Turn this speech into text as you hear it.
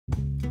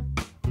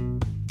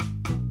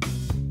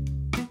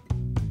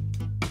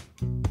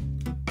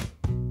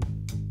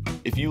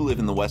If you live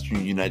in the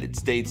Western United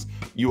States,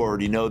 you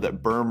already know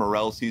that Burn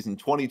Morel season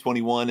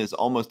 2021 is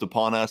almost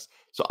upon us.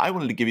 So I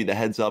wanted to give you the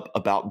heads up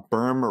about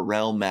Burn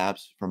Morel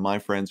maps from my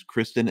friends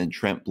Kristen and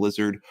Trent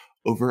Blizzard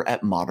over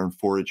at Modern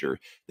Forager.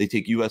 They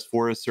take U.S.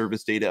 Forest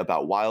Service data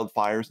about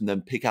wildfires and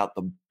then pick out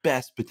the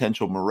best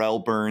potential morel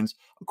burns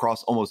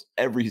across almost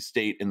every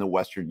state in the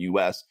Western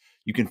U.S.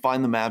 You can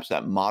find the maps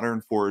at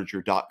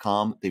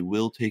modernforager.com. They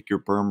will take your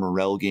Burn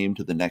Morel game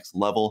to the next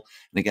level.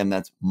 And again,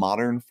 that's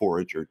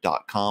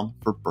modernforager.com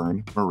for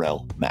Burn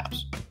Morel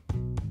maps.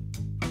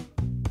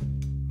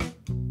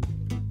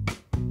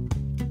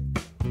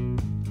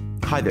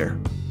 Hi there.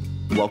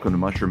 Welcome to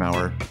Mushroom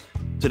Hour.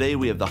 Today,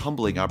 we have the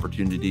humbling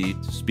opportunity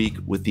to speak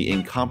with the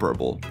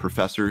incomparable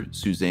Professor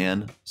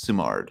Suzanne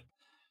Simard.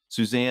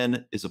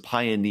 Suzanne is a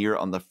pioneer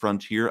on the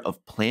frontier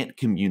of plant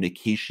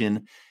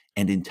communication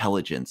and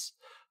intelligence.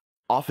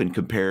 Often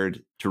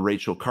compared to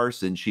Rachel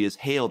Carson, she is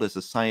hailed as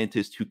a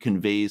scientist who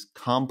conveys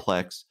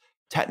complex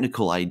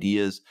technical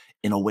ideas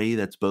in a way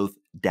that's both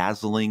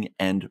dazzling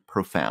and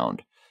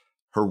profound.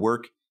 Her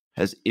work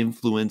has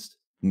influenced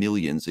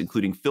millions,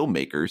 including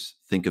filmmakers.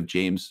 Think of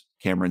James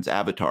Cameron's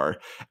Avatar,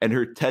 and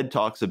her TED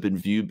Talks have been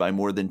viewed by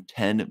more than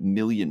 10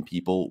 million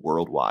people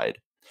worldwide.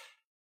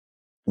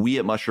 We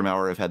at Mushroom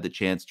Hour have had the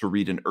chance to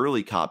read an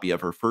early copy of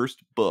her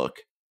first book,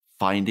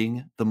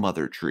 Finding the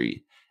Mother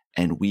Tree,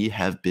 and we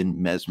have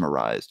been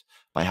mesmerized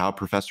by how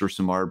Professor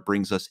Simard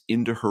brings us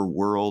into her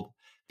world,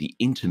 the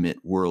intimate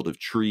world of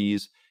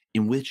trees,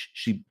 in which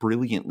she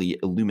brilliantly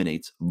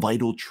illuminates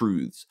vital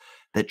truths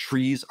that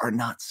trees are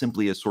not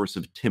simply a source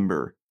of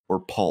timber or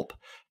pulp,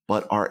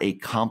 but are a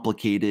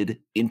complicated,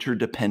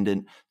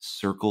 interdependent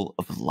circle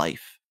of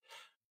life.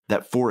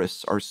 That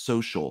forests are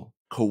social,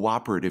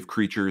 cooperative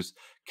creatures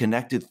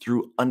connected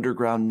through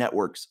underground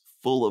networks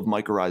full of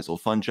mycorrhizal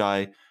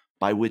fungi,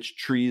 by which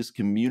trees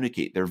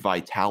communicate their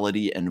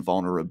vitality and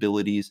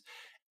vulnerabilities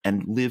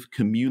and live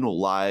communal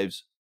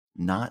lives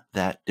not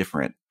that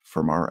different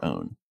from our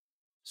own.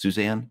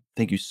 Suzanne,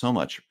 thank you so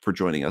much for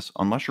joining us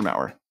on Mushroom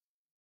Hour.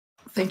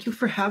 Thank you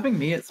for having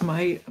me. It's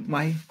my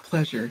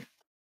pleasure.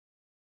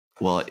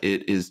 Well,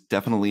 it is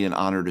definitely an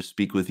honor to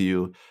speak with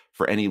you.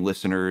 For any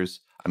listeners,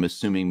 I'm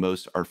assuming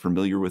most are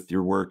familiar with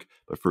your work,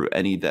 but for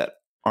any that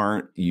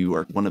aren't, you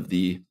are one of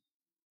the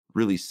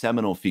really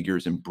seminal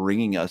figures in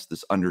bringing us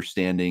this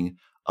understanding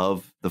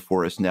of the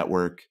forest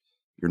network.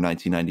 Your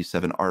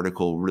 1997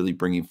 article really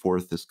bringing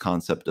forth this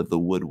concept of the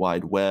wood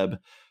wide web.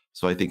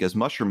 So I think as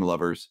mushroom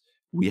lovers,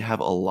 we have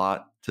a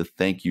lot to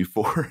thank you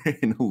for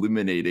in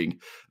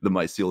illuminating the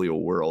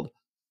mycelial world.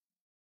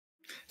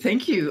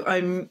 Thank you.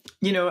 I'm,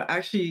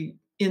 actually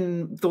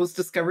in those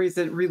discoveries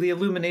that really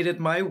illuminated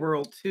my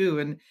world too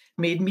and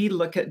made me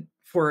look at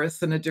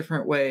forests in a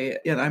different way.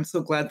 And I'm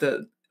so glad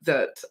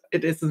that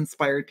it has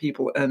inspired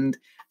people and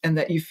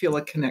that you feel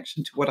a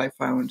connection to what I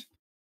found.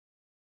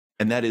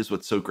 And that is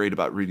what's so great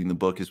about reading the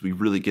book is we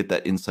really get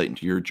that insight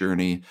into your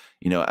journey.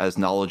 You know, as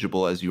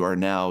knowledgeable as you are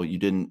now,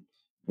 you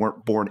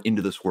weren't born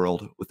into this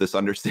world with this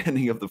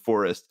understanding of the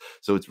forest.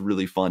 So it's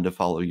really fun to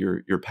follow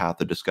your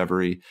path of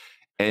discovery.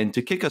 And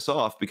to kick us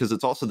off, because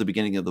it's also the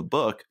beginning of the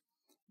book,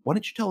 why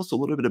don't you tell us a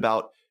little bit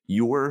about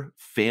your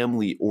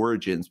family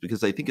origins?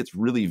 Because I think it's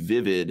really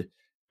vivid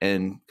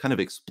and kind of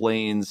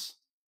explains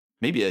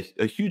maybe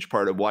a huge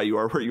part of why you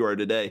are where you are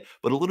today,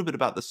 but a little bit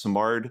about the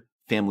Simard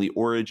family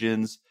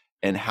origins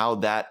and how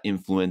that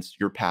influenced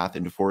your path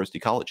into forest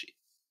ecology.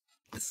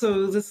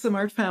 So the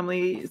Simard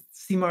family,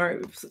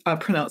 Simard,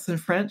 pronounced in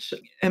French,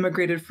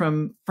 emigrated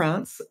from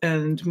France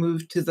and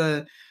moved to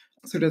the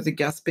sort of the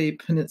Gaspé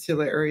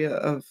Peninsula area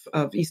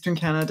of Eastern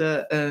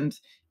Canada and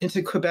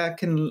into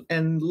Quebec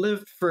and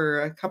lived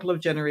for a couple of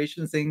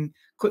generations in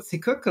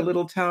Cook, a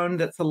little town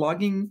that's a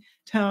logging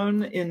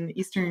town in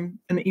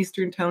the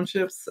eastern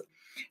townships,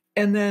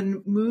 and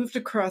then moved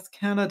across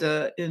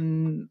Canada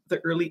in the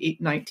early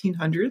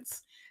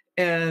 1900s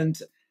and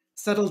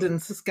settled in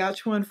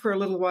Saskatchewan for a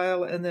little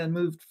while and then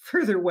moved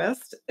further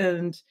west.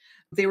 And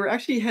they were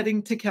actually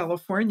heading to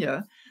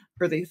California,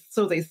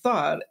 so they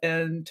thought,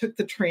 and took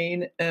the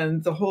train,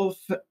 and the whole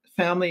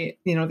family,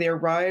 they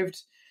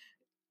arrived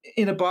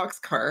in a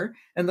boxcar,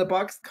 and the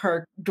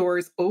boxcar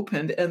doors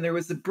opened, and there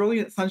was a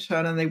brilliant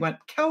sunshine, and they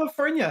went,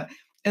 California!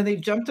 And they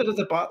jumped out of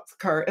the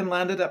boxcar and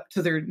landed up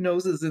to their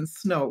noses in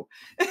snow.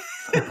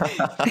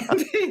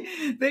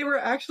 they were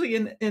actually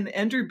in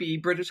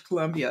Enderby, British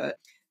Columbia.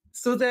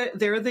 So that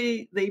there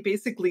they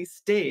basically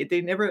stayed. They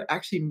never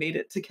actually made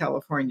it to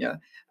California,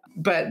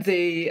 but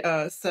they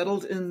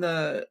settled in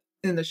the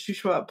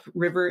Shuswap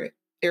River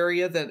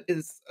area that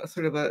is a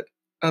sort of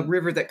a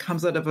river that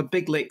comes out of a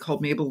big lake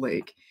called Maple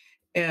Lake.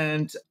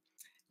 And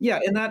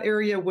and that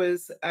area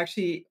was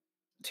actually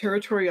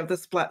territory of the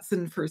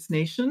Splatsin First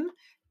Nation.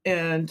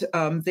 And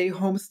they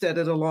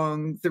homesteaded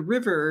along the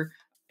river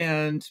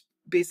and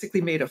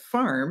basically made a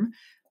farm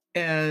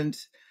and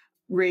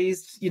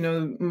raised,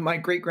 my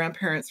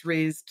great-grandparents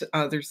raised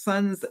their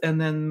sons,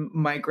 and then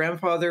my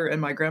grandfather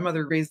and my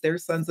grandmother raised their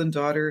sons and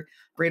daughter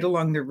right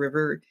along the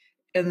river,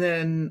 and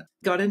then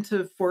got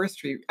into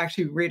forestry,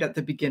 actually right at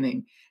the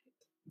beginning.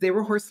 They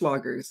were horse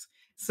loggers.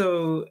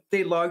 So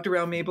they logged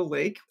around Maple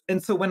Lake.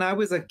 And so when I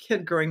was a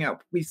kid growing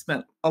up, we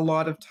spent a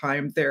lot of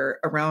time there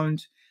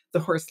around the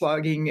horse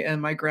logging,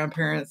 and my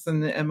grandparents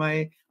and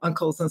my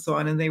uncles and so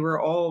on. And they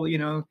were all,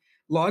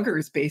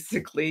 loggers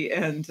basically.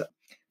 And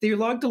they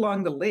logged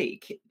along the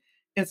lake.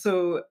 And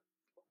so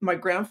my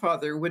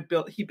grandfather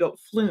he built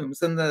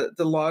flumes, and the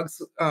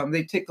logs,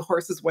 they'd take the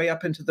horses way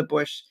up into the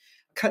bush,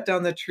 cut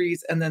down the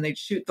trees, and then they'd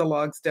shoot the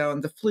logs down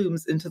the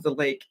flumes into the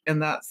lake.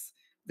 And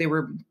they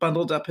were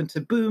bundled up into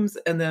booms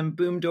and then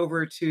boomed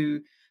over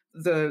to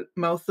the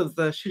mouth of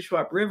the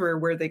Shuswap River,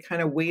 where they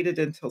kind of waited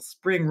until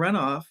spring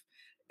runoff.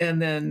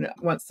 And then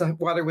once the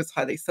water was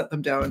high, they set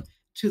them down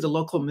to the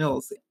local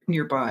mills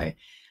nearby.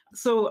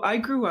 So I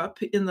grew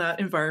up in that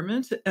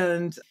environment,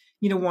 and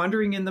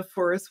wandering in the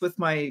forest with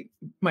my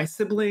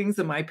siblings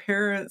and my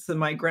parents and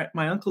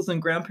my uncles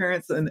and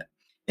grandparents, and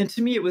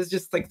to me it was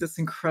just like this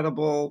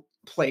incredible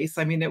place.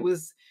 I mean, it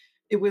was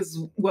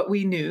what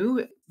we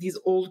knew, these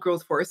old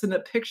growth forests. And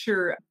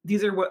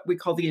these are what we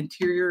call the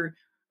interior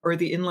or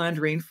the inland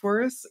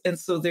rainforests. And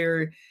so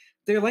they're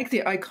like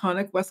the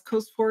iconic West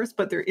Coast forest,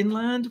 but they're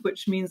inland,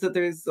 which means that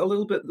there's a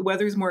little bit, the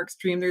weather's more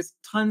extreme. There's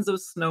tons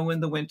of snow in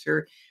the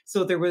winter.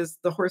 So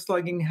the horse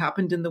logging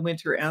happened in the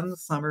winter and the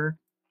summer.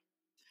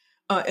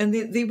 And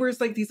they were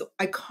like these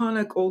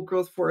iconic old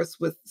growth forests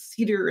with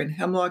cedar and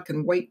hemlock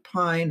and white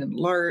pine and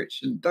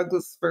larch and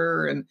Douglas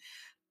fir and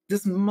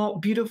this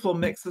beautiful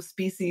mix of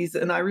species.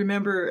 And I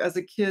remember as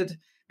a kid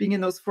being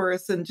in those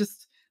forests and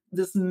just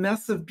this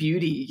mess of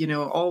beauty,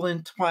 all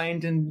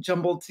entwined and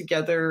jumbled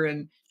together,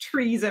 and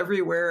trees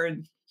everywhere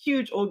and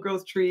huge old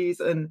growth trees.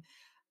 And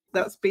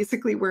that's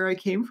basically where I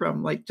came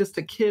from, like just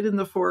a kid in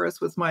the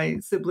forest with my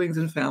siblings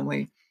and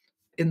family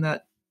in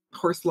that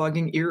horse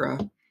logging era.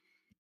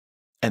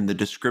 And the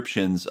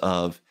descriptions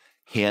of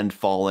hand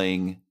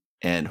falling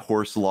and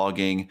horse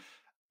logging,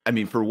 I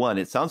mean, for one,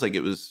 it sounds like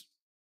it was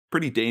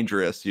pretty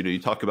dangerous. You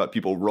talk about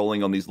people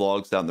rolling on these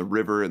logs down the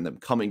river and them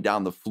coming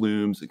down the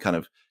flumes and kind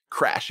of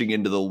crashing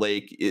into the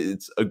lake.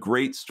 It's a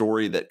great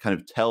story that kind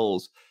of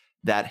tells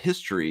that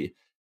history,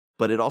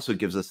 but it also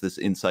gives us this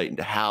insight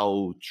into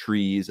how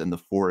trees and the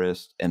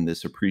forest and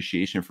this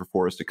appreciation for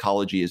forest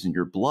ecology is in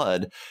your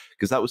blood,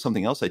 because that was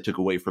something else I took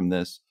away from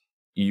this.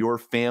 Your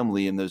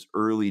family in those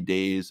early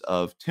days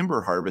of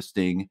timber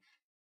harvesting,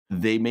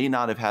 they may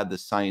not have had the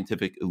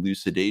scientific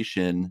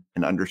elucidation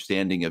and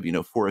understanding of,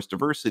 forest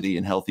diversity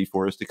and healthy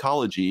forest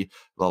ecology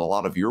that a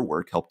lot of your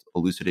work helped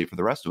elucidate for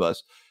the rest of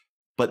us.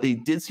 But they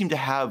did seem to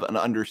have an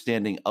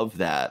understanding of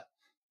that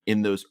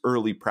in those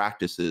early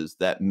practices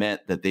that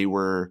meant that they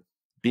were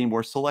being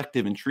more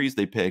selective in trees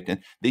they picked.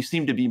 And they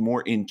seemed to be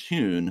more in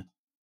tune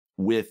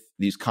with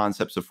these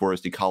concepts of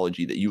forest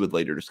ecology that you would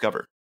later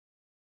discover.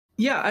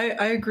 Yeah,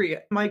 I agree.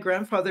 My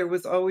grandfather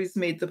was always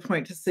made the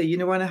point to say,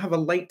 want to have a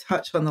light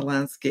touch on the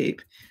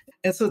landscape.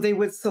 And so they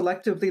would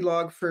selectively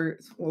log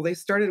they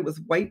started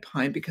with white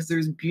pine because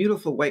there's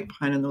beautiful white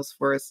pine in those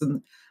forests,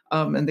 and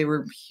they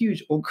were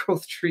huge old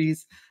growth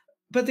trees.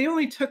 But they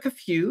only took a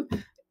few.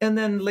 And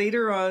then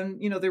later on,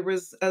 there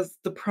was, as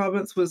the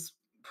province was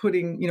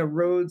putting,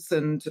 roads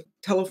and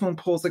telephone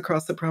poles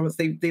across the province,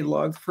 they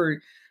logged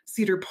for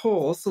cedar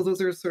poles. So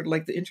those are sort of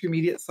like the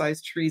intermediate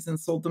sized trees, and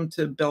sold them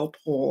to bell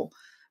pole.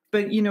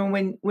 But,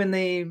 when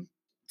they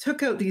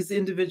took out these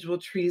individual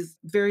trees,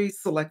 very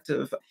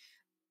selective,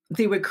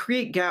 they would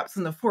create gaps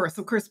in the forest,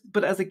 of course.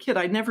 But as a kid,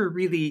 I never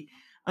really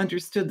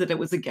understood that it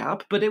was a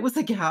gap, but it was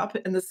a gap,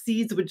 and the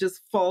seeds would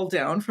just fall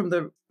down from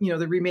the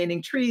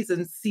remaining trees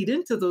and seed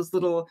into those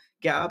little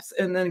gaps,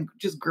 and then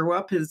just grow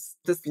up as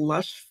this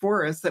lush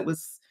forest that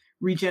was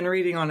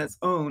regenerating on its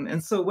own.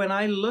 And so when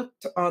I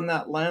looked on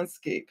that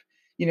landscape,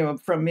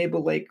 from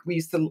Maple Lake, we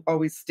used to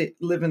always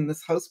live in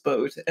this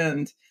houseboat,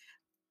 and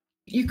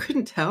you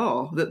couldn't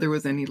tell that there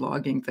was any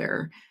logging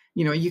there.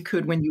 You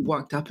could when you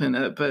walked up in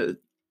it, but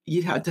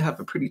you had to have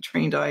a pretty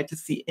trained eye to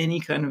see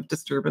any kind of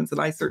disturbance. And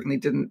I certainly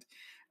didn't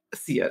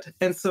see it.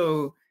 And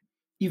so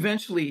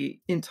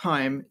eventually in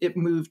time, it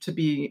moved to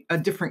be a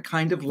different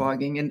kind of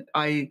logging. And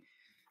I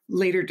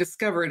later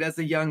discovered as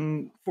a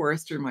young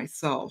forester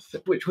myself,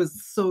 which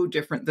was so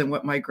different than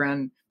what my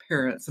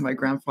grandparents and my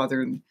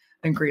grandfather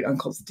and great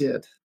uncles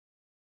did.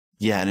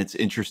 Yeah, and it's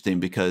interesting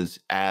because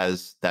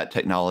as that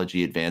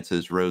technology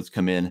advances, roads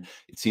come in,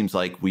 it seems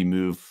like we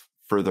move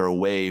further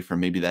away from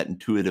maybe that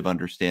intuitive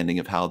understanding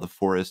of how the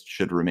forest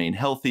should remain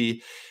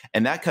healthy.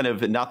 And that kind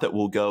of, not that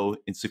we'll go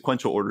in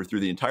sequential order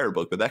through the entire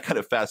book, but that kind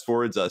of fast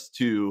forwards us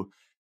to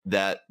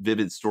that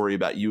vivid story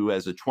about you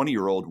as a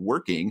 20-year-old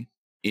working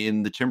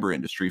in the timber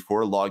industry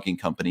for a logging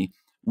company,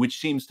 which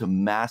seems to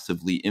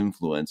massively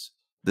influence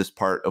this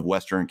part of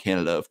Western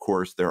Canada. Of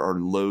course, there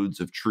are loads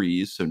of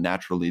trees, so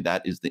naturally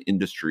that is the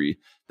industry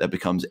that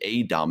becomes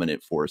a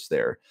dominant force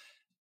there.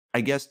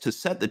 I guess to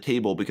set the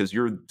table, because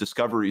your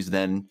discoveries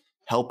then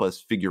help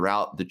us figure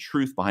out the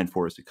truth behind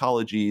forest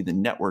ecology, the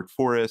network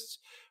forests,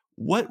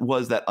 what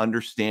was that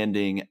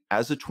understanding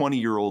as a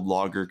 20-year-old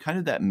logger, kind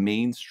of that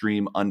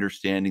mainstream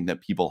understanding that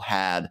people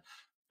had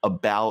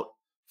about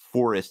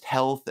forest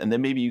health? And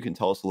then maybe you can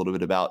tell us a little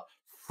bit about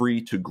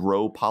free to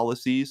grow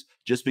policies,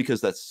 just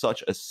because that's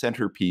such a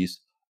centerpiece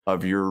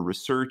of your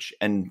research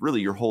and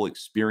really your whole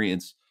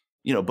experience,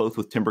 both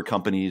with timber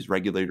companies,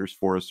 regulators,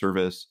 Forest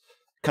Service,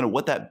 kind of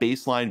what that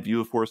baseline view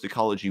of forest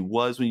ecology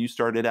was when you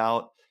started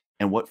out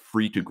and what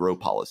free to grow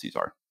policies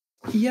are.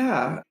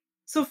 Yeah.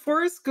 So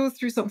forests go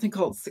through something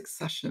called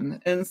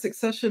succession. And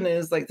succession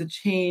is like the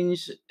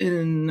change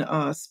in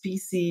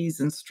species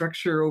and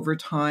structure over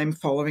time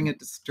following a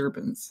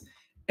disturbance.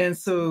 And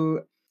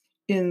so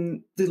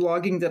in the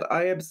logging that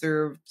I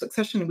observed,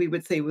 succession, we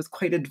would say, was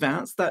quite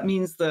advanced. That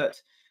means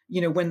that,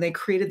 when they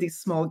created these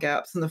small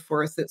gaps in the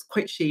forest, it's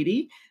quite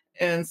shady.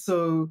 And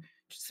so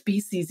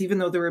species, even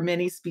though there were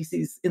many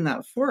species in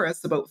that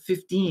forest, about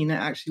 15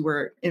 actually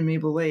were in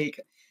Maple Lake,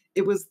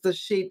 it was the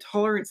shade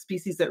tolerant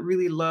species that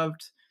really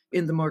loved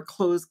in the more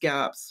closed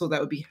gaps. So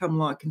that would be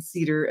hemlock and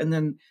cedar. And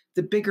then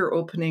the bigger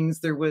openings,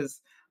 there was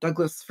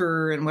Douglas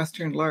fir and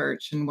western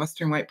larch and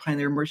western white pine.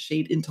 They were more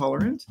shade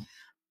intolerant.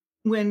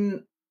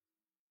 When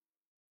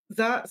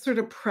that sort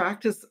of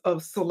practice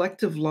of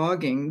selective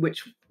logging,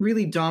 which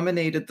really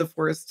dominated the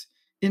forest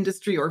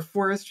industry or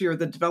forestry or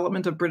the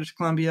development of British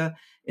Columbia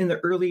in the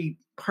early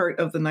part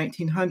of the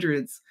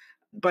 1900s,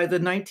 by the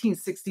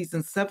 1960s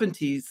and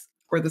 70s,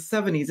 or the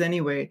 70s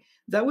anyway,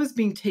 that was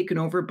being taken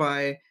over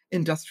by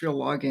industrial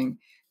logging.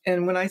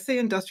 And when I say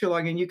industrial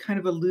logging, you kind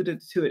of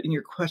alluded to it in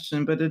your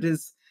question, but it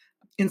is,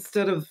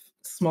 instead of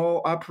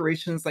small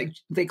operations, like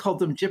they called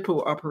them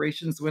JIPO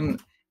operations when,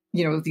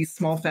 these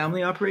small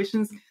family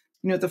operations,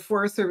 the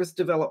Forest Service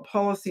developed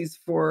policies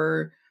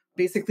for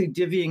basically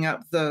divvying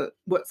up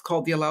what's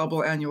called the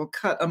allowable annual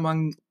cut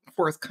among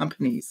forest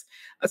companies.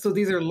 So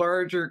these are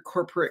larger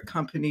corporate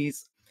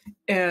companies,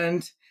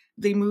 and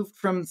they moved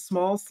from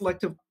small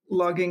selective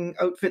logging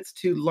outfits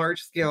to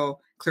large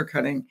scale clear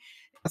cutting.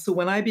 So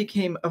when I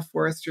became a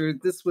forester,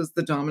 this was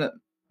the dominant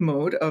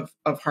mode of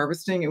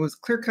harvesting. It was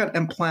clear cut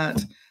and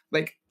plant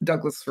like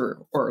Douglas fir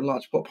or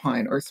lodgepole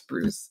pine or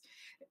spruce.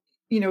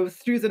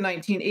 Through the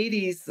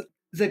 1980s,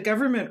 the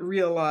government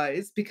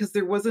realized, because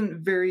there wasn't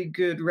very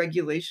good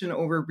regulation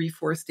over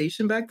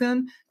reforestation back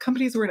then,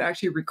 companies weren't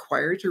actually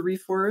required to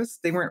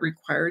reforest. They weren't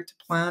required to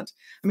plant.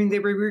 I mean, they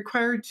were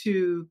required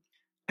to,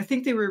 I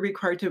think they were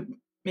required to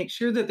make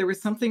sure that there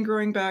was something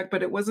growing back,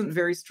 but it wasn't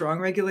very strong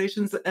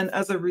regulations. And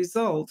as a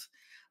result,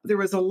 there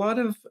was a lot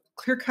of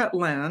clear-cut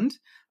land,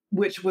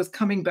 which was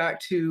coming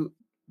back to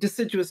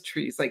deciduous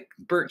trees like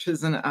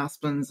birches and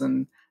aspens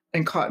and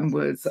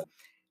cottonwoods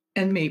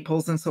and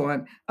maples and so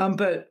on.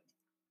 But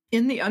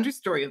in the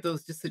understory of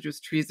those deciduous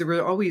trees, there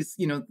were always,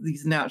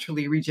 these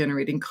naturally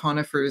regenerating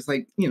conifers,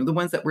 like, the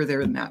ones that were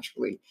there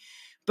naturally.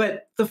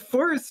 But the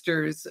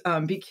foresters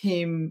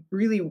became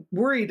really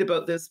worried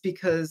about this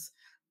because,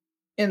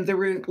 and there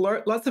were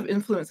lots of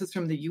influences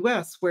from the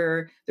US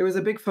where there was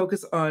a big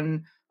focus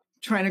on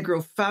trying to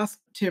grow fast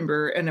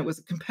timber, and it was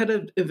a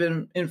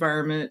competitive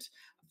environment.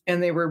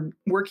 And they were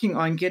working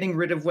on getting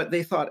rid of what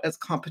they thought as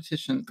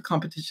the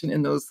competition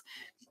in those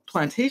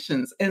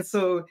plantations. And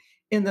so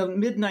in the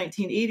mid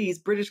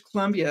 1980s, British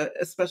Columbia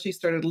especially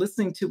started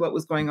listening to what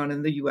was going on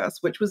in the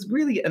US, which was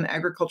really an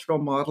agricultural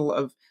model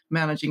of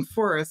managing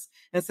forests,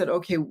 and said,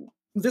 okay,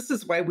 this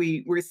is why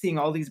we're seeing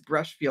all these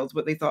brush fields,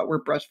 what they thought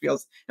were brush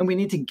fields, and we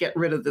need to get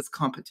rid of this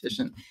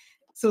competition.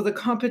 So the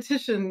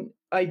competition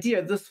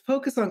idea, this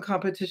focus on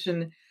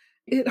competition,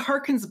 it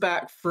harkens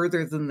back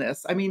further than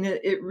this. I mean,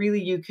 it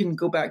really, you can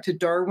go back to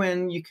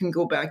Darwin, you can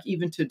go back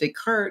even to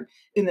Descartes,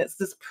 and it's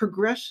this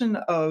progression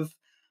of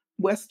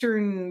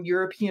Western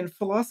European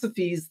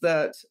philosophies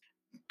that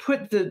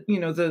put the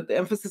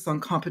emphasis on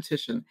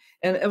competition.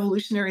 And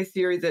evolutionary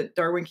theory that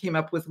Darwin came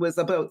up with was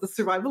about the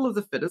survival of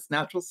the fittest,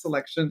 natural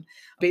selection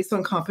based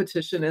on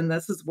competition. And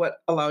this is what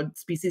allowed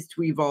species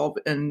to evolve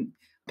and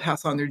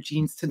pass on their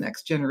genes to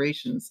next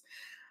generations.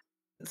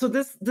 So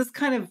this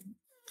kind of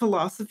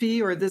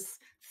philosophy or this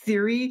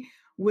theory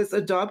was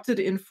adopted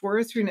in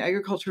forestry and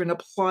agriculture and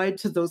applied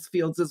to those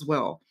fields as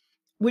well,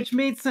 which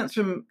made sense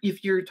from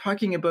if you're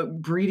talking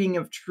about breeding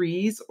of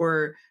trees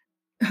or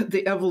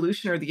the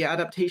evolution or the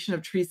adaptation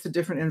of trees to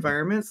different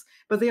environments,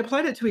 but they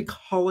applied it to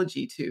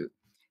ecology too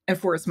and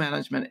forest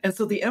management. And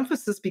so the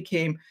emphasis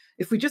became,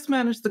 if we just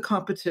manage the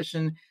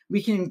competition,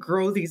 we can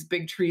grow these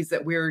big trees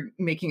that we're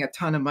making a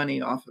ton of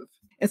money off of.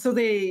 And so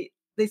they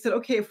said,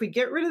 okay, if we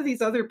get rid of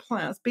these other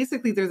plants,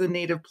 basically they're the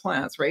native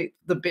plants, right?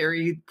 The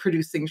berry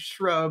producing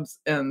shrubs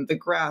and the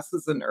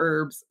grasses and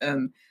herbs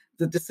and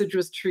the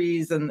deciduous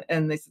trees. And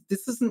they said,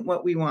 this isn't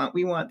what we want.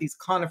 We want these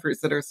conifers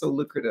that are so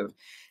lucrative.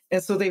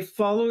 And so they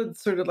followed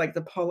sort of like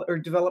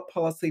developed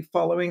policy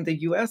following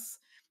the US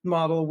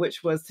model,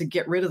 which was to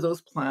get rid of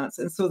those plants.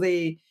 And so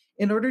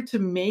in order to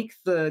make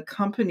the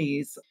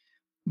companies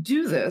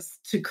do this,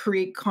 to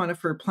create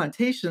conifer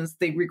plantations,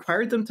 they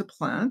required them to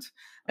plant,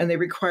 and they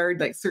required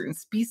like certain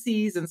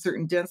species and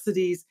certain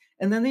densities.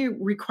 And then they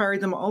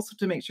required them also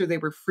to make sure they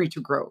were free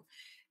to grow.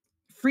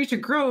 Free to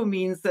grow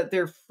means that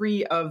they're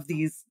free of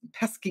these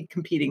pesky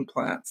competing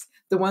plants,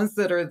 the ones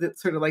that are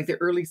sort of like the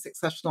early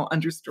successional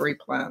understory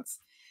plants.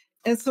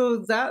 And so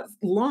that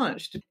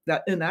launched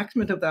that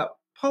enactment of that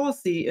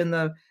policy in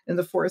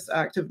the Forest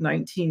Act of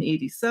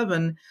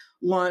 1987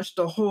 launched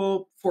a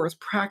whole forest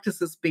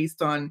practices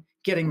based on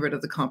getting rid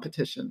of the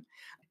competition.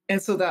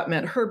 And so that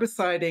meant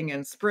herbiciding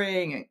and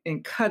spraying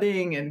and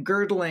cutting and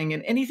girdling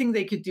and anything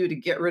they could do to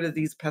get rid of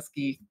these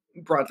pesky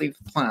broadleaf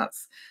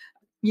plants.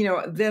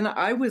 Then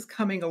I was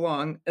coming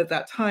along at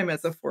that time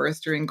as a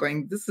forester and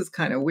going, this is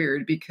kind of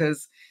weird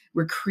because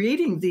we're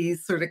creating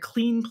these sort of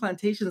clean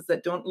plantations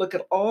that don't look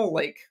at all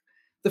like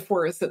the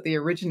forests that they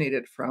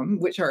originated from,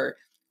 which are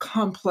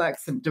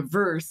complex and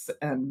diverse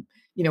and,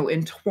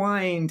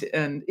 entwined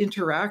and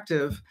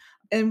interactive.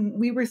 And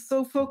we were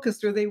so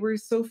focused, or they were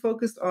so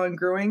focused on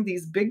growing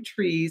these big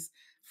trees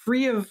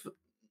free of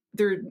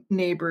their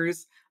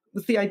neighbors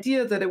with the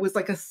idea that it was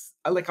like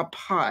a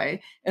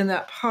pie, and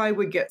that pie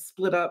would get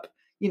split up.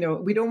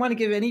 We don't want to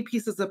give any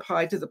pieces of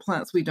pie to the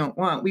plants we don't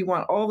want. We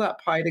want all that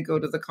pie to go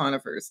to the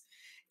conifers.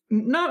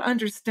 Not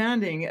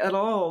understanding at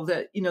all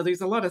that,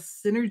 there's a lot of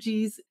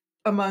synergies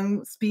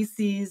among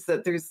species,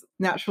 that there's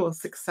natural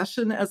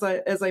succession, as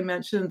I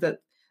mentioned, that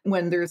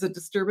when there's a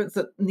disturbance,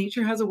 that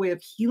nature has a way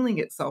of healing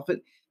itself.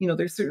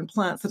 There's certain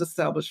plants that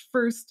establish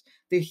first,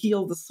 they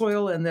heal the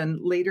soil, and then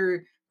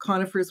later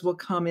conifers will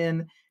come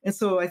in. And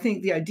so I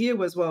think the idea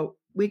was, well,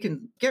 we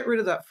can get rid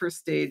of that first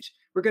stage.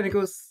 We're going to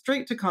go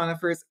straight to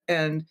conifers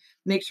and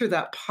make sure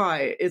that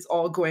pie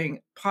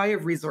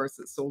of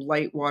resources, so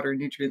light, water,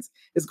 nutrients,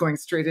 is going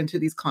straight into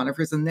these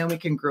conifers, and then we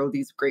can grow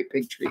these great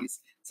big trees.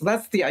 So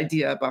that's the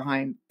idea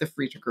behind the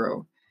free to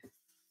grow.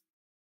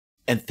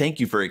 And thank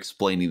you for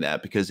explaining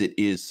that, because it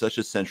is such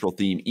a central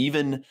theme,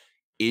 even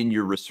in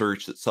your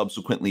research that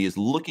subsequently is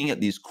looking at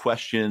these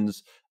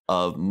questions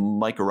of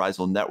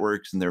mycorrhizal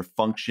networks and their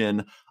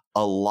function.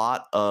 A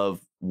lot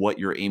of what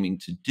you're aiming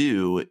to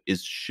do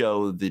is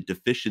show the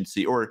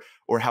deficiency or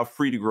how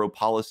free to grow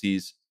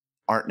policies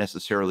aren't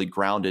necessarily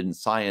grounded in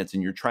science.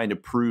 And you're trying to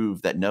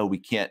prove that, no, we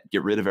can't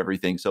get rid of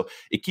everything. So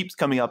it keeps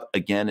coming up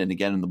again and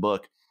again in the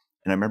book.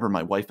 And I remember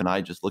my wife and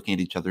I just looking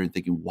at each other and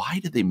thinking, why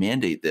did they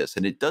mandate this?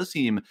 And it does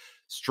seem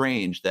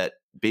strange that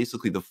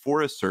basically the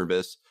Forest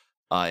Service,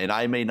 and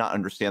I may not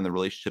understand the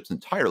relationships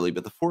entirely,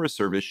 but the Forest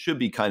Service should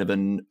be kind of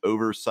an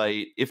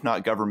oversight, if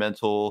not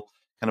governmental,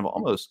 kind of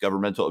almost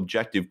governmental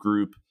objective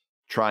group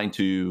trying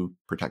to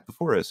protect the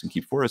forests and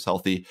keep forests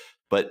healthy.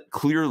 But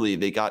clearly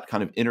they got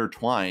kind of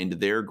intertwined.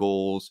 Their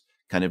goals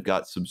kind of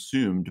got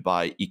subsumed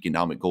by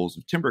economic goals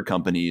of timber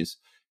companies,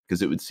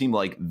 because it would seem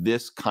like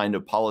this kind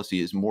of policy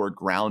is more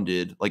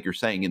grounded, like you're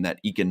saying, in that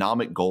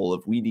economic goal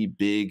of we need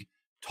big,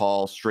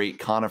 tall, straight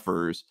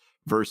conifers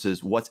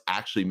versus what's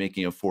actually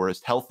making a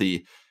forest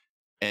healthy.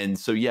 And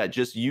so, yeah,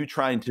 just you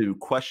trying to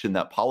question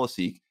that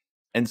policy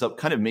ends up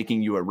kind of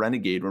making you a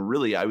renegade, when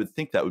really I would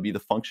think that would be the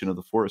function of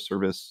the Forest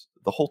Service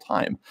the whole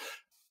time.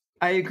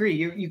 I agree.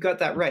 You got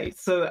that right.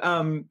 So,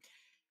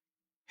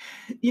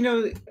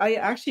 I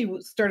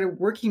actually started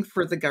working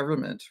for the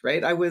government,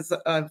 right? I was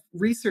a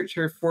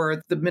researcher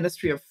for the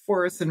Ministry of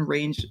Forests and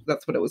Range.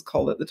 That's what it was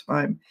called at the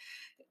time.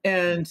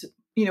 And,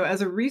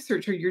 as a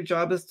researcher, your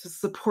job is to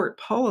support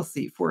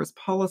policy, forest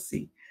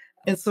policy.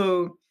 And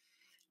so,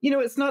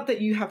 it's not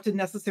that you have to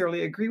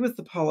necessarily agree with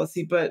the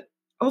policy, but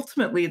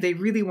ultimately they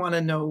really want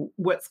to know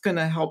what's going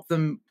to help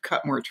them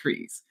cut more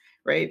trees,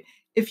 right?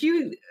 If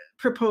you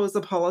propose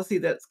a policy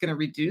that's going to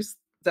reduce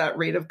that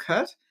rate of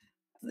cut,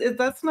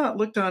 that's not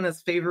looked on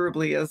as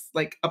favorably as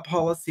like a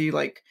policy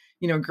like,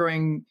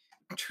 growing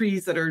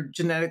trees that are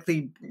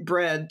genetically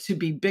bred to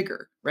be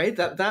bigger, right?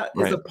 That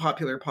is Right. a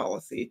popular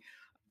policy.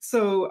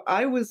 So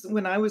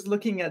when I was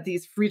looking at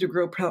these free to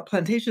grow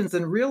plantations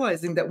and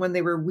realizing that when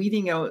they were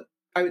weeding out,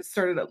 I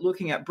started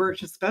looking at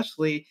birch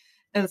especially,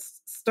 and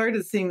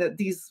started seeing that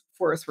these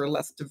forests were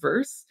less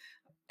diverse.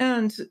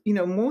 And,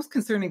 most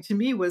concerning to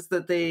me was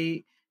that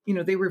they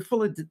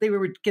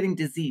were getting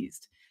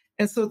diseased.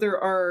 And so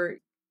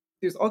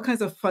there's all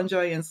kinds of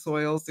fungi in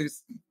soils.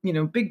 There's,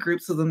 big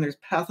groups of them. There's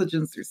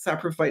pathogens, there's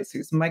saprophytes,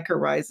 there's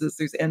mycorrhizas,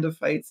 there's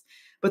endophytes.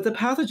 But the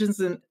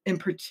pathogens in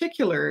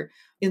particular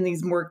in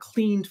these more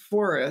cleaned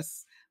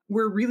forests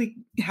were really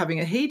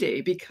having a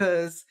heyday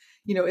because,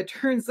 it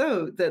turns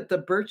out that the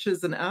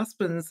birches and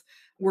aspens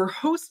were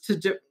host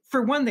to,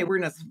 for one, they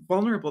weren't as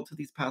vulnerable to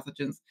these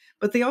pathogens,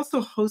 but they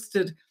also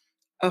hosted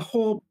a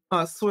whole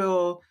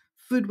soil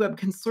food web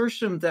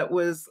consortium that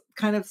was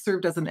kind of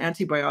served as an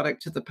antibiotic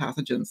to the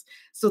pathogens.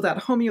 So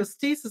that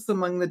homeostasis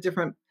among the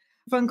different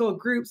fungal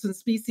groups and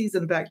species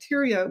and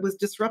bacteria was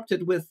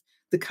disrupted with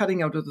the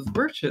cutting out of the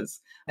birches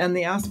and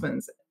the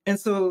aspens. And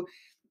so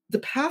the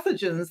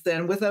pathogens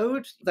then,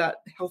 without that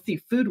healthy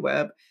food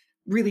web,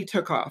 really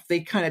took off. They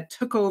kind of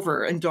took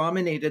over and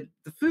dominated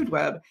the food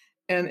web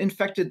and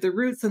infected the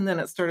roots, and then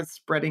it started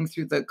spreading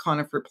through the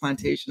conifer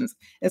plantations.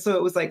 And so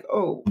it was like,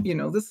 oh,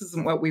 this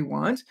isn't what we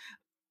want.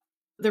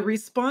 The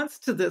response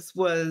to this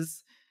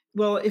was,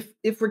 well,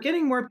 if we're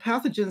getting more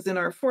pathogens in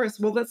our forests,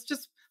 well, let's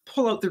just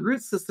pull out the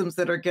root systems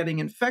that are getting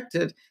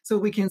infected so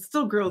we can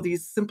still grow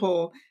these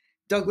simple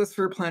Douglas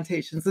fir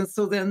plantations. And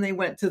so then they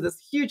went to this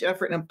huge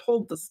effort and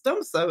pulled the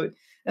stumps out.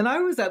 And I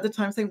was at the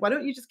time saying, why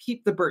don't you just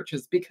keep the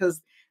birches?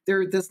 Because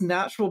they're this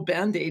natural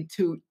Band-Aid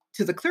to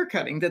to the clear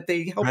cutting, that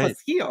they help Right.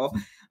 us heal.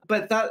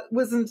 But that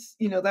wasn't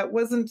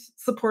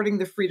supporting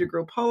the free to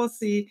grow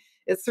policy.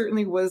 It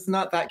certainly was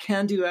not that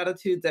can do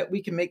attitude that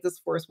we can make this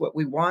forest what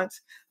we want.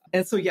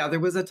 And so, yeah, there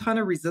was a ton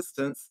of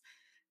resistance.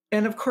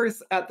 And of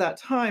course, at that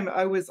time,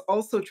 I was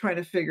also trying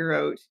to figure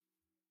out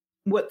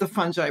what the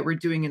fungi were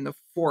doing in the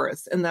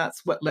forest. And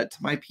that's what led to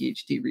my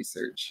PhD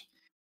research.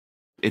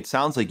 It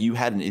sounds like you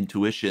had an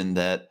intuition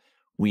that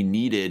we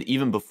needed,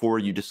 even before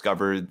you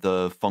discovered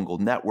the fungal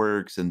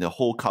networks and the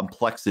whole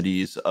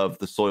complexities of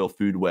the soil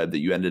food web that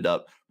you ended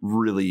up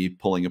really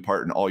pulling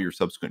apart in all your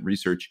subsequent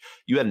research.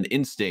 You had an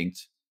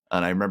instinct.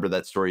 And I remember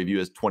that story of you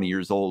as 20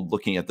 years old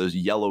looking at those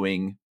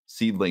yellowing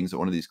seedlings at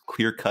one of these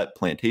clear-cut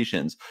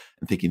plantations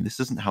and thinking, this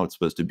isn't how it's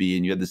supposed to be.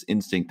 And you had this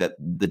instinct that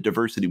the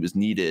diversity was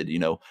needed.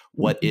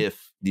 What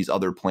if these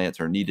other plants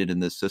are needed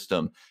in this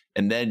system?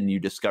 And then you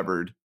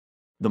discovered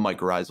the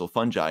mycorrhizal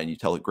fungi, and you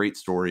tell a great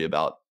story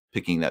about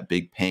picking that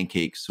big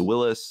pancake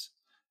Suillus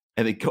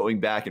and then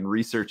going back and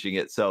researching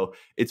it. So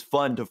it's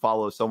fun to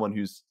follow someone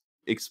who's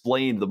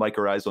explained the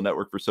mycorrhizal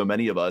network for so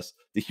many of us,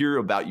 to hear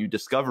about you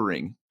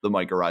discovering the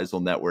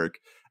mycorrhizal network.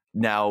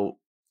 Now,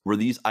 were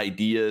these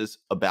ideas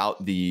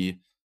about the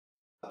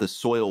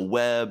soil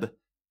web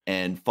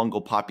and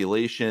fungal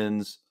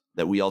populations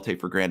that we all take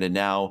for granted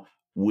now,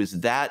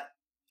 was that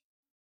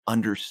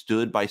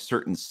understood by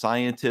certain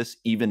scientists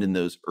even in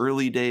those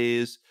early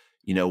days?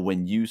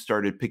 When you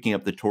started picking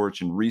up the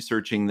torch and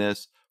researching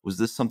this, was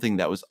this something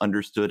that was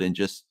understood and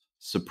just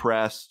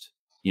suppressed,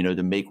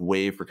 to make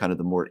way for kind of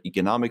the more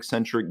economic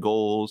centric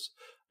goals?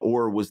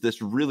 Or was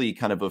this really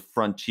kind of a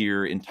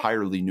frontier,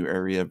 entirely new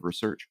area of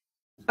research?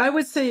 I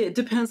would say it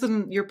depends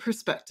on your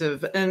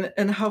perspective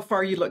and how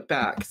far you look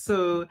back.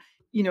 So,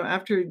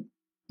 after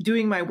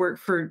doing my work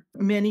for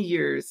many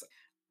years,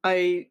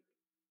 I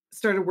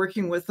started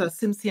working with a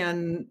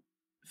Tsimshian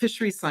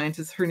fishery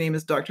scientist. Her name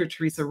is Dr.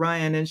 Teresa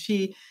Ryan, and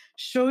she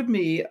showed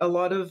me a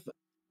lot of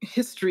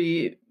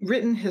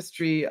written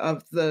history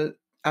of the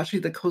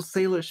Coast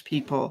Salish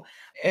people,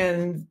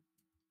 and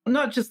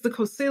not just the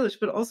Coast Salish,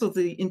 but also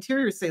the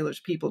interior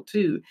Salish people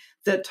too,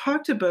 that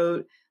talked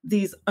about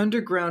these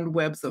underground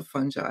webs of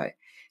fungi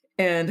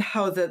and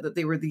how that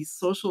they were these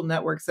social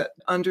networks that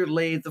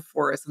underlay the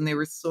forest, and they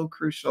were so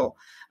crucial,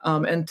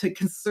 and to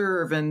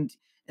conserve and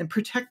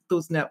protect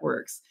those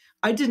networks.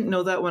 I didn't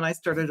know that when I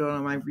started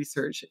on my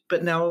research,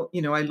 but now,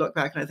 I look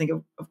back and I think,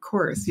 of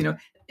course,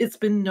 it's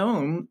been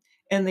known,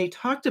 and they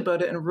talked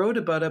about it and wrote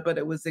about it, but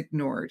it was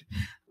ignored.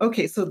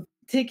 Okay, so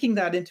taking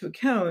that into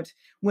account,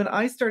 when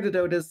I started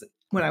out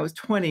when I was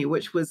 20,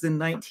 which was in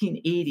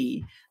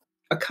 1980,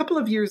 a couple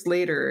of years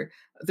later,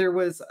 there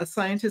was a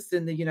scientist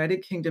in the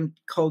United Kingdom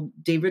called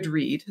David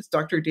Reed. It's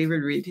Dr.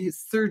 David Reed. He's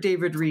Sir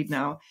David Reed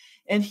now.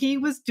 And he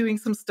was doing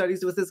some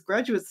studies with his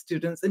graduate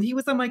students, and he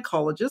was a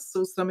mycologist,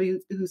 so somebody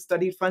who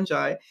studied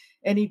fungi.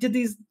 And he did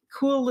these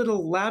cool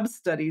little lab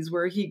studies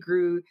where he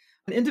grew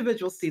an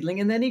individual seedling,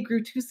 and then he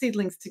grew two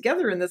seedlings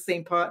together in the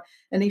same pot,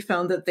 and he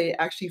found that they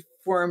actually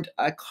formed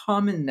a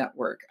common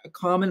network, a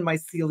common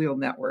mycelial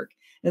network.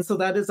 And so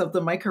that is of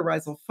the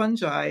mycorrhizal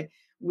fungi,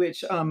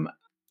 which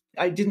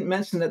I didn't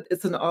mention that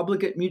it's an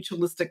obligate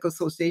mutualistic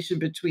association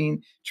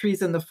between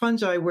trees and the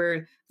fungi,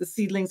 where the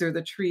seedlings or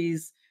the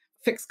trees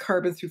fix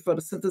carbon through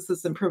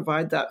photosynthesis and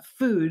provide that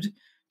food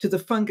to the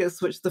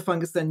fungus, which the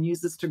fungus then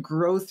uses to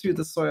grow through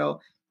the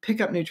soil, pick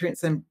up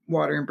nutrients and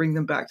water, and bring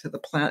them back to the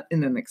plant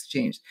in an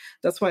exchange.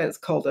 That's why it's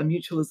called a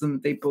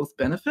mutualism. They both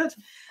benefit.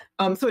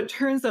 So it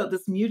turns out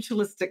this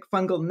mutualistic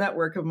fungal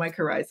network of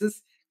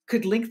mycorrhizas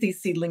could link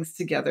these seedlings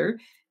together.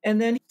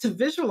 And then to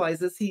visualize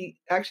this, he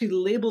actually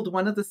labeled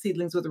one of the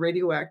seedlings with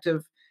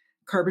radioactive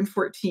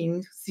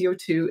carbon-14,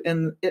 CO2,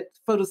 and it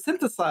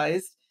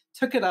photosynthesized,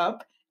 took it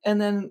up, and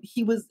then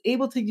he was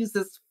able to use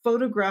this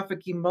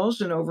photographic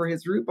emulsion over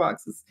his root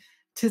boxes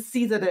to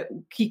see that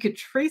he could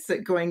trace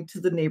it going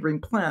to the neighboring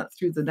plant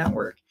through the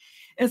network.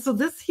 And so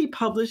this he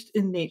published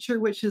in Nature,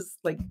 which is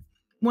like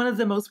one of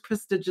the most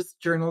prestigious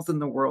journals in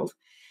the world.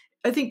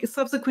 I think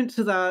subsequent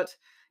to that,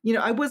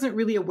 I wasn't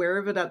really aware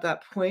of it at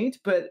that point,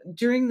 but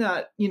during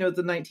that, the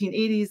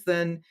 1980s,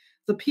 then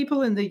the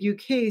people in the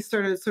UK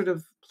started sort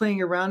of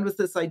playing around with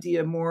this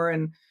idea more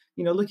and,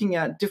 looking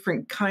at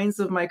different kinds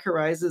of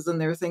mycorrhizas, and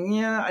they're saying,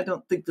 yeah, I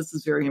don't think this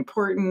is very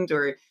important,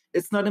 or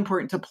it's not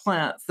important to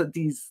plants, that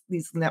these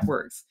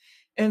networks.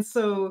 And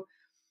so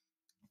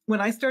when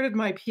I started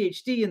my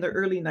PhD in the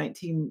early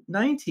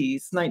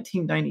 1990s,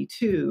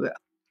 1992,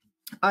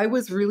 I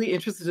was really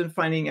interested in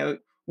finding out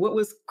what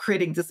was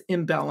creating this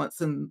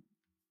imbalance in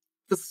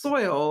the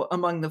soil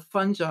among the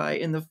fungi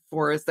in the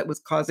forest that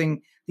was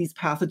causing these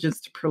pathogens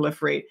to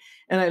proliferate.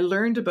 And I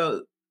learned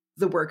about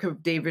the work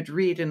of David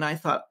Reed, and I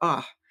thought,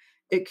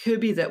 it could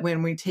be that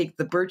when we take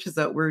the birches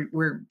out,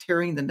 we're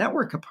tearing the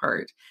network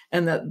apart,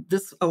 and that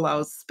this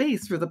allows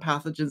space for the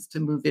pathogens to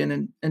move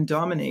in and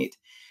dominate.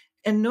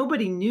 And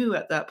nobody knew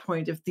at that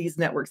point if these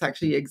networks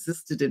actually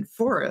existed in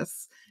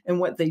forests and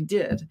what they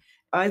did.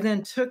 I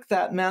then took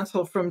that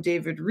mantle from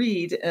David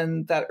Reed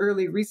and that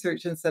early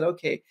research and said,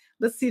 okay,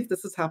 let's see if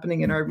this is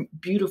happening in our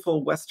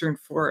beautiful Western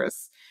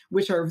forests,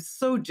 which are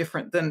so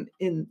different than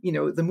in,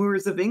 the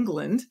moors of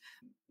England.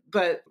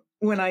 But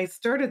when I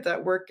started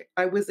that work,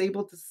 I was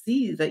able to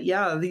see that,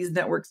 yeah, these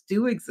networks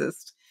do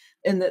exist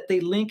and that they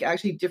link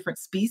actually different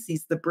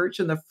species. The birch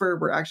and the fir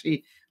were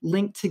actually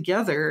linked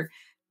together,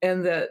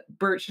 and that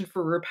birch and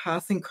fir were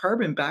passing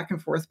carbon back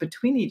and forth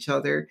between each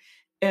other.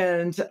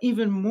 And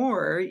even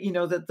more,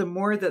 that the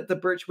more that the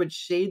birch would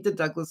shade the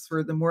Douglas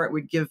fir, the more it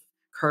would give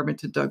carbon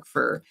to Doug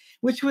fir,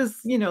 which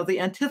was, the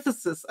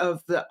antithesis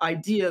of the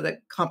idea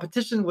that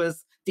competition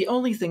was the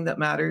only thing that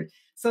mattered.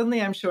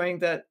 Suddenly I'm showing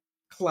that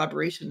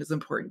collaboration is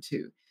important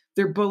too.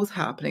 They're both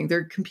happening.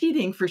 They're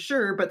competing for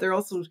sure, but they're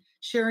also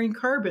sharing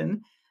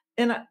carbon.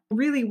 And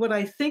really what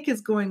I think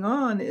is going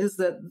on is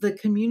that the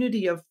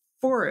community of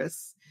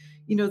forests,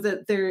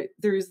 that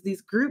there's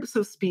these groups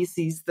of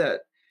species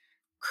that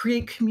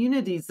create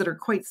communities that are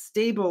quite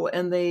stable,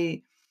 and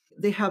they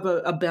have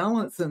a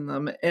balance in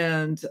them,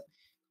 and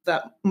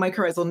that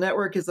mycorrhizal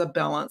network is a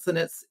balance, and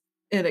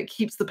it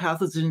keeps the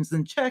pathogens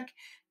in check.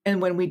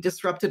 And when we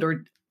disrupt it,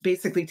 or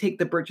basically take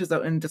the birches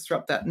out and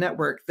disrupt that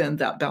network, then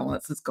that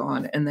balance is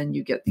gone, and then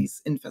you get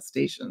these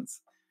infestations.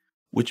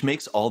 Which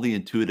makes all the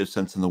intuitive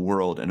sense in the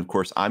world. And of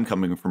course, I'm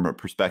coming from a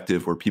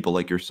perspective where people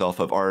like yourself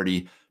have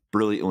already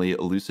brilliantly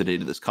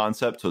elucidated this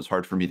concept, so it's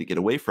hard for me to get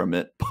away from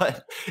it.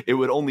 But it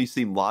would only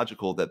seem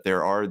logical that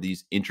there are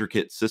these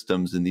intricate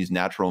systems in these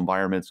natural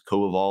environments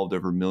co-evolved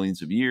over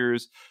millions of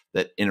years,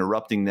 that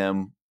interrupting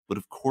them would,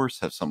 of course,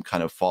 have some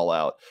kind of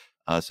fallout.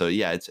 So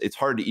yeah, it's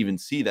hard to even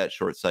see that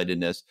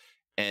short-sightedness.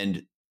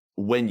 And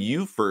when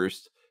you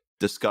first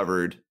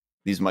discovered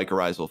these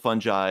mycorrhizal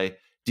fungi,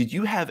 did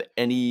you have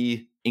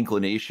any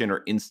inclination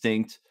or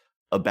instinct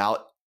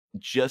about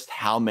just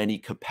how many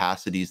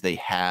capacities they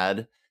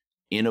had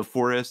in a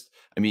forest?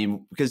 I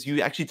mean, because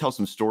you actually tell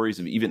some stories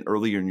of even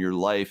earlier in your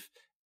life,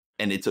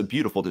 and it's a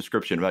beautiful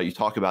description about, you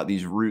talk about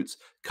these roots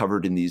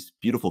covered in these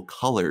beautiful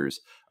colors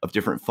of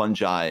different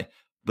fungi.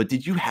 But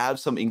did you have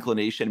some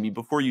inclination? I mean,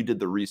 before you did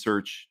the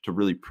research to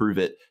really prove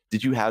it,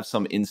 did you have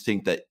some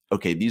instinct that,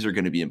 okay, these are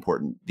going to be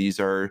important? These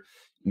are,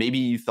 maybe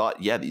you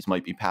thought, yeah, these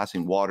might be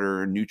passing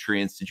water,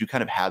 nutrients. Did you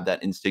kind of have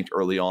that instinct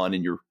early on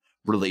in your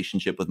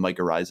relationship with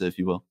mycorrhiza, if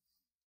you will?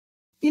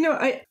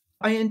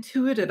 I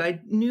intuited, I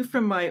knew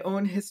from my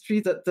own history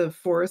that the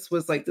forest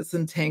was like this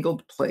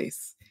entangled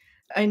place.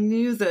 I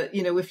knew that,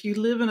 if you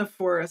live in a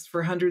forest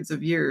for hundreds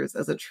of years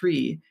as a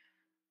tree,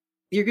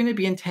 you're going to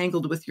be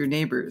entangled with your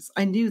neighbors.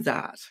 I knew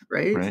that,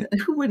 right? Right.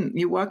 And who wouldn't?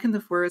 You walk in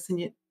the forest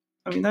and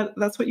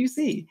that's what you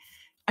see.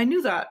 I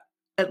knew that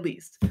at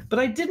least, but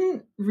I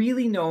didn't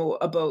really know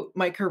about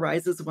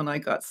mycorrhizas when I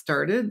got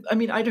started. I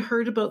mean, I'd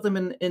heard about them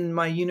in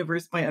my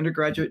my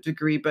undergraduate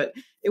degree, but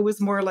it was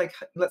more like,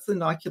 let's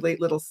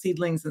inoculate little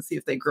seedlings and see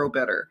if they grow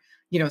better,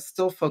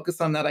 still focus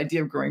on that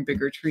idea of growing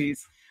bigger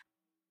trees.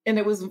 And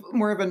it was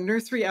more of a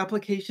nursery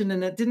application,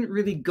 and it didn't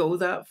really go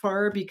that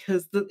far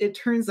because it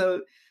turns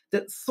out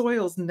that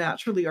soils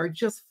naturally are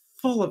just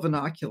full of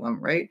inoculum,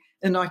 right?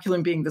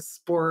 Inoculum being the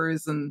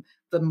spores and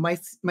the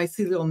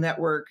mycelial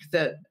network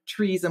that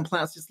trees and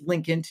plants just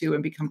link into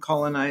and become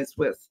colonized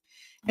with.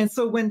 And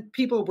so when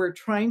people were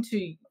trying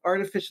to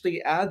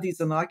artificially add these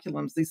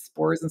inoculums, these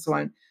spores and so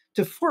on,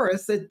 to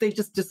forests, they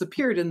just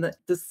disappeared in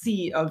the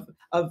sea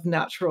of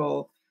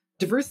natural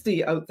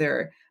diversity out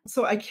there.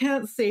 So I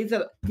can't say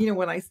that,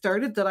 when I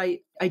started, that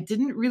I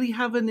didn't really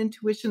have an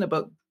intuition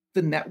about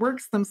the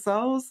networks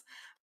themselves.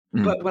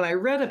 Mm. But when I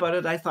read about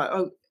it, I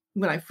thought,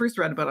 when I first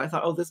read about it, I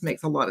thought, oh, this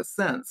makes a lot of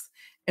sense.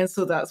 And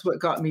so that's what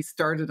got me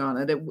started on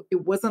it.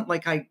 It wasn't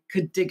like I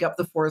could dig up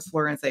the forest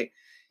floor and say,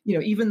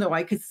 even though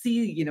I could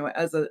see,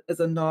 as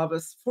a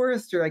novice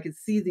forester, I could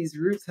see these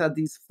roots had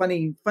these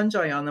funny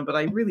fungi on them, but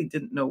I really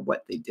didn't know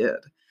what they did.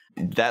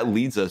 That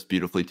leads us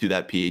beautifully to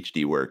that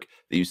PhD work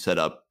that you set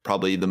up,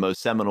 probably the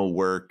most seminal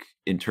work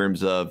in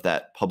terms of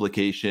that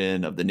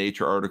publication of the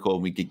Nature article.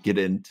 And we could get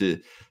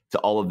into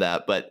all of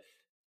that. But,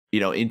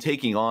 in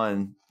taking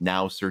on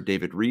now Sir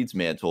David Reed's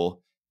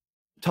mantle,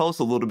 tell us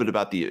a little bit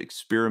about the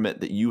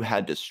experiment that you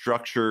had to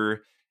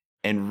structure,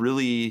 and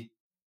really,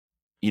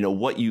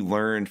 what you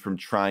learned from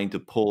trying to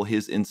pull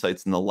his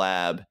insights in the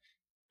lab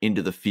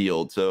into the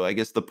field. So I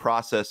guess the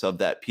process of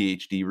that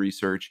PhD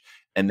research,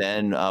 and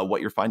then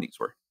what your findings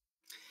were.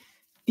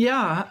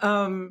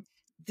 Yeah.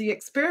 The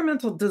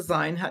experimental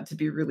design had to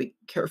be really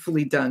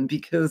carefully done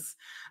because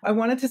I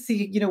wanted to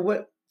see,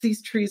 what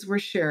these trees were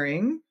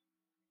sharing.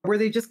 Were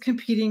they just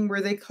competing?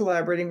 Were they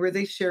collaborating? Were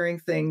they sharing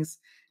things?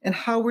 And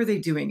how were they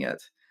doing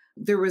it?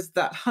 There was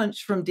that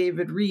hunch from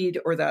David Reed,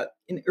 or that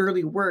in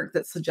early work,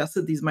 that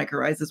suggested these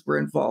mycorrhizas were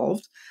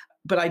involved,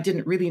 but I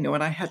didn't really know,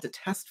 and I had to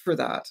test for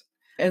that.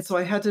 And so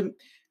I had to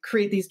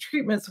create these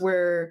treatments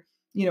where,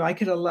 I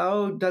could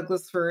allow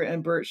Douglas fir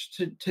and birch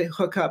to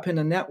hook up in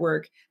a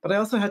network, but I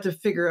also had to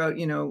figure out,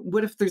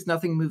 what if there's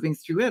nothing moving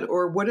through it?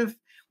 Or what if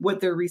what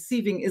they're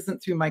receiving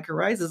isn't through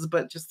mycorrhizas,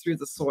 but just through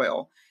the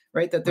soil,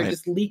 right? That they're Right.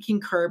 just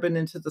leaking carbon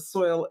into the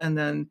soil, and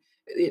then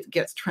it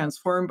gets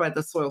transformed by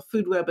the soil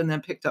food web and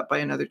then picked up by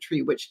another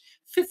tree, which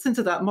fits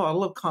into that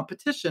model of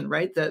competition,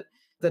 right? That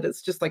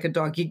it's just like a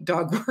dog eat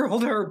dog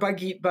world or a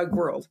bug eat bug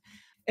world.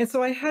 And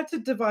so I had to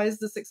devise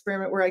this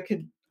experiment where I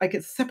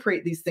could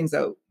separate these things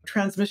out,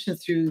 transmission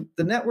through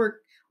the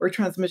network or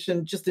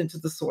transmission just into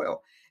the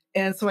soil.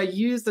 And so I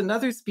used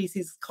another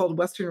species called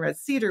Western red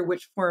cedar,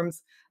 which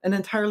forms an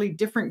entirely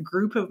different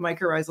group of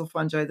mycorrhizal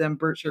fungi than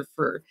birch or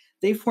fir.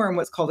 They form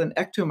what's called an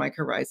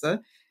ectomycorrhiza,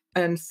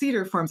 and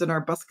cedar forms an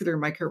arbuscular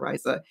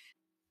mycorrhiza.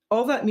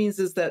 All that means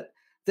is that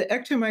the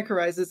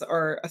ectomycorrhizas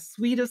are a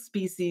suite of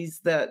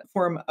species that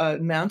form a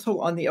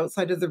mantle on the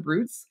outside of the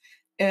roots.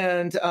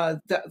 And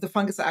the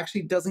fungus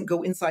actually doesn't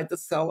go inside the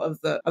cell of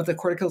the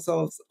cortical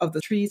cells of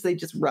the trees. They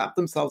just wrap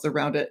themselves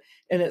around it.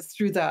 And it's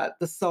through that,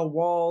 the cell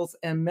walls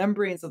and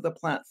membranes of the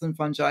plants and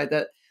fungi,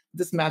 that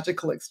this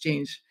magical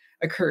exchange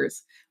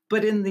occurs.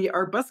 But in the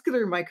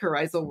arbuscular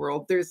mycorrhizal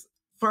world, there's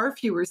far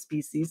fewer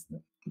species.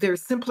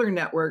 There's simpler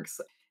networks,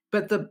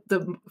 but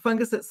the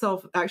fungus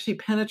itself actually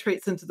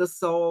penetrates into the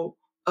cell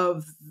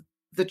of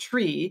the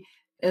tree,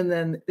 and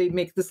then they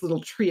make this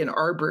little tree an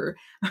arbor.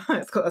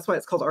 That's why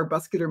it's called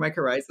arbuscular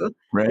mycorrhiza.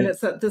 Right. And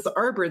it's at this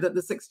arbor that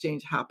this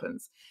exchange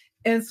happens.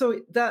 And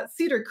so that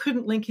cedar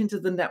couldn't link into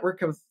the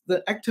network of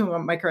the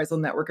ectomycorrhizal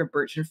network of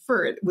birch and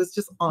fir. It was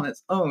just on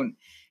its own.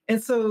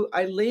 And so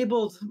I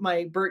labeled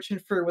my birch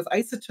and fir with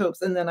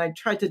isotopes, and then I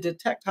tried to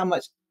detect how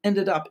much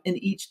ended up in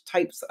each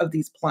types of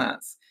these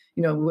plants.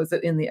 Was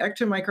it in the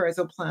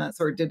ectomycorrhizal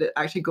plants, or did it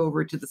actually go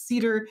over to the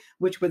cedar,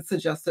 which would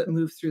suggest it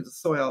moved through the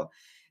soil?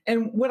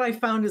 And what I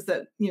found is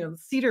that,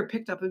 cedar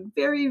picked up a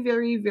very,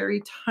 very,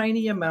 very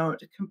tiny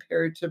amount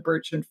compared to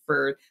birch and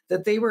fir,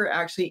 that they were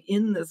actually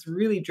in this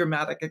really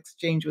dramatic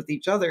exchange with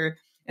each other.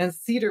 And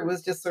cedar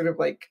was just sort of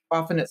like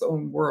off in its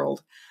own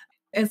world.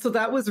 And so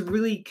that was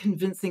really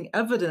convincing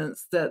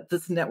evidence that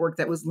this network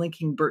that was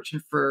linking birch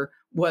and fir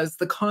was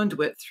the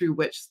conduit through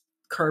which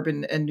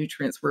carbon and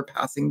nutrients were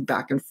passing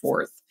back and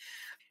forth.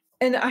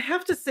 And I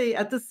have to say,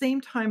 at the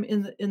same time,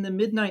 in the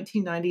mid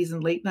 1990s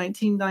and late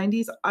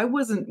 1990s, I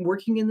wasn't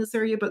working in this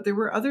area, but there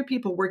were other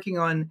people working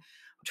on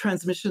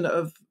transmission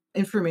of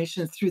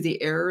information through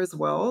the air as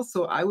well.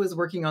 So I was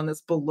working on this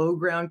below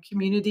ground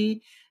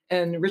community,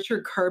 and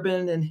Richard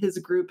Carbon and his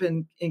group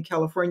in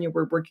California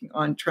were working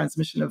on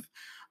transmission of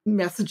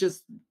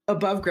messages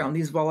above ground,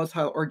 these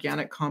volatile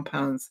organic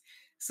compounds.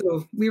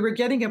 So we were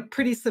getting a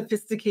pretty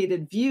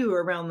sophisticated view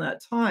around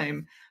that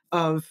time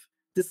of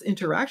this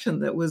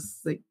interaction that was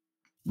like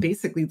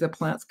basically the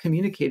plants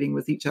communicating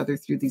with each other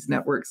through these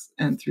networks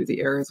and through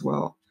the air as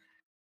well.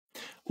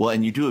 Well,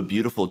 and you do a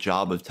beautiful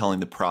job of telling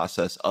the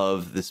process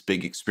of this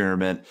big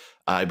experiment.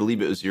 I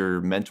believe it was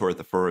your mentor at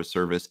the Forest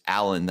Service,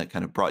 Alan, that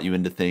kind of brought you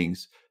into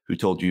things, who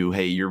told you,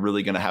 hey, you're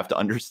really going to have to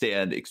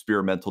understand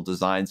experimental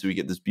design. So we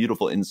get this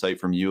beautiful insight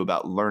from you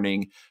about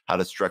learning how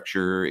to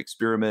structure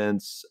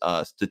experiments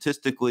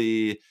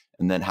statistically,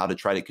 and then how to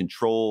try to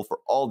control for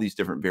all these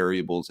different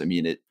variables. I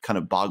mean, it kind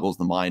of boggles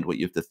the mind what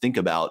you have to think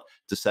about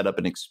to set up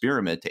an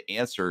experiment to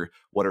answer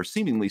what are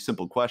seemingly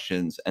simple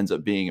questions, ends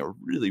up being a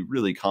really,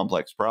 really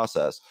complex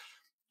process.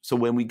 So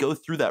when we go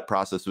through that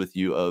process with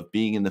you of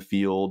being in the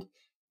field,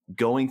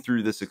 going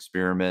through this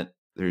experiment,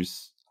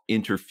 there's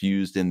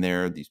interfused in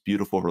there these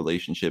beautiful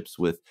relationships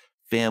with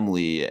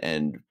family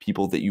and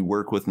people that you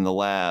work with in the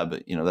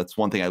lab. That's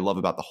one thing I love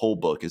about the whole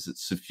book, is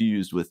it's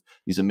suffused with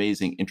these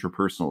amazing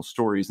interpersonal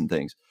stories and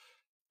things.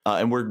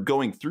 And we're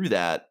going through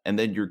that, and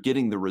then you're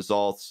getting the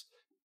results.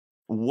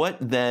 What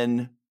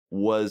then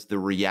was the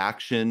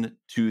reaction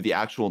to the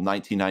actual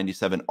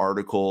 1997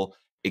 article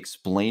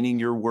explaining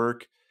your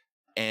work?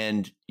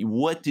 And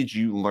what did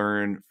you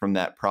learn from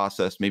that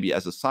process, maybe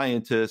as a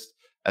scientist,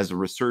 as a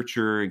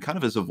researcher, and kind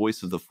of as a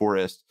voice of the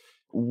forest?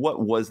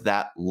 What was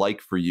that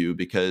like for you?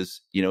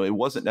 Because, it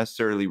wasn't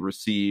necessarily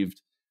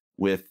received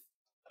with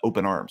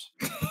open arms,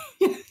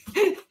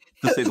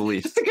 to say the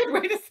least. That's a good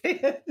way to say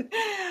it.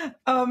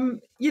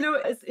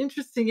 It's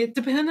interesting. It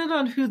depended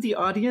on who the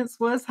audience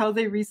was, how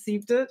they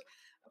received it.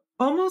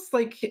 Almost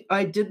like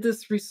I did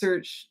this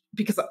research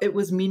because it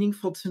was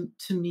meaningful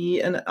to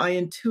me, and I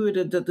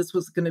intuited that this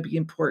was going to be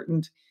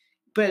important.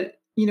 But,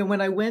 when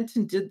I went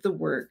and did the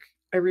work,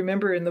 I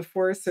remember in the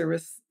Forest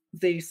Service,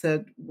 they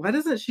said, why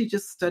doesn't she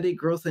just study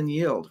growth and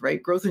yield,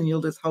 right? Growth and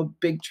yield is how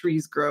big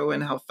trees grow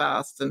and how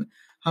fast and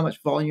how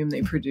much volume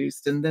they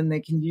produced. And then they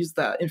can use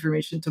that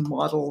information to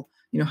model,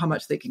 how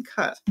much they can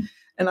cut.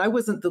 And I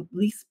wasn't the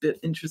least bit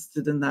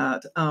interested in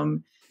that.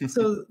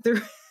 So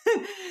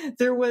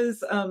there was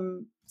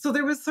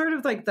sort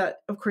of like that,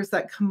 of course,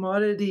 that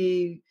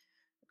commodity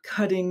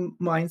cutting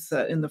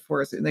mindset in the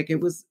forest. Like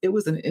it was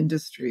an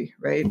industry,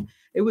 right?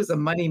 It was a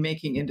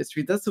money-making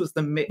industry. This was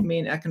the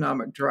main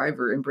economic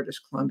driver in British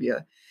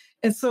Columbia.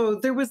 And so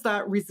there was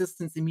that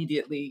resistance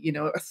immediately,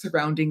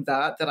 surrounding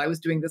that I was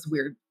doing this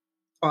weird,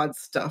 odd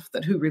stuff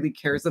that who really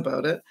cares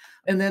about it.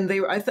 And then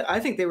I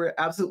think they were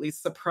absolutely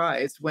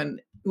surprised when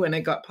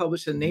it got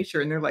published in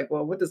Nature, and they're like,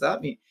 well, what does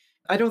that mean?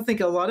 I don't think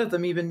a lot of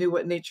them even knew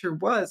what Nature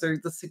was or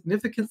the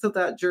significance of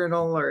that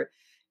journal,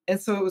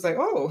 And so it was like,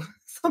 oh,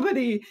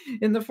 somebody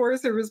in the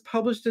Forest Service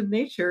published in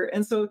Nature.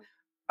 And so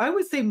I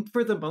would say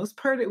for the most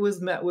part, it was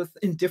met with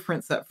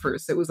indifference at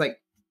first. It was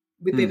like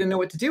they Hmm. didn't know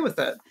what to do with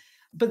it.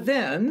 But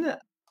then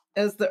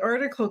as the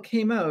article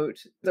came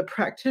out, the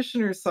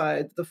practitioner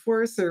side, the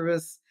Forest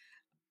Service,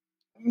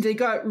 they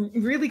got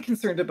really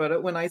concerned about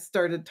it when I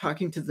started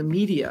talking to the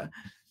media,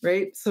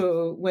 right?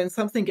 So when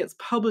something gets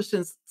published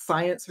in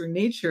Science or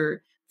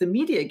Nature, the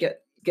media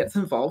gets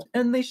involved,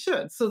 and they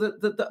should, so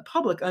that the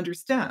public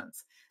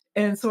understands.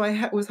 And so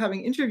I was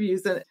having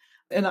interviews,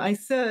 and I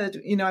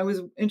said, I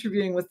was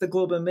interviewing with the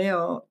Globe and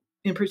Mail,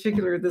 in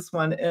particular this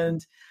one,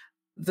 and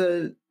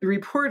the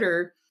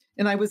reporter,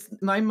 and I was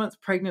 9 months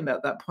pregnant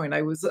at that point.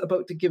 I was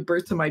about to give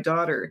birth to my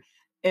daughter,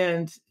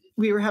 and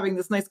we were having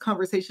this nice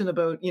conversation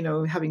about,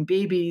 having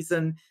babies.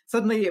 And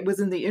suddenly it was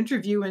in the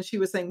interview, and she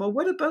was saying, well,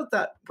 what about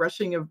that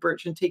brushing of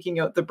birch and taking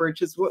out the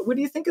birches? What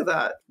do you think of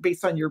that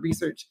based on your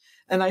research?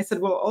 And I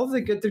said, well, all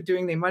the good they're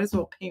doing, they might as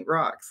well paint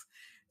rocks.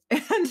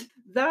 And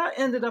that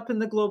ended up in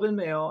the Globe and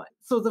Mail.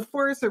 So the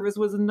Forest Service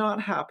was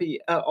not happy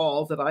at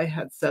all that I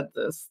had said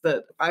this,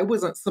 that I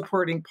wasn't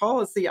supporting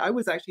policy. I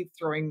was actually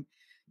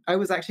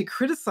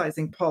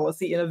criticizing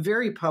policy in a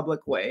very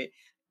public way.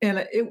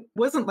 And it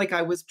wasn't like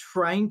I was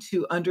trying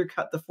to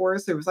undercut the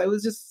Forest Service. I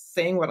was just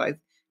saying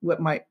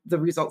the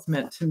results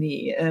meant to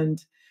me.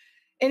 And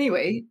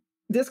anyway,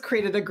 this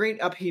created a great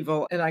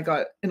upheaval, and I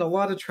got in a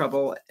lot of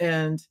trouble.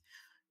 And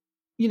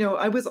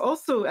I was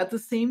also at the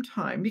same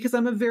time, because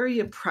I'm a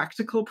very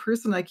practical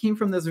person, I came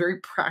from this very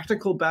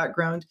practical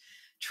background,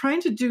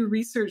 trying to do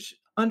research,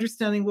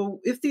 understanding, well,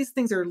 if these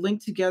things are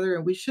linked together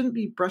and we shouldn't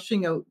be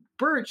brushing out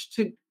birch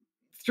to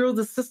throw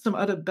the system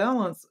out of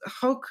balance,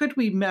 how could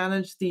we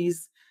manage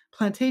these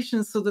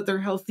plantations so that they're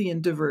healthy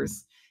and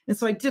diverse? And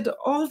so I did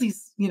all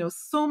these,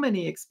 so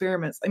many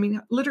experiments. I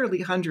mean,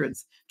 literally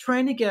hundreds,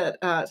 trying to get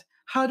at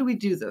how do we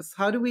do this?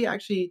 How do we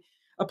actually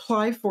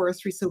apply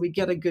forestry so we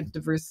get a good,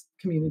 diverse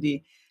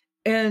community?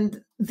 And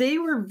they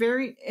were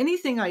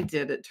anything I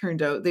did, it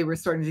turned out they were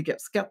starting to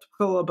get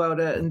skeptical about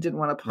it and didn't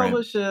want to Right.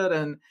 publish it.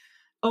 And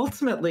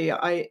ultimately,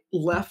 I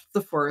left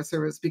the Forest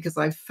Service because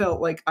I felt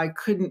like I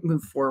couldn't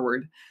move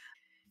forward.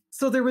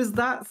 So there was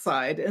that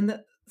side. And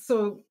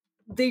so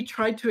they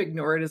tried to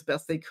ignore it as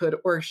best they could,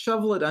 or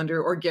shovel it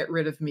under, or get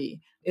rid of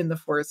me in the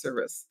Forest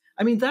Service.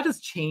 I mean, that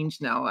has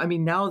changed now. I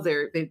mean, now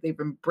they've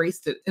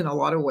embraced it in a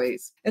lot of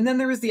ways. And then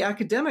there was the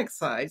academic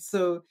side.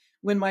 So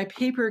when my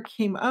paper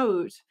came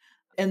out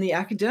and the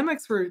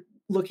academics were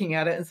looking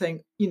at it and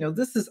saying,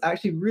 this is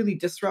actually really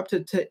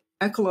disruptive to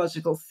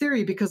ecological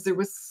theory, because there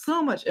was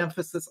so much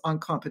emphasis on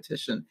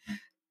competition.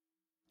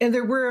 And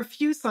there were a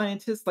few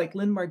scientists like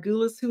Lynn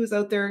Margulis, who was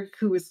out there,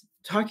 who was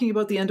talking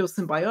about the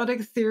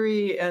endosymbiotic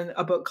theory and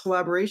about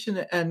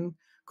collaboration and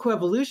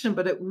coevolution,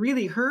 but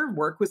her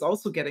work was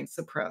also getting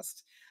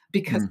suppressed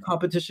because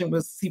competition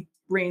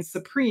reigned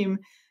supreme.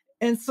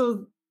 And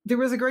so there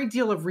was a great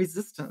deal of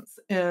resistance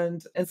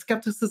and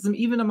skepticism,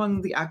 even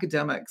among the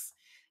academics.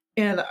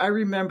 And I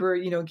remember,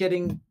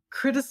 getting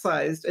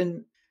criticized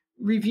and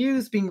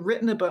reviews being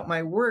written about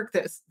my work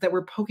that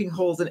were poking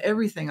holes in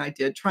everything I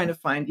did, trying to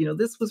find,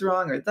 this was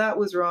wrong or that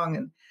was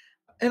wrong.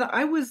 And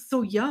I was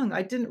so young,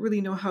 I didn't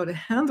really know how to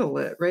handle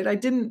it, right? I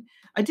didn't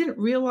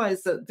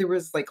realize that there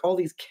was like all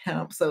these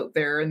camps out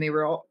there, and they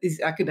were all these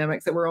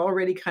academics that were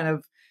already kind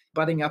of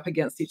butting up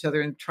against each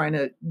other and trying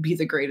to be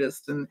the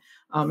greatest. And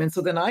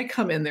so then I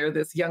come in there,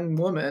 this young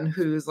woman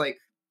who's like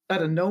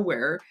out of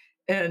nowhere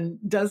and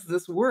does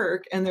this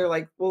work, and they're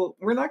like, well,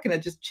 we're not going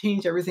to just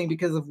change everything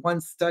because of one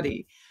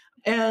study.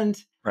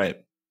 And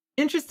Right.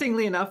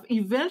 interestingly enough,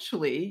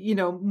 eventually,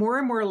 more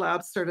and more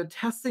labs started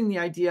testing the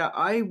idea.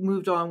 I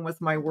moved on with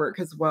my work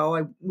as well.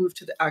 I moved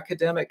to the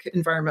academic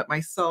environment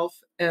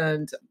myself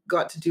and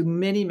got to do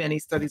many, many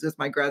studies with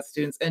my grad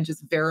students, and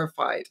just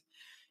verified,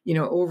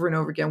 over and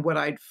over again what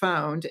I'd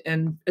found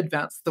and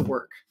advanced the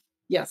work.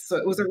 Yes. So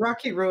it was a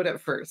rocky road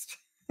at first.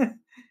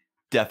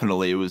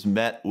 Definitely. It was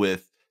met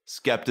with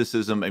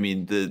skepticism. I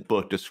mean, the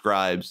book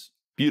describes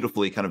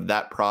beautifully kind of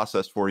that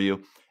process for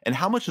you, and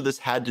how much of this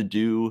had to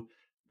do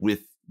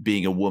with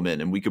being a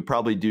woman. And we could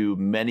probably do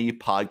many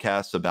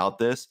podcasts about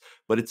this,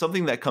 but it's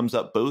something that comes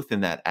up both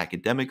in that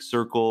academic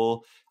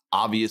circle,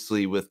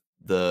 obviously with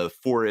the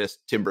forest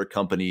timber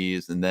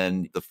companies, and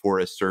then the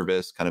Forest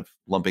Service, kind of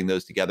lumping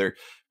those together.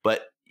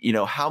 But,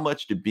 how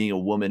much did being a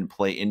woman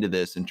play into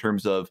this in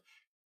terms of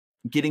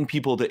getting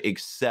people to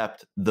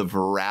accept the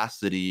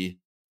veracity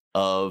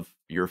of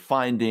your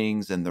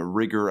findings and the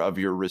rigor of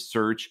your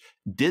research?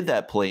 Did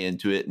that play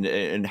into it?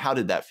 And how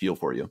did that feel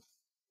for you?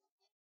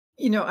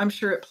 I'm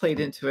sure it played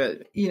into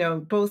it.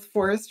 Both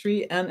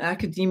forestry and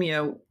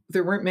academia,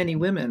 there weren't many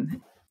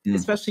women,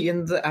 especially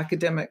in the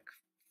academic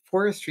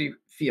forestry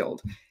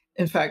field.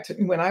 In fact,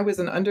 when I was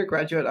an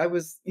undergraduate, it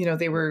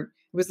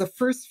was the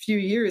first few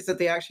years that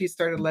they actually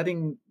started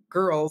letting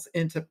girls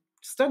into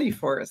study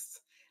forests.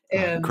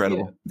 And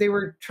Incredible. they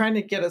were trying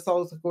to get us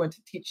all to go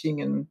into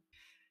teaching, and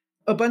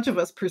a bunch of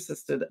us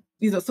persisted.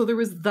 So there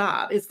was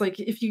that. It's like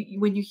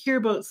when you hear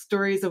about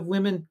stories of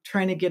women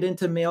trying to get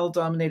into male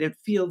dominated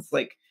fields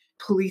like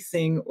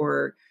policing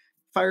or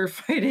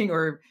firefighting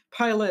or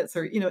pilots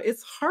or,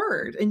 it's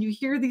hard. And you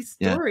hear these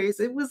Yeah. stories.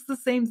 It was the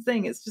same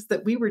thing. It's just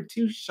that we were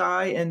too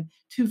shy and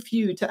too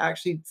few to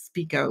actually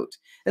speak out.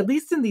 At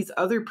least in these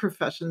other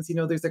professions,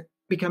 there's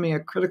becoming a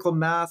critical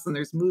mass and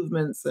there's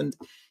movements and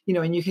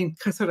you can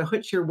sort of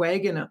hitch your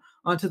wagon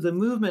onto the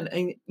movement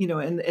and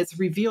it's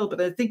revealed.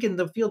 But I think in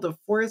the field of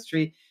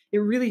forestry, it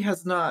really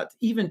has not,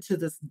 even to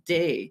this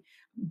day,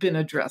 been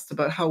addressed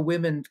about how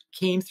women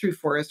came through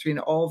forestry and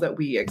all that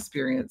we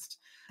experienced.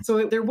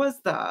 So there was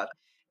that.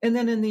 And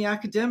then in the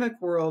academic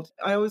world,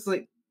 I always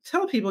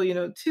tell people,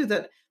 too,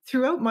 that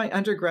throughout my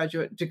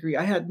undergraduate degree,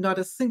 I had not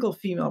a single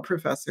female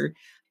professor.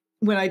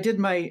 When I did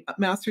my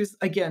master's,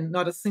 again,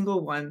 not a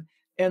single one.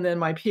 And then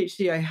my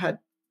PhD, I had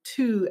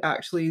two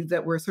actually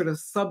that were sort of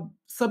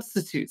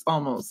substitutes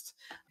almost.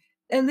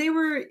 And they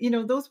were,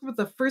 those were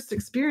the first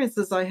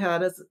experiences I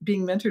had as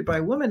being mentored by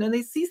a woman, and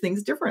they see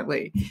things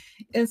differently.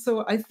 And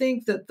so I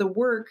think that the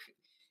work,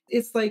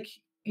 it's like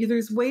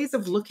there's ways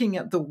of looking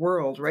at the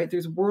world, right?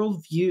 There's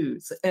world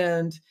views.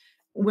 And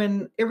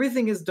when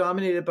everything is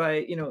dominated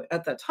by,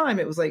 at that time,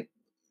 it was like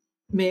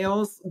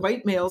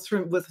white males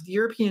with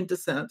European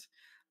descent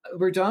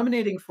were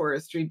dominating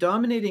forestry,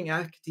 dominating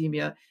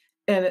academia.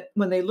 And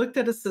when they looked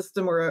at a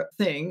system or a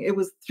thing, it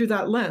was through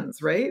that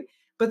lens, right?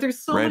 But there's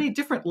so Right. many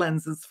different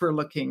lenses for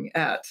looking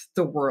at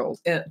the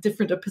world, at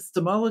different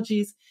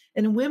epistemologies,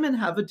 and women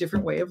have a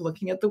different way of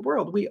looking at the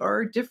world. We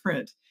are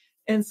different.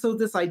 And so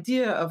this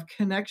idea of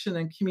connection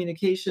and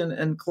communication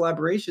and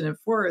collaboration in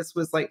forests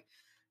was like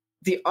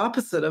the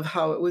opposite of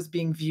how it was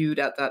being viewed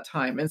at that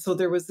time. And so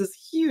there was this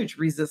huge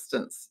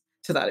resistance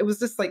to that. It was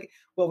just like,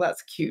 well,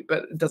 that's cute,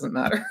 but it doesn't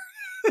matter.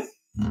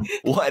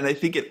 Well, and I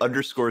think it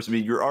underscores,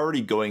 you're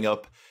already going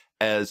up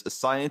as a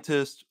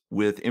scientist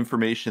with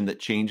information that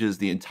changes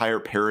the entire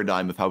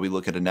paradigm of how we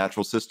look at a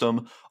natural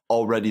system.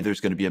 Already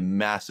there's going to be a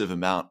massive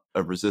amount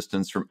of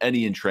resistance from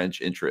any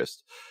entrenched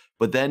interest.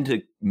 But then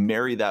to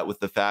marry that with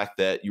the fact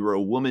that you were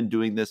a woman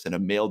doing this in a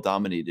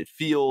male-dominated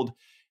field,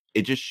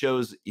 it just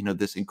shows,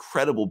 this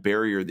incredible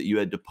barrier that you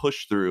had to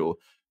push through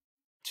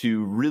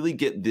to really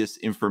get this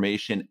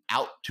information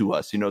out to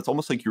us. It's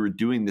almost like you were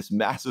doing this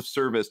massive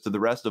service to the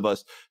rest of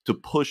us to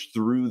push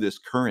through this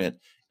current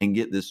and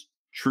get this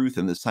truth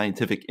and the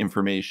scientific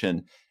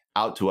information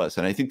out to us.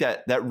 And I think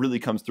that really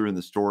comes through in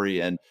the story,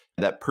 and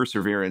that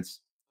perseverance,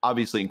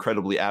 obviously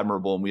incredibly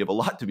admirable. And we have a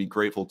lot to be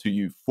grateful to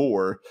you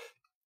for.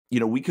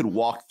 We could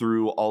walk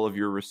through all of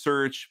your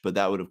research, but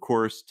that would, of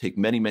course, take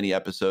many, many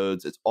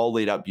episodes. It's all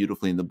laid out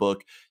beautifully in the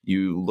book.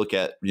 You look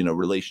at,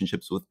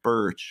 relationships with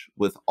birch,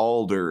 with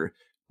alder,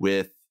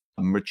 with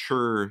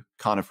mature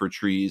conifer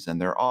trees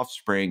and their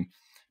offspring.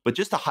 But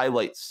just to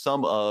highlight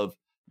some of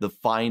the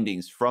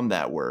findings from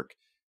that work,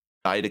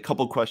 I had a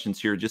couple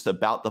questions here just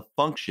about the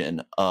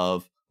function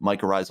of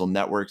mycorrhizal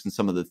networks and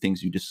some of the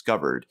things you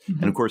discovered.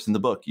 Mm-hmm. And of course, in the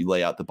book, you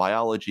lay out the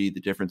biology, the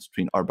difference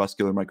between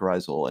arbuscular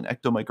mycorrhizal and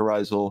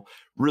ectomycorrhizal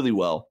really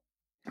well.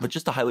 But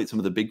just to highlight some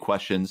of the big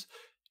questions,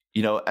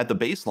 at the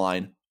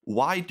baseline,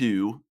 why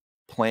do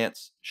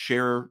plants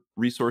share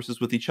resources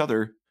with each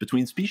other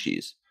between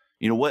species?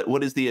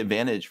 What is the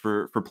advantage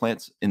for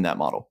plants in that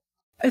model?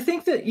 I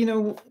think that,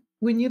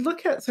 when you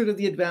look at sort of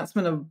the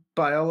advancement of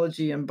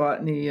biology and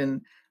botany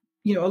and,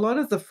 a lot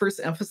of the first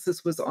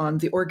emphasis was on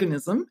the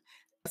organism,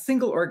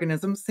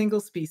 single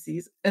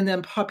species, and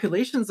then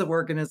populations of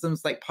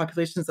organisms, like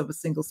populations of a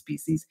single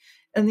species.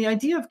 And the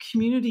idea of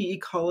community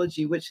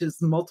ecology, which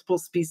is multiple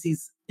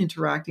species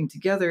interacting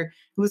together,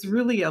 was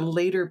really a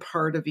later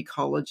part of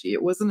ecology.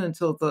 It wasn't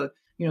until the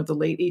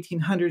late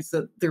 1800s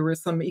that there were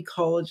some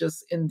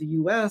ecologists in the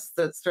US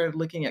that started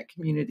looking at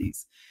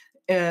communities.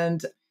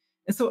 And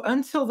so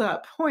until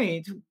that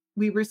point,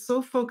 we were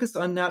so focused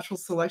on natural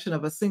selection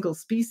of a single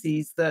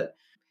species that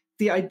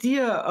the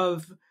idea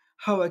of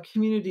how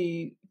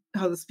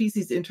the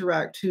species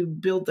interact to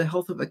build the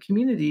health of a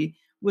community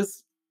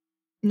was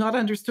not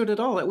understood at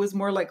all. It was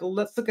more like, well,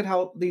 let's look at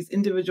how these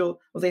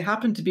they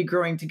happen to be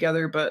growing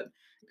together, but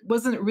it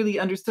wasn't really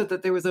understood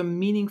that there was a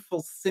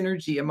meaningful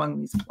synergy among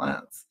these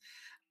plants.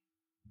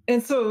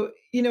 And so,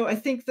 I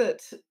think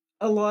that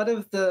a lot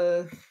of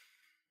the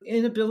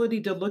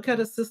inability to look at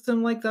a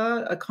system like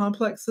that, a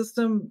complex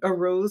system,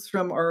 arose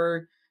from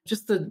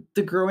just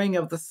the growing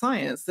of the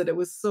science, that it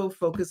was so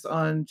focused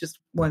on just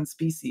one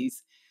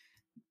species.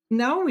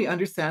 Now we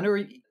understand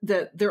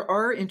that there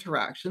are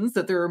interactions,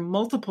 that there are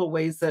multiple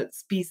ways that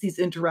species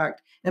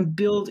interact and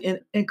build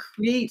and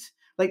create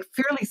like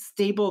fairly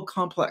stable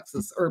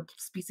complexes or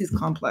species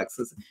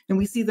complexes. And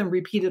we see them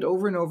repeated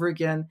over and over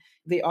again.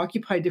 They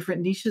occupy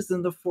different niches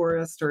in the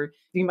forest, or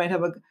you might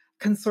have a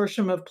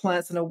consortium of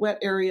plants in a wet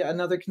area,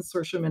 another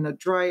consortium in a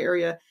dry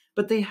area,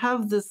 but they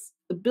have this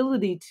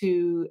ability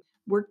to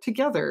work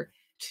together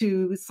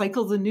to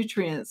cycle the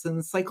nutrients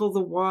and cycle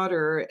the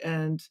water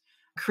and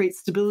create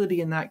stability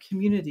in that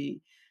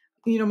community.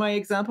 My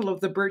example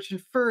of the birch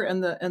and fir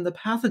and the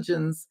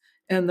pathogens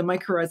and the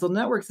mycorrhizal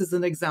networks is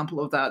an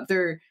example of that.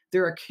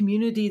 They're a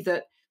community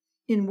that,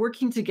 in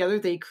working together,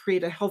 they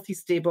create a healthy,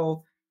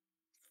 stable,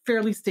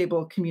 fairly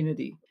stable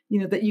community.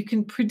 that you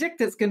can predict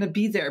that's going to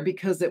be there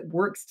because it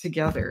works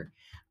together.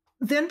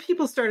 Then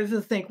people started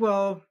to think,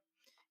 well,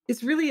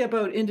 it's really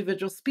about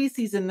individual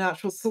species and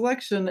natural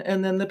selection.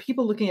 And then the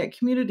people looking at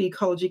community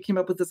ecology came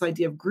up with this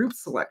idea of group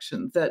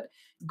selection, that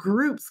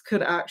groups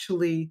could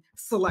actually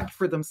select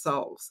for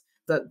themselves,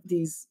 that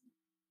these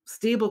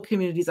stable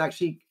communities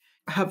actually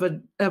have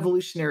an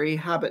evolutionary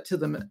habit to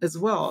them as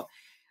well.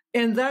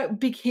 And that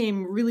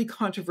became really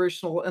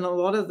controversial. And a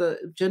lot of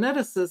the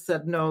geneticists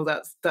said, no,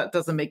 that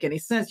doesn't make any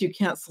sense. You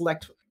can't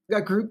select,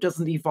 a group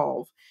doesn't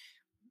evolve.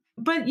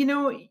 But,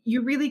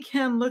 you really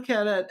can look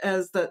at it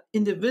as that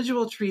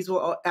individual trees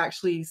will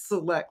actually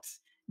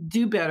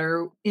do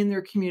better in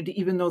their community,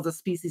 even though the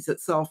species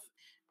itself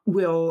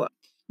will,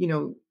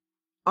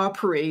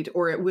 operate,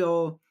 or it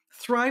will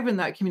thrive in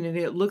that community.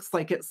 It looks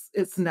like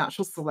it's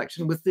natural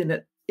selection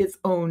within its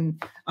own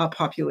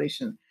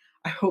population.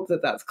 I hope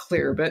that that's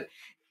clear, but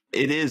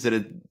it is, and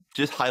it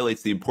just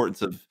highlights the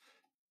importance of,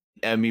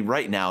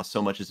 right now,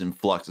 so much is in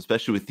flux,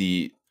 especially with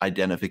the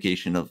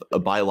identification of a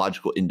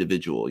biological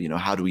individual.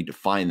 How do we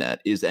define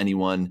that? Is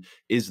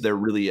there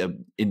really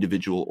an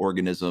individual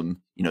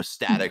organism,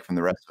 static from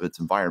the rest of its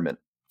environment?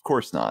 Of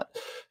course not.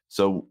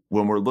 So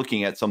when we're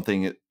looking at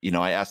something,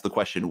 I asked the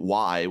question,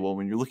 why? Well,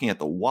 when you're looking at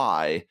the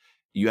why,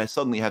 you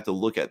suddenly have to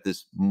look at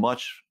this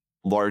much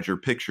larger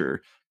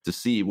picture to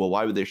see, well,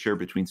 why would they share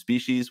between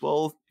species?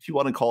 Well, if you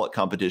want to call it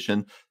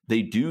competition,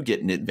 they do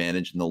get an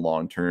advantage in the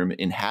long term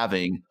in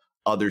having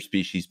other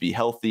species be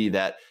healthy.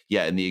 That,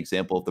 in the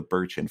example of the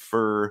birch and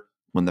fir,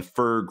 when the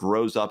fir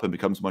grows up and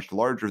becomes much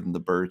larger than the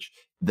birch,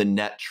 the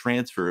net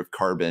transfer of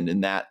carbon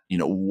in that,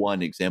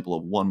 one example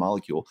of one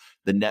molecule,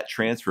 the net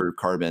transfer of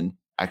carbon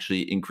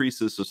actually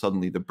increases. So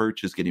suddenly the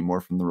birch is getting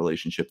more from the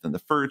relationship than the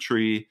fir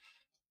tree.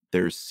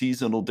 There's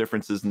seasonal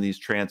differences in these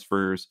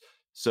transfers.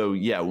 So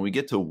when we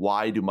get to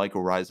why do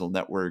mycorrhizal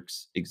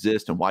networks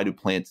exist and why do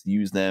plants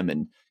use them,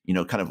 and,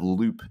 kind of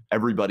loop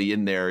everybody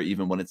in there,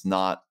 even when it's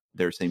not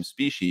their same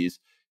species,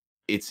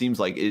 it seems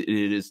like it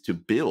is to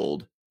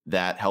build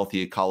that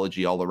healthy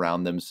ecology all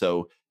around them.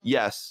 So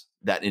yes,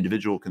 that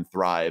individual can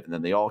thrive and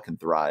then they all can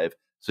thrive.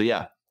 So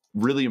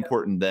really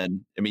important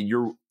then.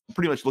 You're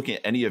pretty much looking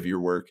at any of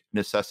your work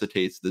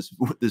necessitates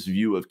this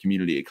view of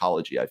community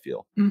ecology, I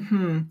feel.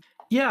 Mm-hmm.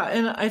 Yeah,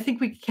 and I think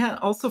we can't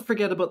also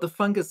forget about the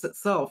fungus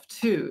itself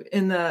too,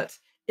 in that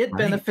it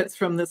benefits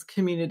from this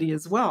community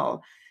as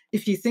well.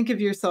 If you think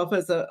of yourself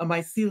as a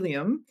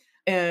mycelium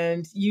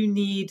and you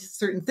need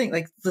certain things,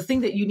 like the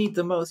thing that you need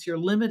the most, your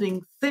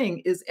limiting thing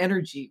is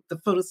energy, the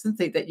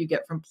photosynthate that you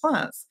get from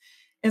plants.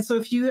 And so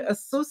if you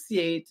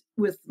associate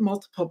with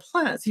multiple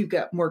plants, you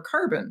get more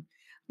carbon.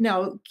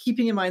 Now,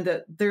 keeping in mind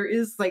that there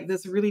is like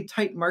this really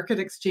tight market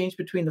exchange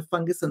between the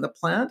fungus and the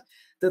plant,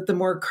 that the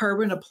more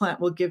carbon a plant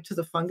will give to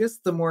the fungus,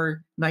 the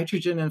more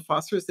nitrogen and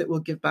phosphorus it will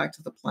give back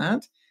to the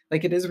plant.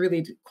 Like it is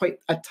really quite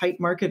a tight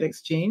market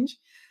exchange.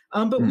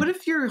 But what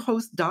if your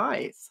host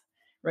dies,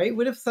 right?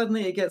 What if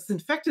suddenly it gets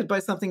infected by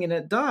something and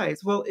it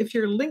dies? Well, if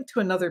you're linked to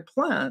another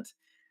plant,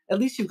 at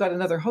least you've got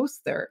another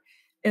host there.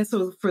 And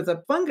so for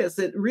the fungus,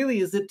 it really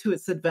is to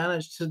its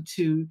advantage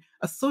to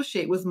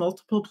associate with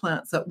multiple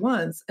plants at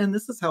once. And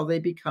this is how they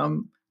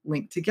become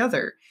linked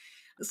together.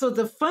 So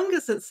the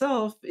fungus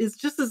itself is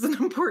just as an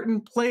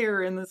important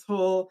player in this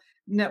whole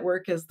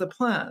network as the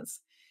plants.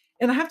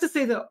 And I have to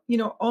say that,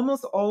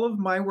 almost all of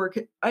my work,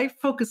 I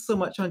focus so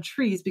much on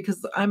trees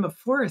because I'm a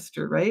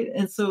forester, right?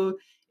 And so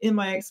in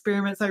my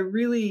experiments, I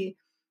really,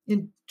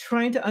 in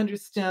trying to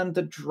understand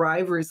the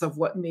drivers of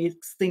what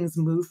makes things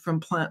move from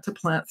plant to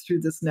plant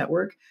through this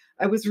network,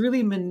 I was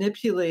really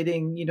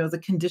manipulating, the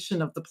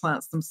condition of the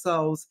plants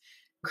themselves,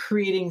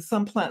 creating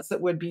some plants that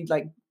would be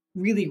like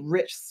really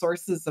rich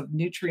sources of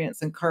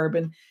nutrients and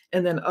carbon,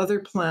 and then other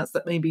plants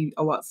that may be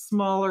a lot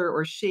smaller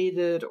or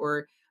shaded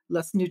or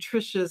less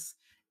nutritious,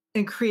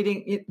 and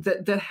creating it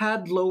that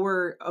had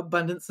lower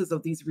abundances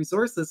of these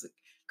resources,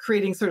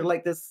 creating sort of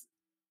like this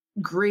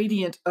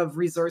gradient of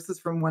resources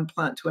from one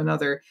plant to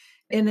another,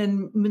 and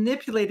then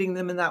manipulating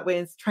them in that way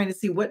and trying to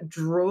see what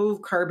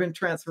drove carbon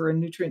transfer and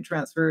nutrient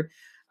transfer.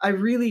 I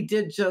really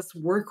did just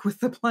work with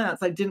the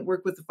plants. I didn't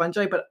work with the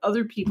fungi, but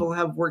other people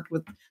have worked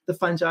with the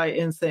fungi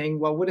in saying,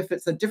 well, what if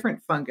it's a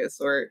different fungus?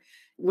 Or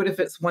what if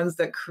it's ones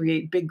that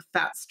create big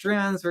fat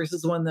strands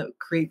versus one that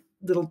create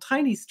little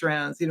tiny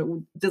strands?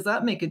 Does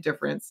that make a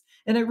difference?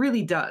 And it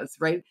really does,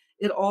 right?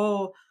 It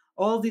all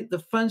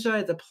the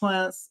fungi, the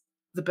plants,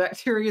 the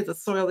bacteria, the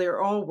soil, they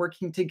are all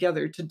working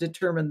together to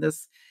determine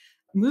this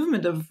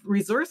movement of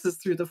resources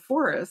through the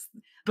forest.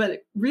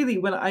 But really,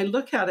 when I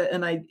look at it,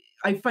 and I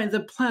find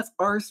the plants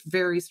are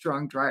very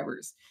strong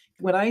drivers.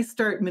 When I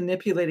start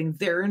manipulating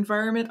their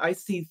environment, I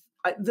see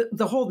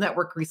the whole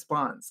network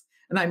responds,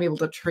 and I'm able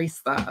to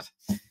trace that.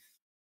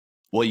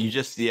 Well, you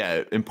just,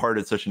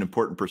 imparted such an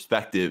important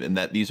perspective in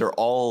that these are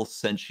all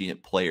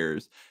sentient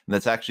players. And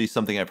that's actually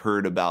something I've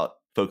heard about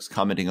folks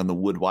commenting on the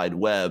Wood Wide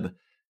Web.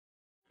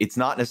 It's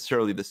not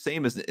necessarily the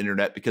same as the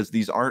internet because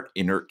these aren't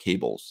inert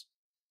cables.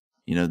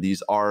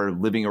 These are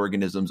living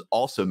organisms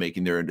also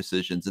making their own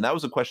decisions. And that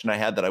was a question I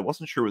had that I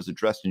wasn't sure was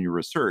addressed in your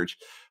research.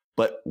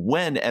 But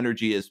when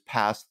energy is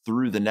passed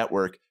through the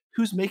network,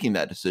 who's making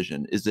that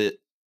decision? Is it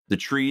the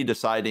tree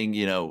deciding,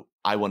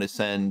 I want to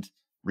send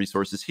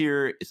resources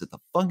here? Is it the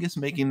fungus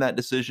making that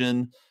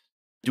decision?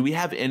 Do we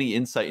have any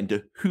insight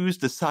into who's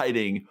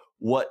deciding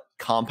what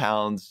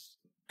compounds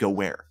go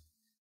where?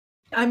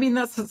 I mean,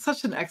 that's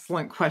such an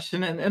excellent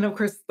question. And of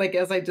course, like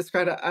as I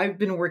described it, I've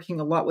been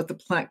working a lot with the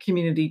plant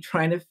community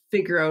trying to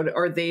figure out,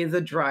 are they the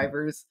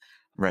drivers?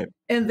 Right.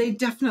 And they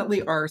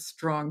definitely are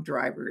strong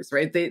drivers,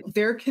 right?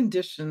 Their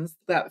conditions,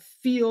 that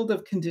field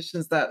of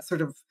conditions, that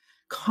sort of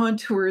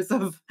contours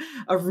of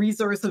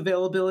resource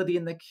availability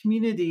in the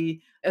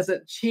community as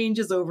it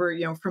changes over,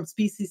 from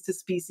species to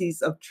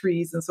species of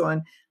trees and so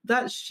on,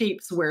 that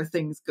shapes where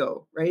things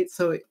go, right?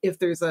 So if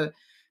there's a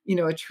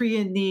tree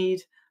in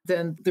need,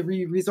 then the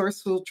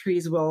resourceful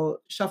trees will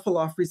shuffle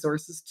off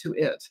resources to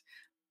it.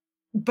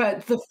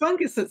 But the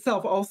fungus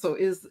itself also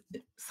is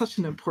such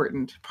an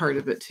important part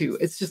of it too.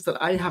 It's just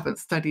that I haven't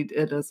studied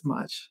it as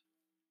much.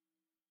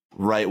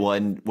 Right. Well,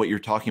 and what you're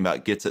talking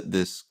about gets at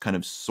this kind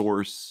of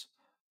source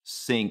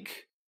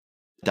sink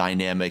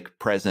dynamic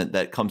present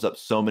that comes up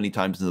so many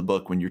times in the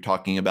book when you're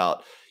talking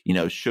about,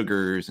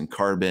 sugars and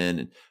carbon,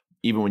 and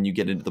even when you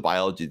get into the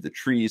biology of the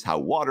trees, how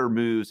water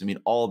moves. I mean,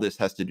 all this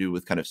has to do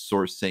with kind of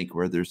source sink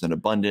where there's an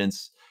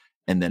abundance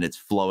and then it's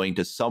flowing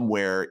to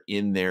somewhere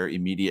in their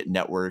immediate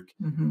network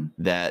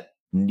that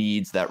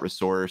needs that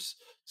resource.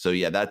 So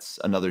yeah, that's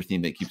another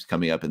theme that keeps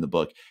coming up in the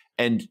book.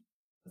 And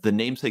the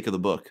namesake of the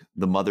book,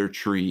 the mother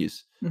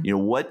trees,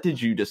 what did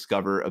you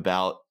discover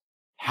about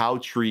how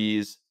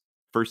trees,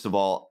 first of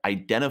all,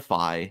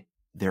 identify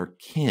their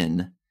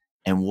kin,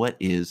 and what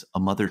is a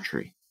mother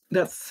tree?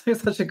 That's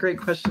such a great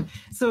question.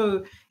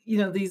 So,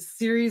 these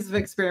series of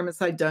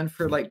experiments I'd done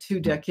for like 2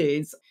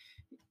 decades,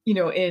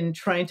 in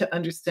trying to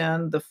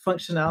understand the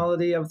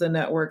functionality of the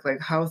network, like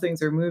how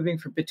things are moving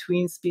from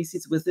between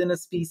species within a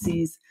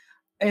species.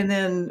 And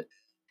then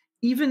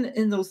even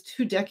in those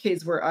 2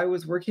 decades where I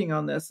was working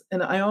on this,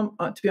 and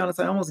to be honest,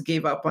 I almost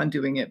gave up on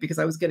doing it because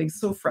I was getting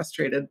so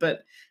frustrated.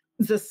 But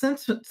the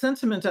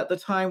sentiment at the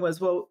time was,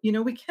 well,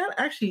 we can't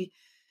actually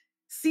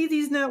see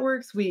these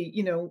networks.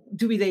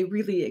 They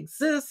really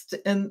exist?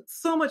 And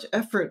so much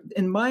effort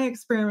in my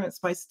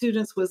experiments, my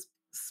students, was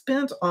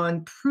spent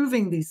on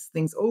proving these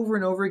things over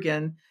and over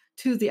again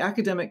to the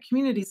academic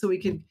community so we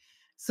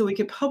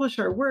could publish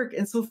our work.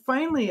 And so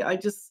finally,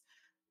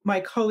 my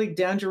colleague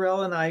Dan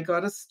Jarrell and I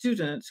got a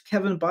student,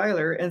 Kevin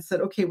Byler, and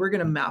said, okay, we're going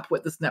to map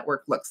what this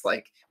network looks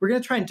like. We're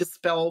going to try and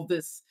dispel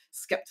this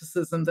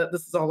skepticism that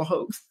this is all a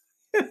hoax.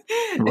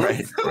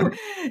 Right.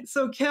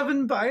 So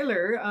Kevin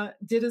Byler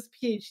did his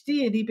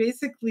PhD, and he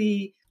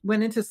basically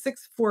went into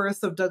 6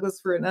 forests of Douglas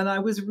fir. And I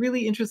was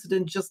really interested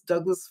in just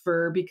Douglas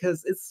fir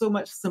because it's so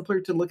much simpler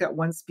to look at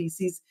one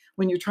species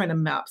when you're trying to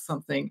map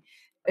something.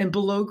 And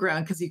below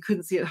ground, because you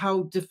couldn't see it,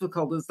 how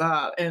difficult is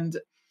that? And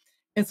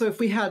so if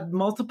we had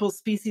multiple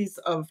species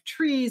of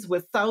trees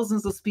with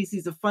thousands of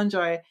species of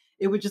fungi,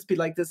 it would just be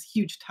like this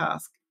huge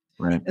task.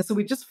 Right. And so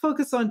we just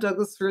focused on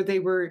Douglas fir. They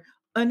were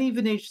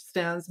uneven age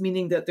stands,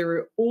 meaning that there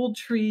were old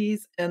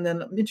trees and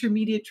then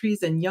intermediate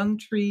trees and young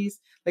trees,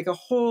 like a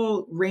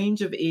whole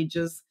range of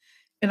ages.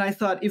 And I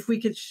thought if we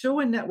could show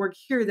a network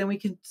here, then we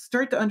can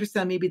start to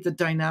understand maybe the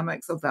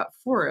dynamics of that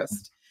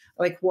forest.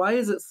 Like, why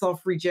is it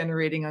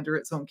self-regenerating under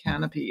its own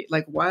canopy?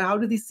 Like, how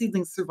do these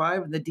seedlings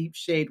survive in the deep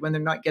shade when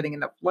they're not getting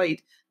enough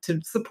light to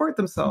support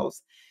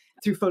themselves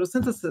through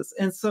photosynthesis?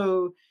 And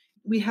so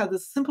we had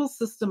this simple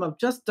system of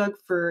just Doug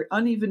fir,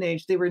 uneven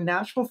age. They were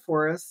natural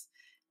forests.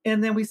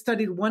 And then we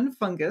studied one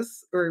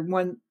fungus, or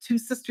two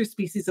sister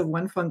species of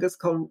one fungus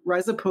called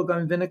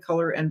Rhizopogon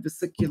vinicolor and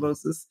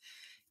vesiculosus.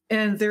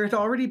 And there had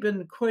already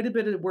been quite a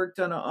bit of work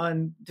done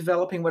on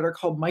developing what are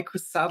called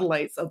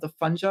microsatellites of the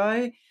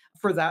fungi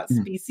for that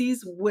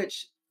species,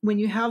 which when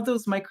you have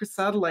those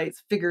microsatellites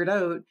figured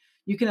out,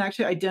 you can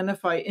actually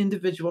identify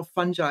individual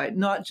fungi,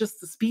 not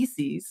just the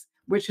species,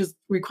 which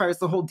requires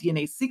the whole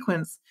DNA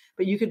sequence,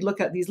 but you could look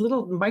at these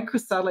little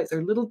microsatellites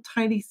or little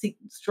tiny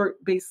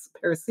short base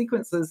pair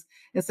sequences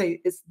and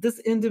say, is this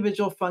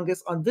individual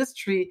fungus on this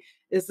tree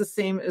is the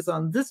same as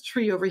on this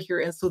tree over here,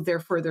 and so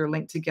therefore they're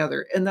linked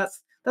together. And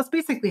that's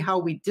basically how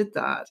we did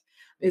that,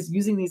 is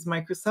using these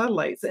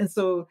microsatellites. And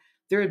so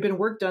there had been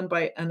work done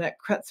by Annette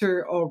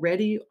Kretzer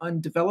already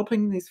on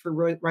developing these for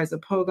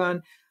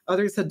Rhizopogon.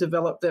 Others had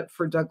developed it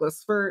for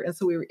Douglas fir. And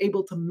so we were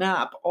able to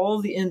map all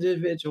the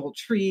individual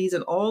trees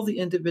and all the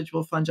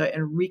individual fungi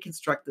and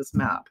reconstruct this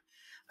map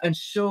and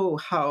show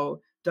how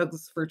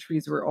Douglas fir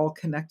trees were all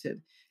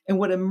connected. And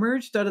what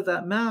emerged out of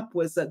that map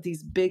was that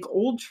these big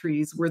old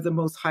trees were the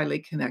most highly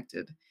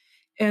connected.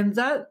 And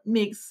that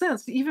makes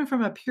sense, even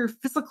from a pure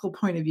physical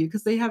point of view,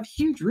 because they have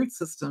huge root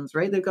systems,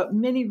 right? They've got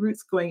many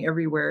roots going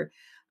everywhere.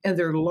 And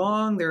they're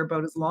long, they're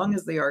about as long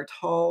as they are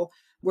tall,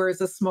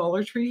 whereas a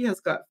smaller tree has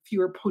got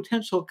fewer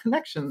potential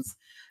connections.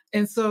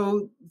 And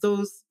so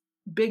those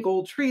big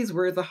old trees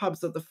were the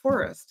hubs of the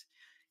forest.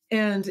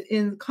 And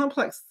in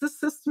complex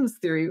systems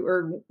theory,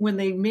 or when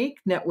they make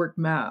network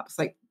maps,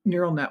 like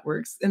neural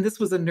networks, and this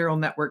was a neural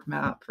network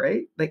map,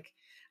 right? Like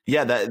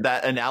Yeah,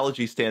 that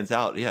analogy stands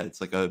out. Yeah, it's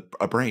like a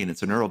brain.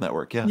 It's a neural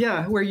network. Yeah.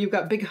 Yeah, where you've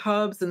got big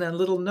hubs and then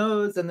little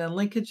nodes and then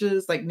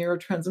linkages like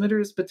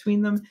neurotransmitters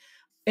between them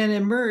and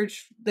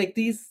emerge like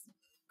these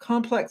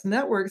complex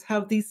networks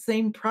have these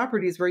same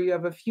properties where you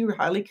have a few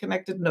highly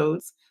connected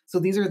nodes. So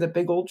these are the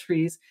big old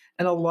trees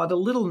and a lot of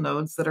little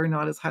nodes that are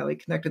not as highly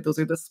connected. Those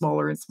are the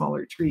smaller and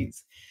smaller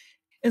trees.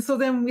 And so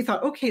then we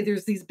thought, okay,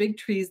 there's these big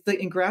trees.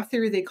 In graph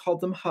theory, they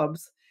called them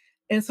hubs.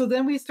 And so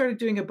then we started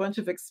doing a bunch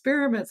of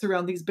experiments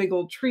around these big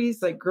old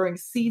trees, like growing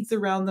seeds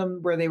around them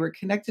where they were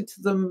connected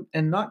to them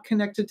and not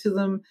connected to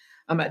them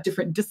at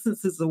different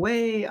distances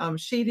away,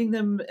 shading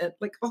them,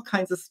 like all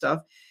kinds of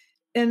stuff.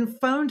 And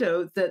found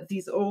out that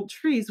these old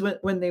trees,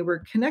 when they were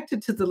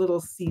connected to the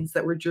little seeds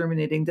that were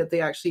germinating, that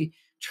they actually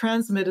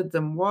transmitted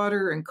them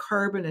water and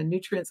carbon and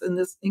nutrients, and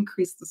this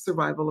increased the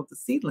survival of the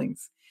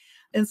seedlings.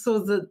 And so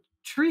the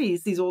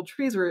trees, these old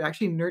trees, were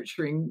actually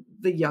nurturing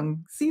the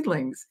young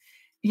seedlings.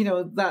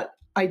 That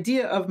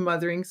idea of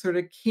mothering sort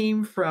of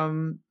came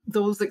from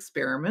those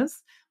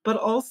experiments. But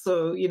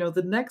also,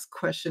 the next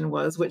question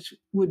was, which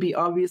would be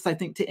obvious, I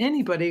think, to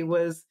anybody,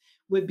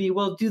 would be,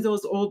 well, do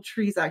those old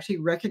trees actually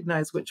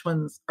recognize which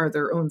ones are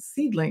their own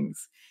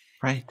seedlings?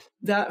 Right.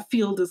 That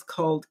field is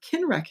called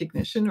kin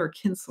recognition or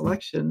kin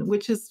selection,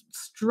 which is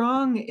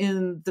strong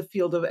in the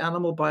field of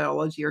animal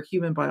biology or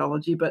human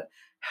biology, but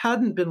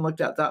hadn't been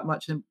looked at that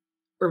much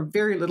or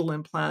very little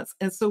in plants.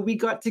 And so we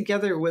got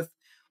together with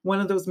one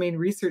of those main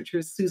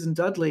researchers, Susan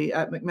Dudley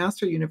at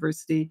McMaster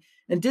University,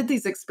 and did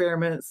these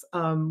experiments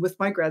with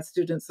my grad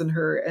students and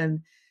her,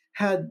 and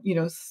had,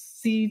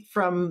 seed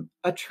from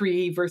a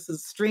tree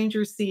versus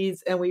stranger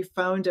seeds. And we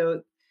found out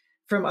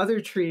from other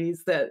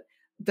trees that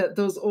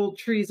those old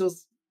trees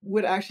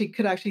could actually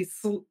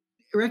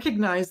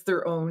recognize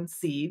their own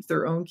seeds,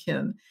 their own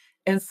kin,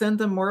 and send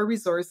them more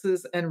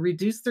resources and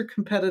reduce their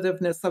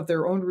competitiveness of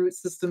their own root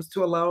systems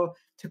to allow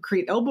to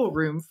create elbow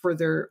room for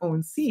their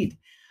own seed.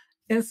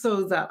 And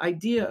so that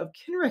idea of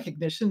kin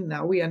recognition,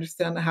 now we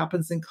understand that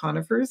happens in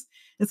conifers.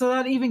 And so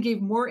that even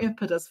gave more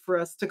impetus for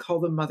us to call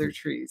them mother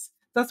trees.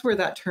 That's where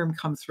that term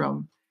comes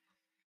from.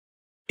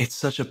 It's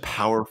such a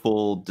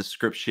powerful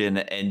description,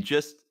 and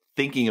just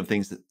thinking of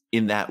things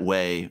in that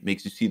way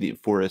makes you see the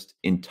forest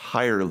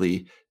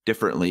entirely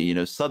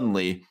differently.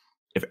 Suddenly,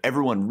 if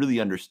everyone really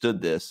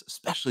understood this,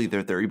 especially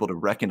that they're able to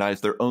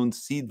recognize their own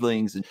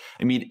seedlings, and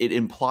I mean, it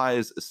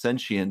implies a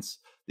sentience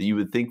that you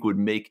would think would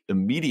make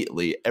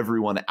immediately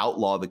everyone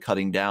outlaw the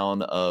cutting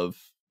down of,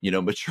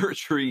 mature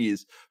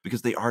trees,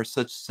 because they are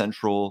such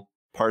central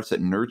parts at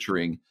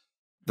nurturing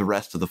the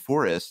rest of the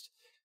forest.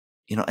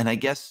 And I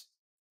guess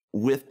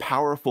with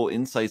powerful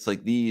insights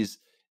like these,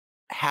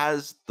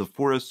 has the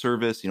Forest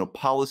Service,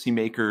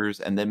 policymakers,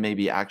 and then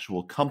maybe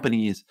actual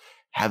companies,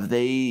 have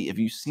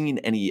you seen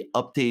any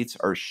updates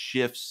or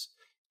shifts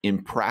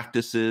in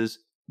practices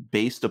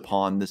based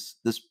upon this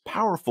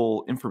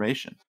powerful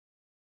information?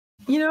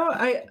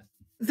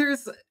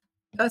 There's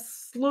a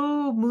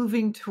slow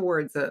moving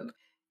towards it.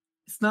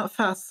 It's not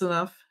fast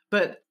enough,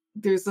 but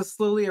there's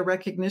slowly a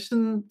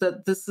recognition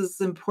that this is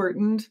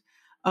important.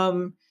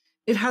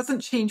 It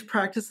hasn't changed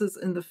practices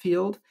in the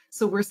field,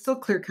 so we're still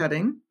clear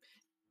cutting.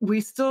 We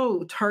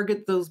still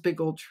target those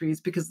big old trees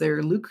because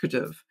they're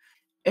lucrative.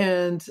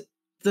 And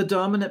the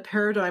dominant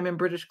paradigm in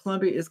British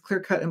Columbia is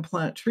clear cut and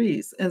plant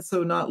trees. And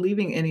so not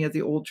leaving any of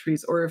the old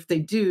trees, or if they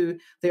do,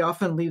 they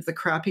often leave the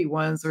crappy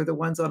ones or the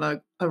ones on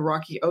a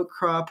rocky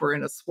outcrop or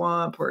in a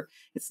swamp. Or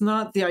it's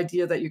not the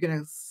idea that you're going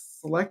to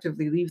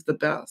selectively leave the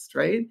best,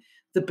 right?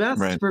 The best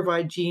Right. to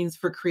provide genes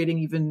for creating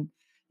even,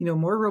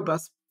 more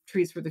robust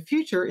trees for the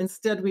future.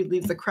 Instead, we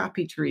leave the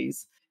crappy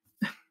trees.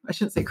 I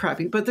shouldn't say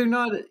crappy, but they're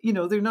not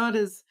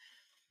as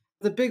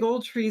the big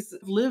old trees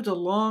lived a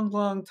long,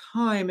 long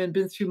time and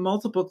been through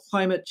multiple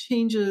climate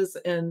changes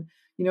and,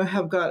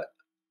 have got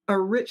a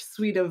rich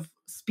suite of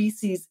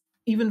species,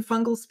 even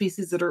fungal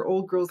species that are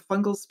old growth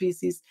fungal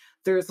species.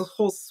 There's a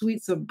whole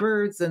suites of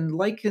birds and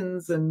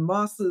lichens and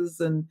mosses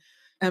and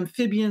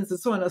amphibians and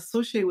so on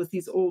associated with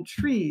these old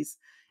trees.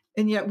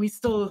 And yet we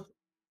still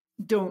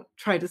don't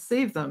try to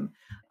save them.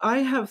 I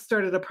have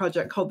started a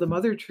project called the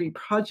Mother Tree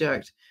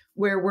Project,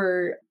 where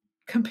we're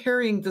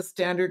comparing the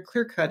standard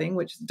clear cutting,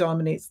 which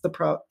dominates the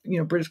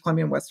British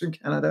Columbia and Western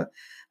Canada,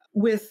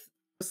 with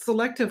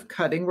selective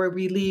cutting, where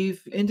we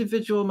leave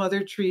individual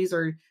mother trees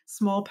or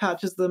small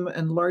patches of them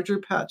and larger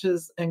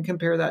patches and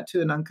compare that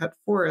to an uncut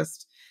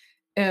forest.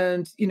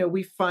 And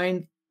we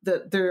find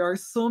that there are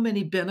so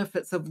many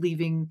benefits of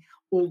leaving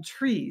old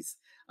trees.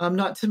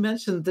 Not to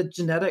mention the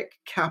genetic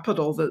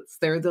capital that's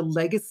there, the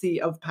legacy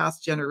of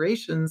past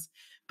generations,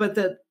 but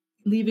that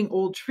leaving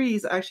old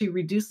trees actually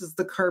reduces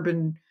the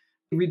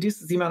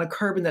amount of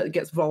carbon that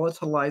gets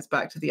volatilized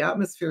back to the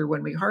atmosphere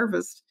when we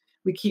harvest.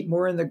 We keep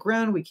more in the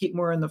ground, we keep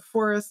more in the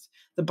forest,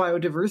 the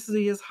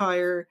biodiversity is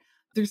higher.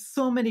 There's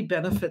so many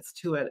benefits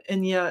to it.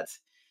 And yet,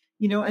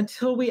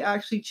 until we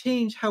actually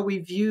change how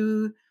we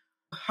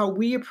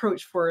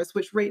approach forests,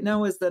 which right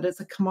now is that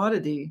it's a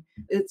commodity,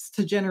 it's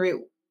to generate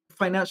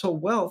financial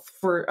wealth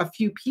for a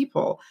few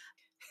people.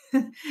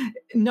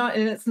 not,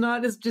 and it's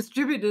not as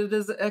distributed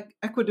as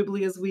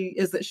equitably as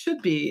it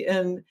should be,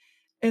 and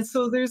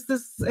so there's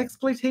this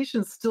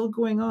exploitation still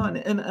going on,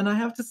 and I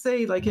have to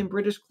say, like in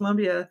British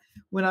Columbia,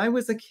 when I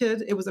was a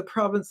kid, it was a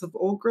province of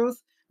old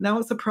growth. Now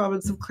it's a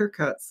province of clear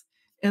cuts,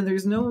 and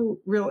there's no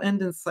real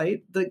end in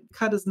sight. The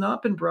cut has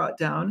not been brought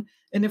down,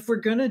 and if we're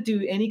going to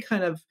do any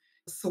kind of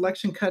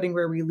selection cutting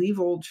where we leave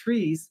old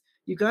trees,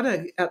 you got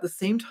to at the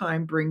same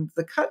time bring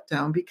the cut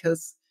down,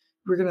 because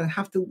we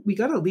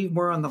got to leave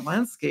more on the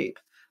landscape.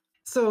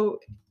 So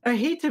I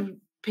hate to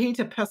paint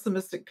a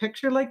pessimistic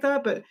picture like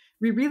that, but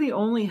we really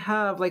only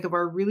have, like, of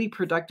our really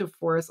productive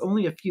forests,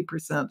 only a few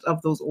percent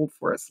of those old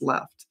forests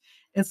left.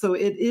 And so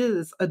it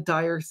is a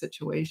dire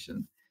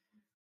situation.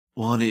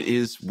 Well, and it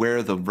is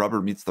where the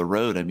rubber meets the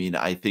road. I mean,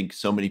 I think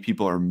so many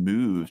people are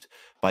moved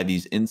by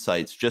these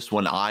insights. Just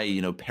when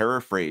I,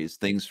 paraphrase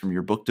things from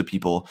your book to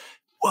people,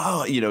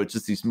 whoa, it's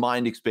just these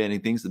mind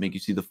expanding things that make you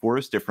see the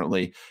forest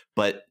differently.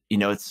 But,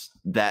 it's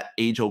that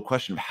age old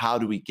question of how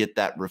do we get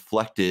that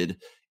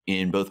reflected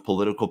in both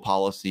political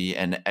policy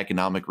and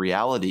economic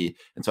reality?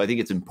 And so I think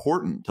it's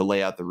important to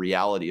lay out the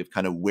reality of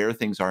kind of where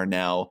things are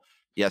now.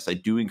 Yes, I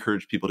do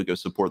encourage people to go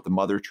support the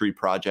Mother Tree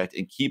Project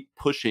and keep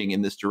pushing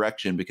in this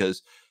direction,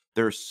 because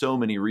there are so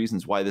many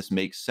reasons why this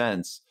makes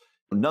sense,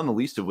 none the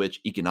least of which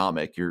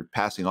economic. You're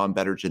passing on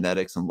better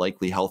genetics and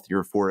likely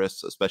healthier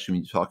forests, especially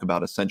when you talk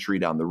about a century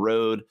down the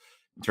road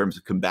in terms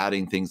of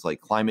combating things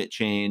like climate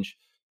change.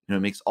 It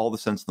makes all the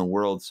sense in the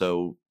world.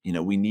 So,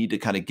 we need to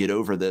kind of get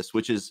over this,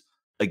 which is,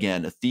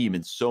 again, a theme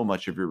in so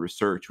much of your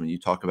research. When you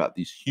talk about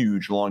these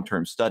huge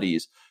long-term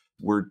studies,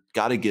 we're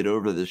got to get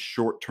over this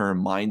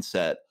short-term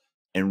mindset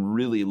and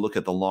really look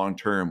at the long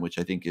term, which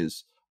I think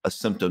is a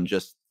symptom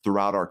just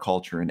throughout our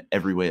culture in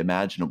every way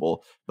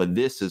imaginable. But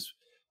this is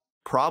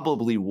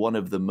probably one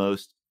of the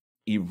most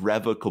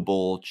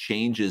irrevocable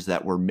changes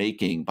that we're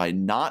making by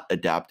not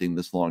adapting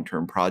this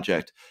long-term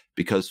project,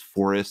 because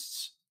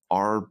forests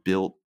are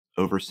built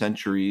over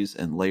centuries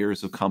and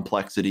layers of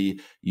complexity.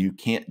 You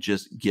can't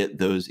just get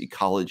those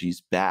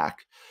ecologies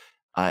back.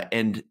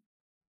 And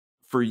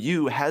for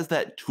you, has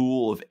that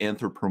tool of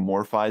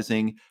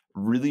anthropomorphizing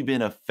really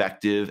been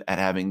effective at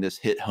having this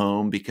hit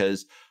home?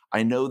 Because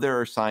I know there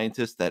are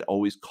scientists that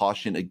always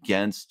caution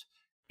against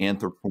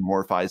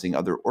anthropomorphizing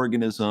other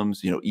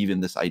organisms,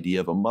 even this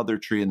idea of a mother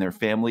tree and their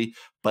family.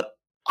 But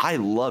I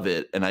love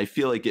it. And I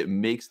feel like it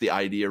makes the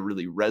idea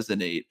really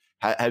resonate.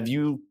 Have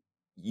you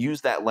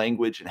used that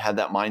language and had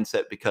that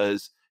mindset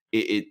because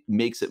it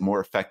makes it more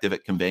effective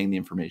at conveying the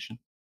information?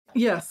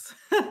 Yes.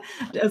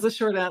 As a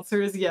short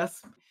answer is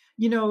yes.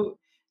 You know,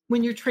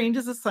 when you're trained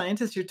as a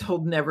scientist, you're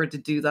told never to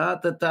do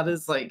that, that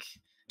is like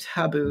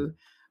taboo.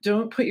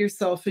 Don't put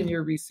yourself in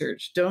your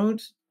research.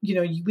 Don't,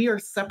 we are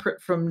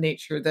separate from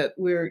nature, that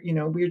we're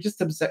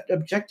just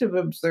objective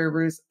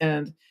observers,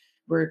 and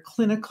we're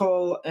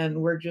clinical,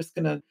 and we're just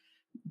going to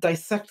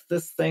dissect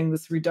this thing,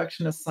 this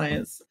reductionist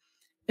science.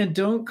 And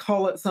don't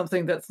call it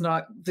something that's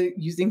not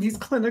using these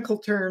clinical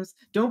terms.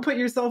 Don't put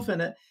yourself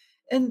in it.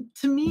 And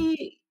to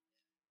me,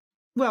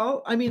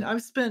 well, I mean,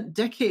 I've spent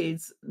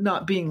decades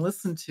not being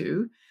listened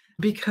to,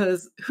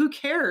 because who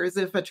cares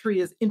if a tree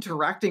is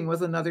interacting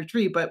with another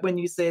tree? But when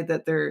you say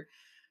that they're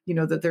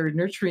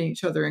nurturing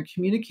each other and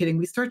communicating,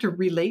 we start to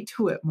relate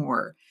to it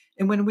more.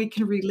 And when we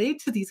can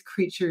relate to these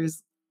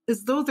creatures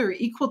as though they're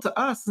equal to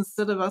us,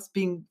 instead of us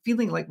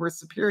feeling like we're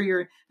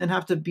superior and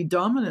have to be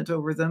dominant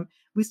over them,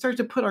 we start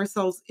to put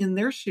ourselves in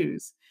their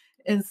shoes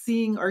and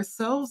seeing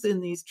ourselves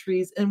in these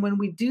trees. And when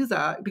we do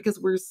that,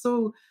 because we're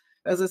so,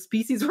 as a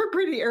species, we're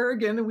pretty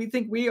arrogant, and we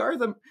think we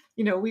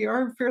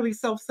are fairly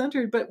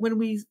self-centered. But when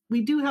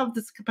we do have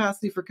this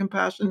capacity for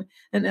compassion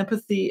and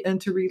empathy and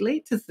to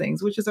relate to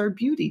things, which is our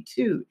beauty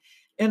too.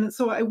 And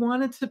so I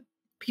wanted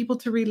people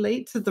to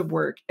relate to the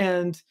work,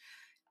 and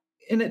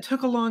it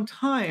took a long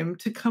time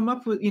to come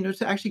up with,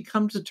 to actually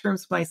come to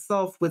terms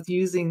myself with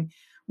using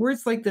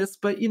words like this.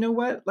 But you know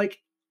what? Like,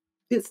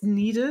 it's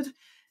needed.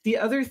 The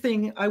other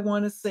thing I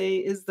want to say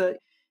is that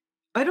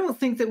I don't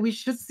think that we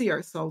should see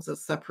ourselves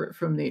as separate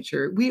from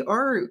nature. We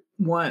are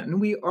one.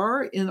 We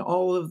are in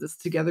all of this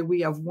together.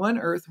 We have one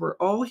earth. We're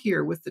all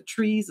here with the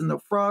trees and the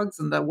frogs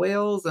and the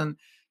whales, and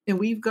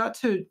we've got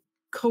to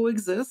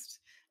coexist.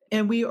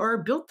 And we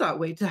are built that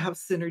way, to have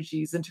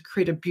synergies and to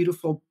create a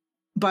beautiful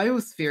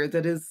biosphere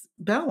that is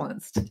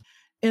balanced.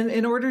 And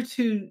in order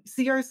to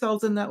see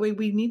ourselves in that way,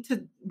 we need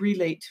to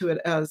relate to it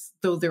as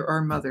though there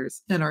are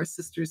mothers and our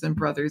sisters and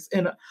brothers.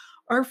 And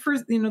our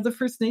first, the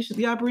First Nation,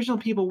 the Aboriginal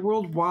people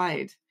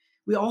worldwide,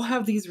 we all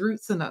have these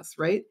roots in us,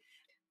 right?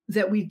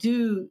 That we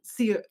do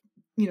see,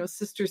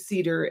 Sister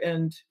Cedar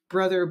and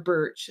Brother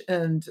Birch,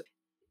 and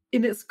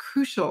it's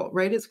crucial,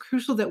 right? It's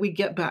crucial that we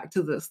get back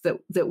to this,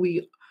 that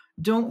we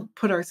don't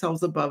put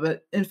ourselves above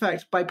it. In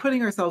fact, by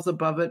putting ourselves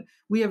above it,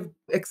 we have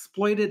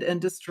exploited and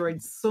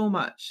destroyed so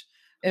much.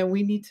 And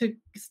we need to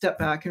step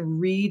back and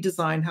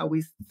redesign how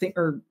we think,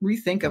 or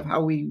rethink of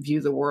how we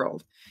view the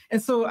world. And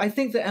so I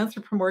think that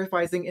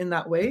anthropomorphizing in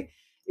that way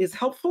is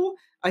helpful.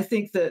 I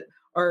think that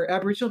our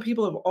Aboriginal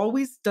people have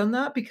always done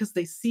that because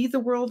they see the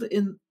world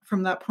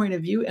from that point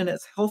of view, and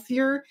it's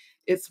healthier,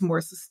 it's more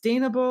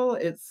sustainable,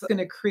 it's going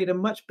to create a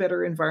much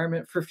better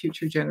environment for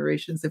future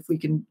generations if we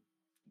can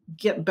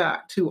get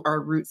back to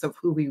our roots of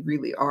who we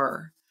really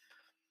are.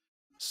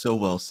 So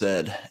well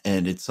said.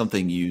 And it's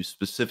something you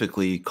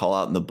specifically call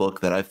out in the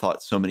book that I've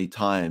thought so many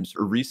times.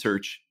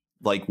 Research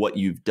like what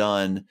you've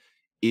done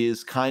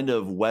is kind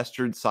of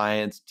Western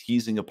science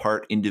teasing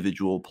apart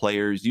individual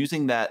players,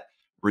 using that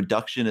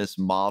reductionist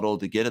model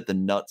to get at the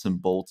nuts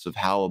and bolts of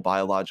how a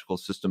biological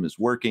system is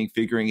working,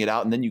 figuring it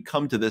out. And then you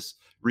come to this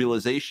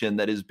realization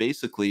that is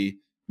basically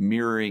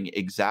mirroring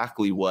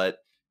exactly what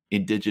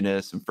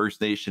Indigenous and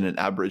First Nation and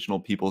Aboriginal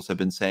peoples have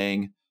been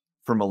saying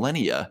for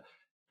millennia.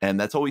 And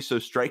that's always so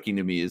striking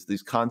to me is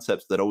these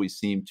concepts that always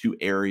seem too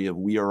airy of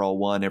we are all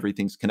one,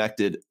 everything's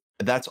connected.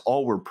 That's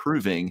all we're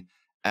proving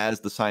as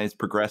the science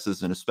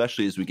progresses, and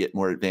especially as we get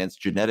more advanced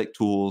genetic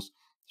tools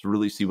to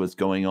really see what's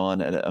going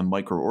on at a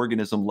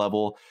microorganism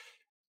level.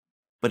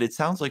 But it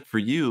sounds like for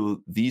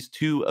you, these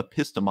two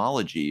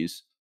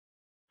epistemologies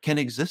can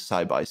exist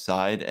side by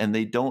side, and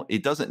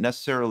it doesn't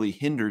necessarily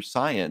hinder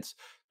science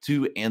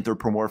to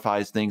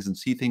anthropomorphize things and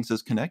see things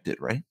as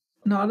connected, right?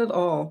 Not at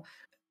all.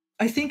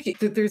 I think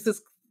that there's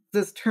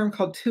this term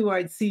called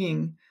two-eyed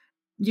seeing.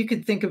 You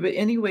could think of it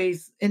any way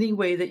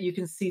that you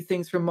can see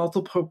things from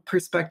multiple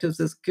perspectives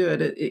is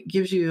good. It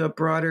gives you a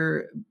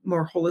broader,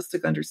 more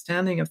holistic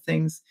understanding of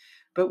things.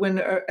 But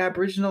when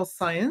Aboriginal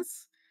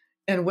science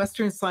and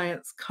Western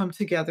science come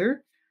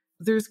together,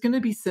 there's going to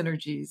be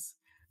synergies.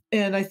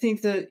 And I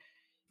think that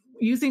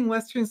using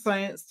Western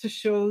science to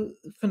show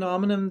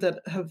phenomenon that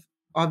have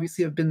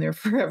been there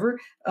forever,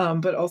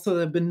 but also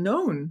have been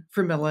known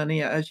for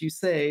millennia, as you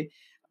say,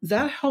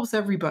 that helps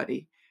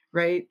everybody,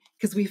 right?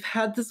 Because we've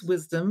had this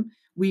wisdom,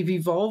 we've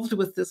evolved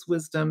with this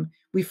wisdom,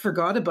 we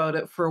forgot about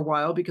it for a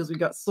while because we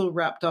got so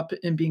wrapped up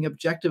in being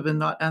objective and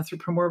not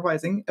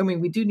anthropomorphizing. I mean,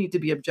 we do need to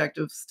be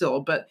objective still,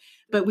 but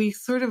we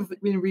sort of,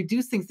 in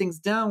reducing things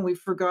down, we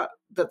forgot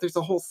that there's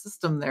a whole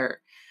system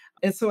there.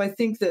 And so I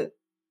think that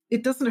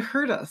it doesn't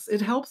hurt us,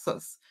 it helps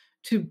us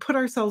to put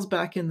ourselves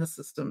back in the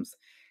systems.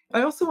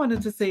 I also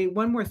wanted to say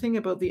one more thing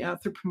about the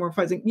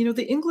anthropomorphizing.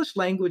 The English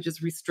language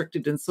is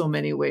restricted in so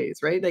many ways,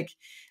 right? Like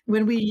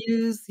when we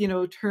use,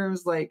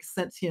 terms like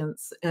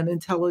sentience and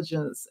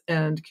intelligence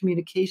and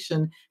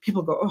communication,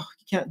 people go, oh,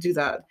 you can't do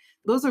that.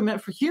 Those are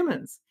meant for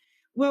humans.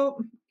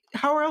 Well,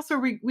 how else are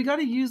we got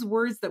to use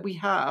words that we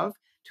have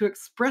to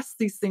express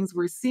these things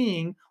we're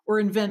seeing or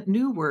invent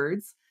new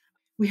words.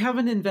 We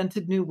haven't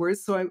invented new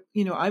words. So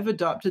I've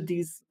adopted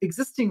these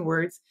existing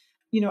words,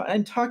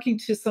 and talking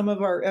to some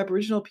of our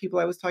Aboriginal people.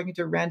 I was talking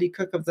to Randy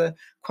Cook of the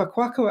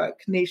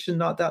Kwakwaka'wakw Nation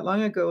not that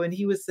long ago, and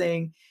he was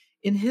saying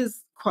in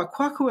his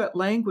Kwakwaka'wakw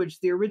language,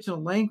 the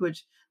original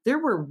language, there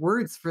were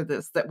words for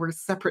this that were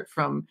separate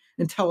from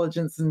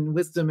intelligence and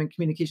wisdom and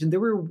communication. There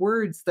were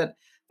words that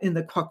in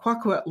the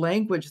Kwakwaka'wakw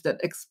language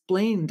that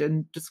explained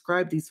and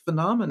described these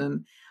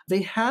phenomenon.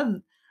 They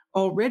had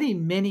already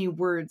many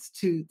words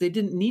they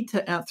didn't need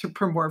to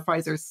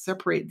anthropomorphize or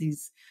separate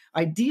these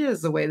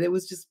ideas away. That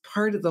was just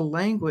part of the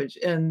language.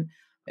 And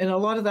a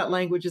lot of that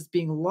language is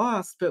being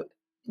lost, but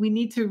we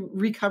need to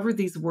recover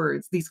these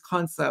words, these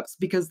concepts,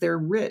 because they're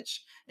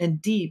rich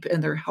and deep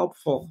and they're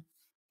helpful.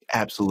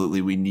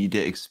 Absolutely. We need to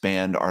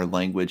expand our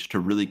language to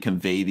really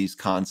convey these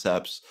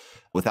concepts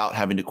without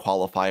having to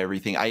qualify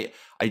everything. I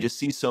just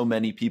see so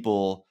many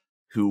people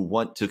who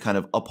want to kind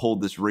of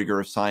uphold this rigor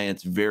of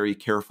science, very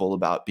careful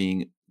about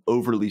being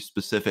overly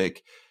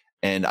specific.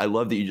 And I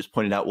love that you just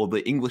pointed out, well,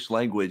 the English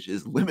language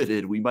is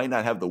limited. We might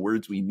not have the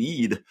words we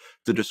need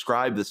to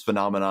describe this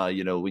phenomena.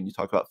 When you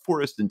talk about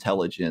forest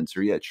intelligence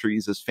or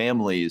trees as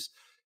families,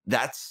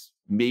 that's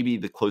maybe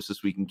the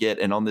closest we can get.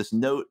 And on this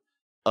note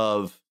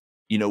of,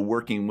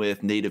 working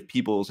with Native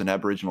peoples and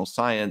Aboriginal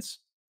science,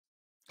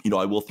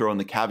 I will throw in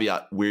the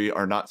caveat, we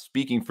are not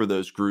speaking for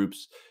those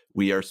groups.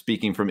 We are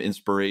speaking from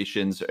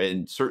inspirations,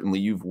 and certainly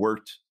you've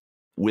worked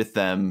with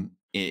them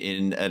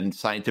in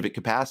scientific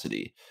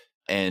capacity.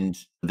 And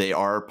they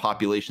are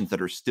populations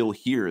that are still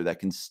here that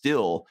can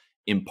still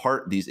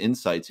impart these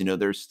insights.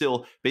 There is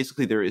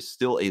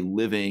still a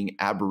living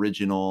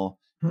Aboriginal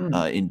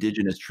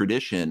indigenous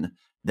tradition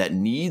that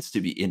needs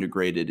to be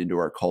integrated into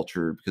our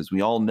culture, because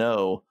we all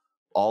know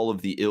all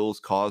of the ills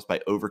caused by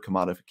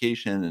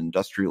overcommodification and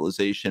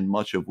industrialization,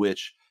 much of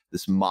which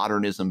this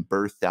modernism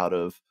birthed out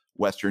of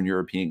Western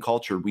European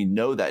culture. We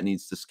know that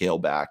needs to scale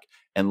back.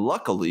 And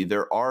luckily,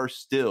 there are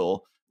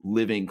still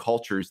living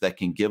cultures that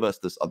can give us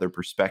this other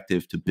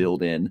perspective to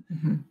build in.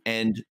 Mm-hmm.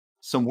 And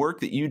some work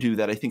that you do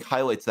that I think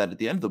highlights that at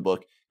the end of the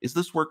book is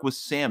this work with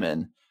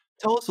salmon.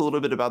 Tell us a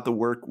little bit about the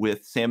work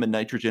with salmon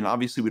nitrogen.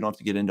 Obviously, we don't have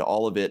to get into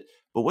all of it,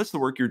 but what's the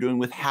work you're doing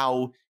with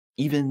how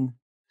even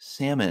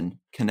salmon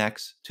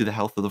connects to the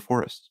health of the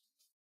forest?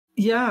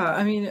 Yeah,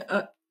 I mean,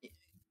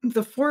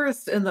 the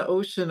forest and the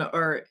ocean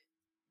are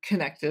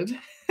connected.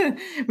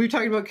 We've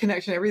talked about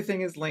connection.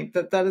 Everything is linked.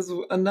 That is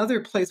another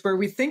place where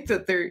we think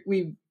that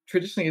we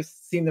traditionally have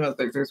seen them as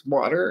there's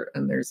water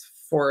and there's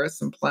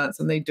forests and plants,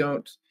 and they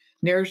don't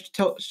ne'er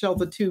shall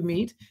the two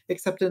meet,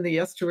 except in the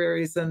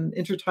estuaries and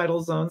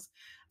intertidal zones.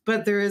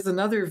 But there is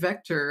another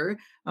vector,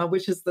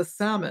 which is the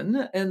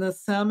salmon. And the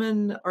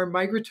salmon are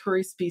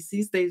migratory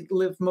species. They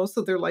live most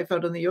of their life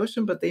out in the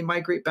ocean, but they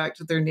migrate back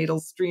to their natal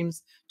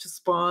streams to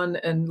spawn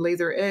and lay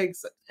their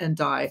eggs and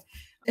die.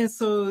 And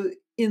so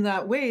in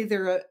that way,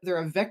 they're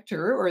a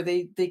vector, or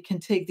they can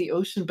take the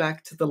ocean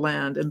back to the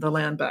land and the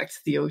land back to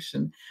the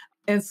ocean.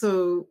 And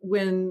so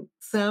when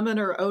salmon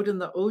are out in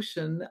the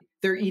ocean,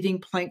 they're eating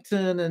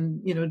plankton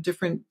and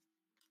different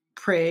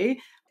prey.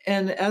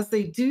 And as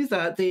they do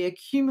that, they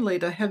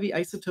accumulate a heavy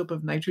isotope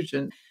of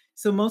nitrogen.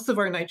 So most of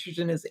our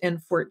nitrogen is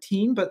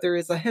N14, but there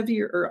is a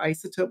heavier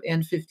isotope,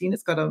 N15.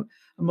 It's got a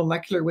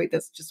molecular weight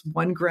that's just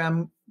 1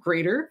 gram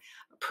greater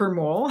per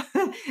mole.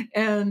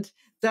 And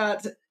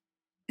that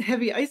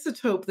heavy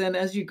isotope, then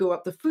as you go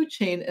up the food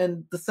chain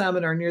and the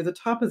salmon are near the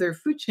top of their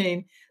food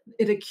chain,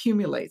 it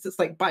accumulates. It's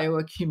like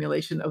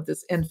bioaccumulation of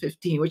this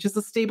N15, which is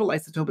a stable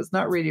isotope. It's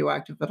not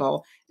radioactive at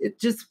all.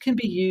 It just can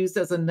be used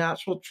as a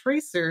natural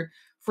tracer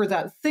for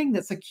that thing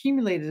that's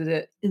accumulated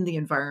it in the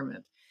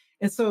environment.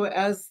 And so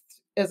as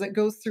it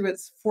goes through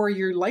its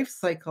 4-year life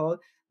cycle,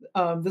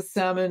 the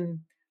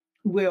salmon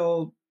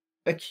will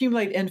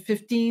accumulate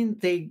N15.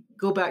 They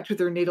go back to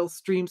their natal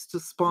streams to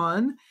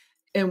spawn.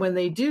 And when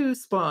they do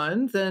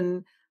spawn,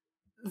 then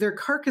their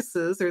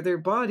carcasses or their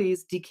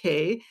bodies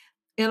decay.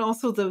 And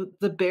also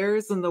the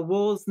bears and the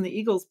wolves and the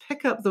eagles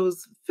pick up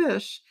those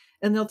fish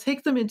and they'll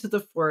take them into the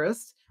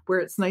forest where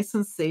it's nice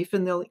and safe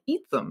and they'll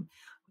eat them.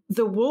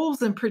 The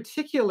wolves in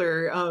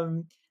particular,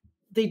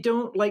 they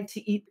don't like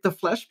to eat the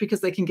flesh because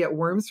they can get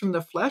worms from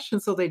the flesh.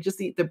 And so they just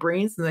eat the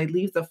brains and they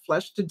leave the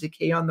flesh to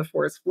decay on the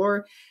forest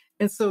floor.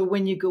 And so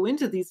when you go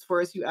into these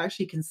forests, you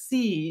actually can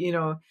see,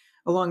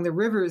 along the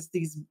rivers,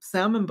 these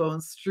salmon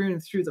bones strewn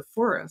through the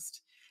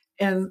forest.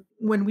 And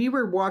when we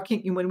were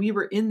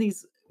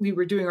we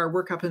were doing our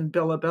work up in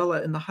Bella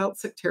Bella in the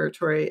Haltzik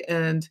territory.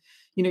 And,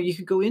 you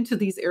could go into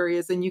these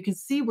areas and you can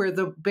see where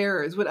the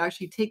bears would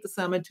actually take the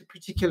salmon to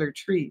particular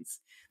trees.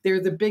 They're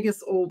the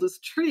biggest,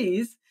 oldest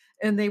trees.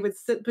 And they would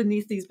sit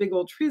beneath these big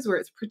old trees where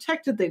it's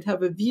protected. They'd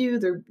have a view.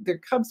 Their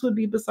cubs would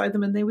be beside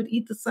them and they would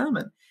eat the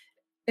salmon.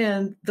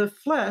 And the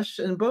flesh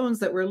and bones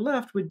that were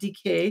left would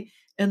decay.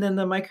 And then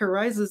the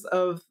mycorrhizals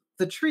of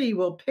the tree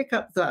will pick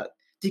up that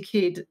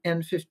decayed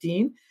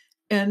N15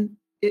 and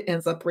it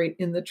ends up right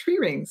in the tree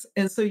rings.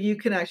 And so you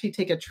can actually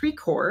take a tree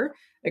core,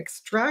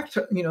 extract,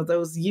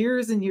 those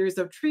years and years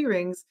of tree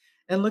rings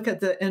and look at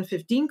the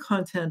N15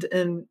 content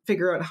and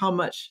figure out how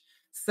much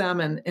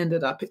salmon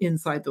ended up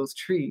inside those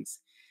trees.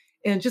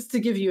 And just to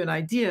give you an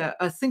idea,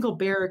 a single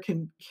bear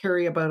can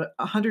carry about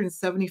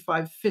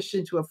 175 fish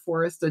into a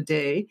forest a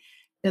day.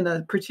 In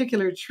a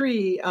particular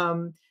tree,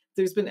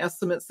 there's been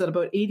estimates that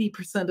about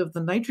 80% of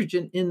the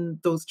nitrogen in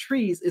those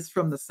trees is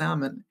from the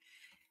salmon.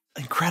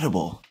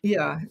 Incredible.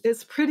 Yeah,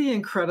 it's pretty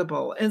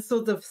incredible. And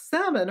so the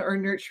salmon are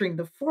nurturing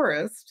the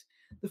forest.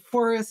 The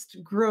forest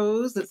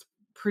grows, it's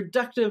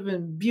productive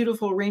and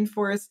beautiful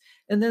rainforest,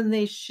 and then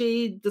they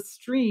shade the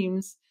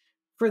streams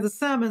for the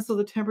salmon so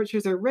the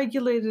temperatures are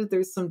regulated.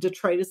 There's some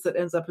detritus that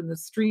ends up in the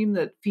stream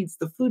that feeds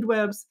the food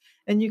webs,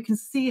 and you can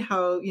see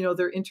how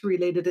they're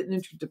interrelated and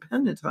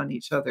interdependent on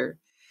each other.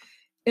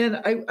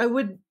 And I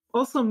would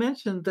also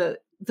mention that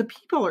the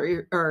people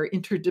are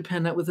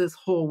interdependent with this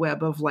whole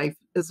web of life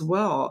as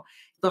well.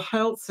 The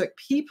Haltzik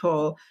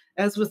people,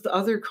 as with the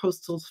other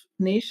coastal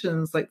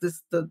nations like the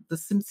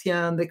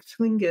Tsimshian, the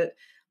Tlingit,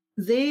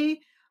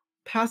 they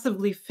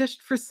passively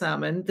fished for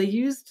salmon. They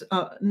used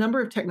a number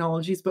of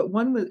technologies, but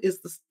one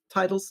is the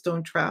tidal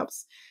stone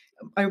traps.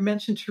 I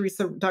mentioned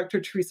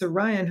Dr. Teresa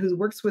Ryan, who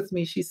works with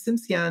me. She's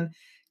Tsimshian,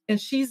 and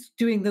she's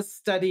doing this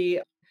study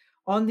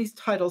on these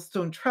tidal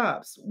stone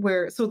traps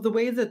so the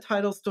way the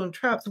tidal stone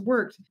traps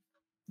worked,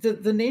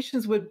 the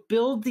nations would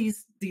build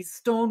these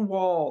stone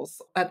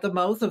walls at the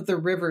mouth of the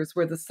rivers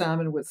where the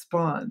salmon would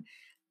spawn.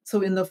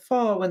 So in the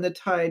fall, when the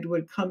tide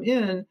would come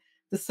in,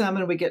 the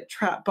salmon would get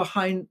trapped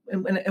behind,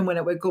 and when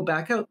it would go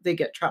back out, they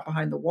get trapped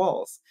behind the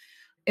walls.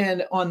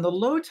 And on the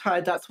low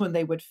tide, that's when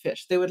they would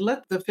fish. They would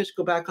let the fish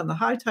go back on the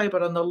high tide,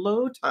 but on the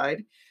low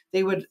tide,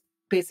 they would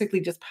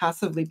basically just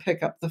passively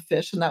pick up the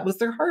fish, and that was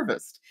their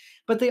harvest.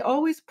 But they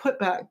always put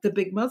back the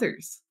big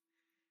mothers,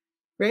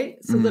 right?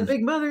 So the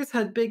big mothers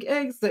had big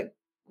eggs that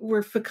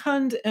were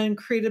fecund and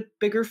created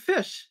bigger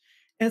fish.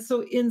 And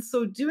so in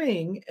so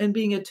doing and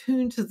being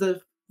attuned to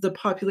the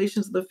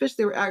populations of the fish,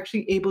 they were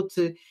actually able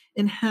to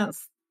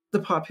enhance the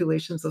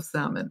populations of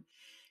salmon.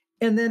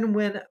 And then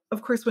when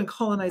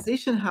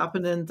colonization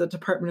happened and the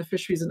Department of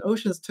Fisheries and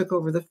Oceans took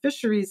over the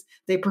fisheries,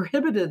 they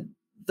prohibited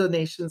the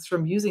nations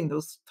from using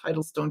those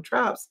tidal stone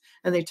traps,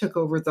 and they took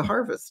over the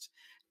harvest.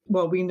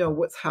 Well, we know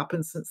what's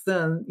happened since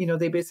then.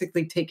 They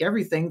basically take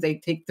everything. They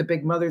take the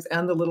big mothers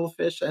and the little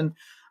fish, and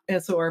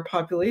so our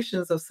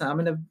populations of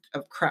salmon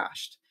have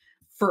crashed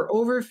for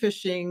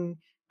overfishing,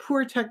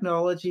 poor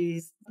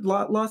technologies,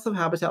 loss of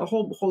habitat, a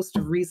whole host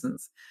of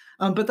reasons.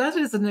 But that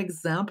is an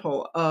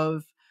example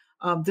of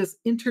this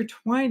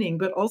intertwining,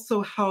 but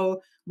also how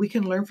we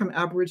can learn from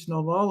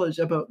Aboriginal knowledge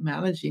about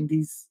managing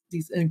these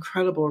these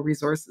incredible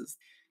resources.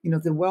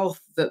 The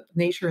wealth that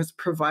nature has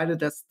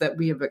provided us that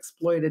we have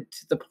exploited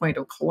to the point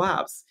of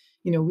collapse.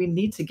 We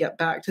need to get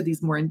back to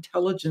these more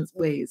intelligent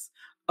ways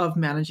of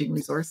managing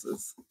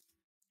resources.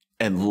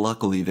 And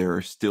luckily, there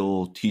are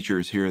still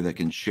teachers here that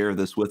can share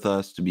this with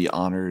us to be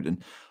honored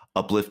and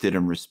uplifted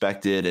and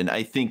respected. And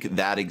I think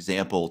that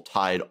example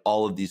tied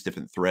all of these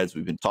different threads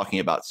we've been talking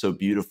about so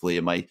beautifully.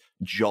 And my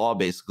jaw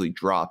basically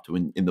dropped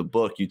when in the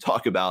book you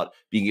talk about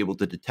being able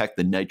to detect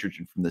the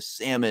nitrogen from the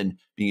salmon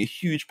being a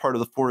huge part of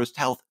the forest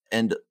health.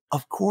 And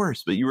of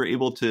course, but you were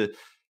able to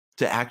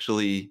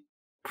actually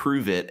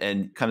prove it.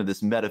 And kind of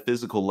this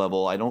metaphysical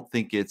level, I don't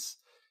think it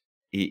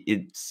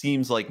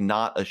seems like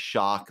not a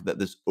shock that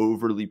this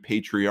overly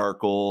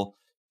patriarchal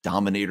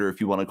dominator,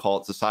 if you want to call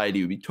it, society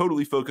would be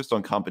totally focused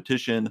on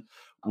competition,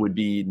 would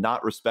be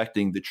not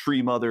respecting the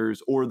tree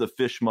mothers or the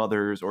fish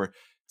mothers. Or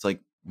it's like,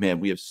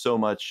 man, we have so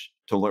much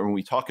to learn when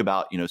we talk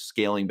about,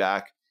 scaling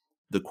back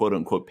the quote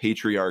unquote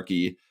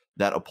patriarchy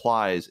that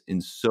applies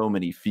in so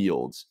many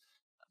fields.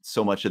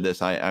 So much of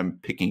this I'm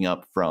picking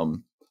up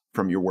from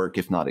your work,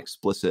 if not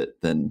explicit,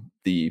 then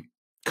the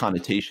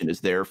connotation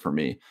is there for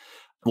me.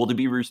 Well, to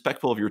be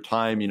respectful of your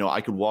time,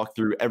 I could walk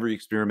through every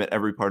experiment,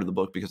 every part of the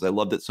book because I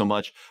loved it so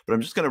much. But I'm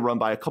just going to run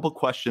by a couple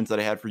questions that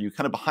I had for you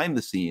kind of behind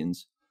the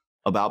scenes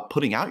about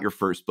putting out your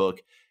first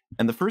book.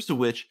 And the first of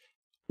which,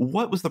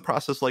 what was the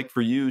process like for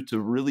you to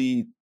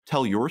really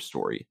tell your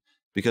story?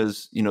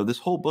 Because, this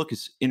whole book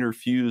is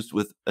interfused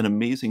with an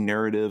amazing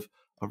narrative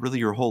of really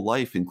your whole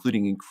life,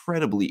 including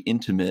incredibly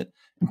intimate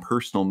and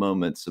personal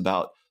moments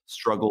about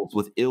struggles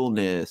with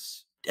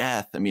illness,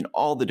 death. I mean,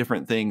 all the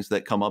different things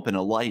that come up in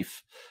a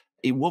life.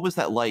 What was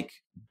that like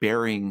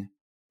bearing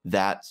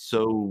that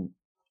so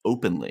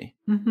openly?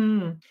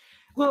 Hmm.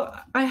 Well,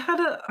 I had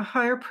a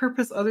higher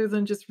purpose other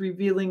than just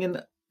revealing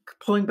and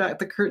pulling back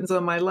the curtains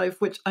on my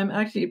life, which I'm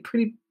actually a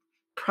pretty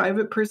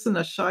private person,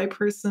 a shy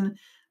person.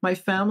 My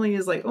family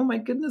is like, oh my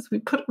goodness,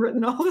 we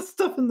written all this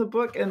stuff in the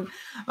book, and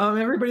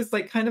everybody's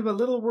like kind of a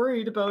little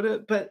worried about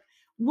it. But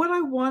what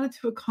I wanted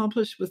to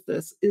accomplish with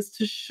this is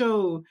to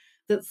show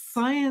that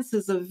science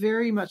is a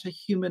very much a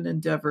human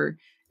endeavor.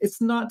 It's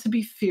not to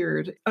be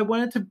feared. I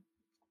wanted to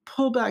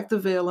pull back the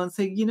veil and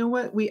say, you know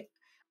what,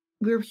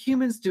 we're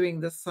humans doing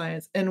this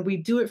science and we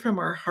do it from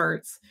our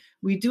hearts.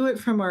 We do it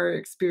from our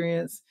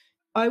experience.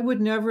 I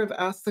would never have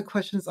asked the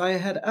questions I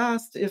had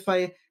asked if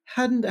I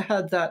hadn't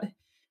had that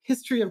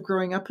history of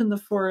growing up in the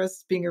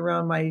forest, being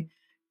around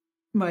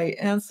my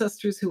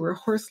ancestors who were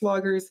horse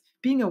loggers,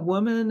 being a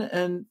woman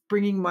and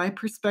bringing my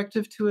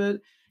perspective to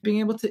it, being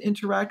able to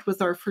interact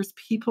with our first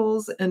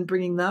peoples and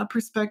bringing that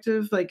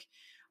perspective. Like,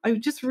 I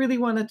just really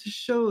wanted to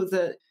show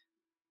that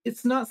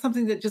it's not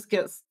something that just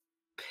gets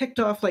picked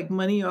off like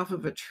money off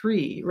of a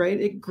tree,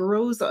 right? It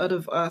grows out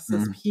of us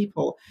as Mm.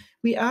 people.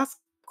 We ask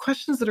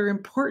questions that are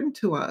important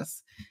to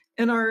us,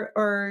 and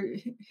our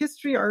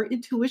history, our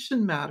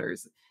intuition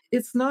matters.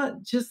 It's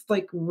not just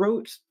like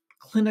rote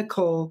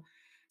clinical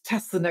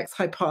test the next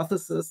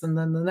hypothesis and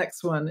then the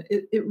next one.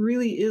 It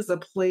really is a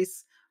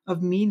place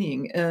of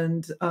meaning,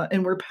 and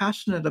we're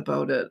passionate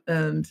about it.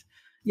 And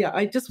yeah,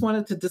 I just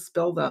wanted to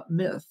dispel that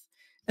myth.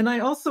 And I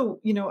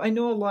also, I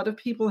know a lot of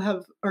people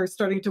are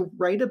starting to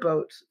write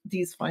about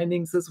these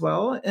findings as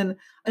well, and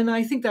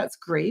I think that's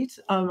great.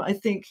 I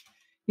think,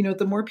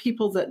 the more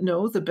people that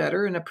know, the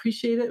better and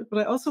appreciate it. But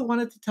I also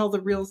wanted to tell the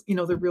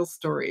real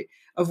story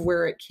of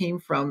where it came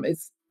from.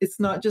 It's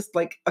not just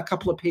like a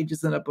couple of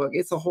pages in a book;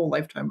 it's a whole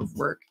lifetime of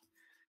work.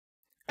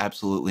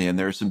 Absolutely. And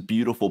there are some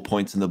beautiful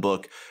points in the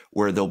book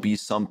where there'll be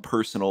some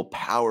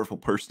powerful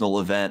personal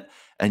event,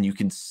 and you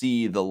can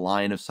see the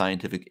line of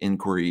scientific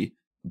inquiry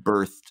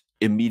birthed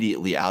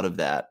immediately out of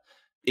that.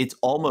 It's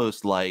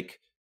almost like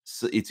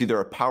it's either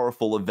a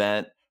powerful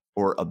event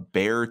or a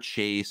bear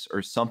chase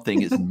or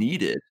something is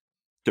needed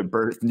to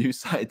birth new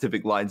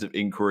scientific lines of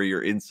inquiry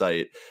or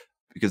insight,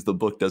 because the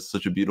book does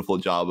such a beautiful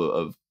job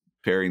of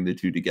pairing the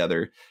two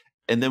together.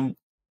 And then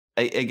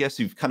I guess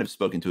you've kind of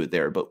spoken to it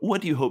there, but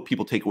what do you hope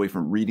people take away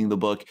from reading the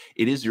book?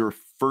 It is your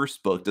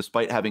first book,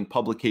 despite having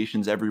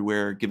publications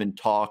everywhere, given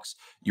talks,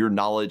 your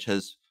knowledge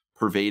has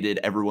pervaded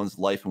everyone's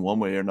life in one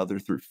way or another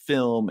through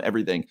film,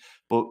 everything.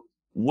 But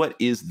what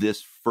is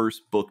this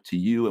first book to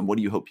you, and what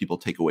do you hope people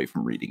take away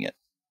from reading it?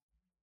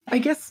 I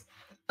guess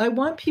I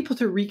want people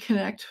to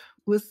reconnect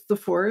with the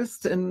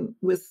forest and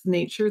with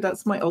nature.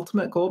 That's my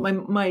ultimate goal.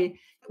 My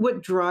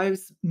what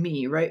drives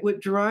me, right?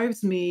 What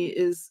drives me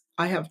is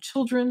I have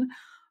children.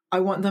 I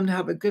want them to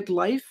have a good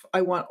life.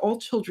 I want all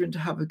children to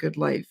have a good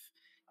life.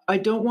 I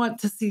don't want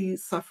to see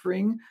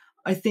suffering.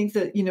 I think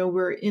that,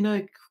 we're in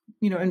a,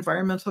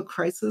 environmental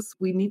crisis.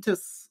 We need to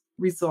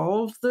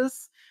resolve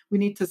this. We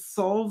need to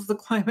solve the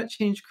climate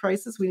change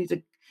crisis. We need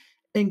to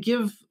and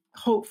give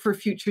hope for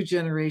future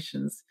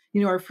generations.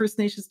 Our First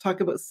Nations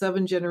talk about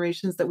 7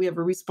 generations, that we have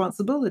a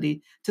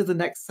responsibility to the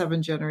next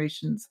 7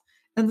 generations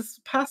and the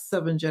past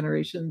 7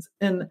 generations.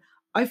 And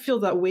I feel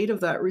that weight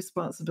of that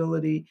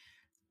responsibility.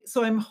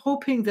 So I'm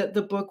hoping that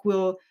the book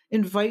will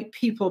invite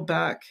people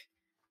back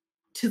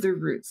to their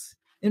roots,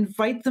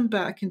 invite them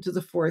back into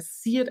the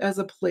forest, see it as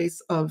a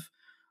place of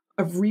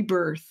of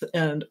rebirth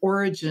and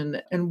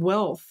origin and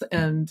wealth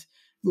and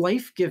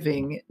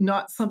life-giving,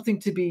 not something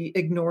to be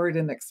ignored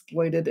and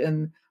exploited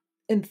and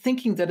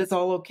thinking that it's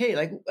all okay.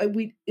 Like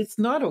we it's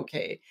not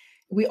okay.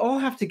 We all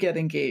have to get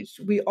engaged.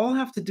 We all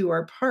have to do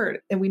our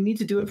part, and we need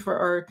to do it for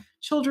our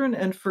children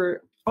and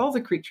for all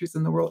the creatures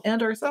in the world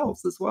and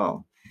ourselves as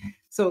well.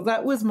 So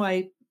that was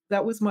my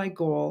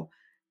goal.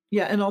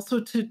 Yeah, and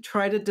also to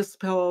try to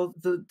dispel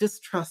the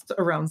distrust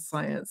around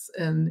science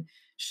and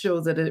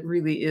show that it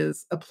really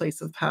is a place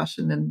of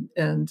passion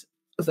and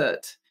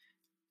that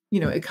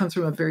it comes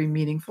from a very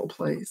meaningful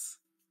place.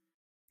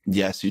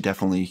 Yes, you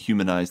definitely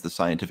humanize the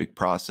scientific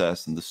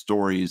process and the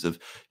stories of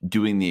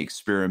doing the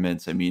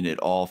experiments. I mean, it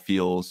all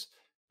feels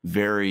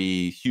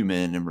very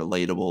human and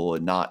relatable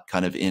and not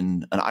kind of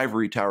in an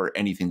ivory tower or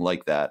anything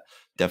like that.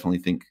 Definitely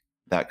think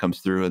that comes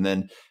through. And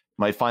then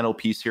my final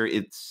piece here,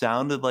 it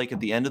sounded like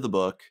at the end of the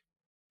book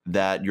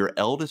that your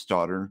eldest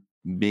daughter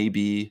may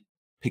be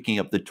picking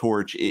up the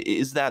torch.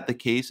 Is that the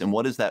case? And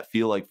what does that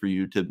feel like for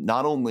you to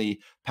not only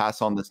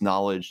pass on this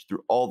knowledge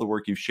through all the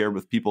work you've shared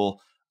with people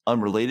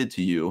unrelated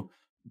to you,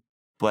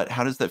 but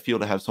how does that feel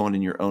to have someone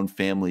in your own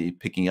family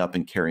picking up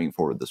and carrying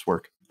forward this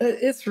work?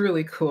 It's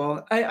really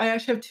cool. I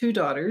actually have two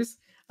daughters,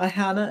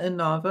 Hannah and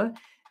Nava,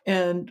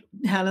 and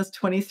Hannah's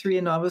 23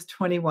 and Nava's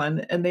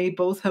 21, and they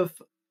both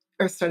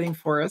are studying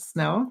forests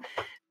now.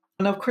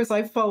 And of course,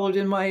 I followed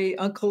in my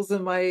uncles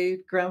and my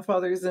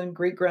grandfathers and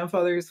great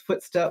grandfathers'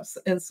 footsteps.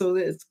 And so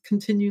it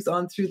continues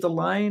on through the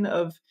line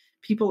of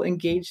people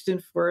engaged in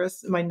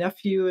forests. My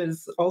nephew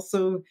is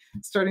also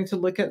starting to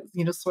look at,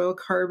 soil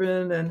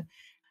carbon. And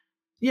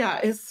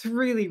yeah, it's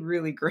really,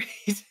 really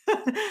great.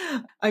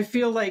 I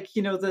feel like,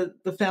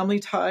 the family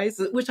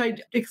ties, which I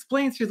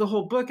explain through the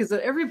whole book, is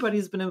that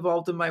everybody's been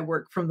involved in my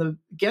work from the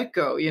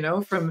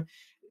get-go, from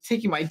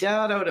taking my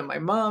dad out and my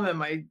mom and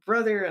my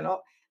brother and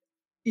all,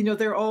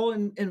 they're all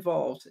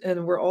involved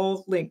and we're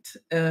all linked.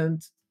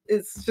 And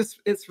it's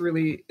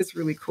really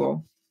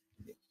cool.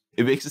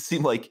 It makes it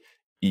seem like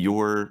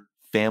your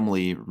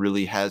family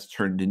really has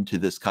turned into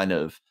this kind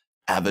of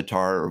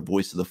avatar or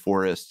voice of the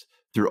forest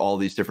through all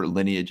these different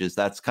lineages.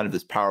 That's kind of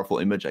this powerful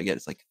image I get.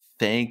 It's like,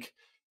 thank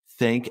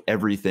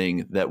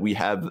everything that we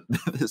have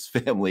this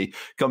family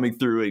coming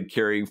through and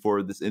carrying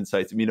forward this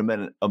insights. I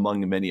mean,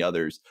 among many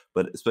others,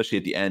 but especially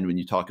at the end when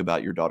you talk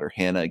about your daughter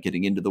Hannah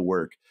getting into the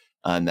work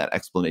and that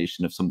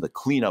explanation of some of the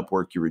cleanup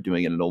work you were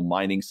doing at an old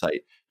mining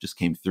site just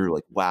came through.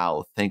 Like,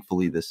 wow,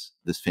 thankfully this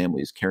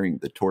family is carrying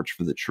the torch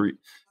for the tree.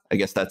 I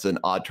guess that's an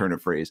odd turn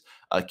of phrase,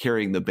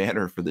 carrying the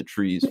banner for the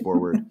trees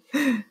forward.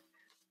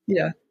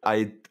 Yeah.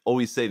 I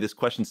always say this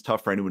question's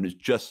tough for anyone who's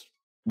just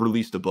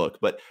released a book,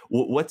 but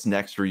what's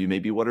next for you?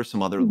 Maybe what are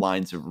some other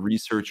lines of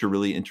research you're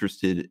really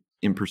interested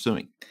in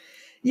pursuing?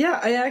 Yeah,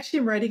 I actually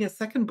am writing a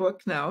second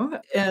book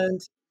now, and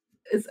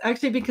it's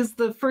actually because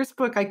the first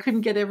book I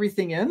couldn't get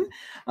everything in.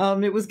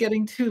 It was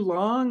getting too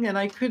long, and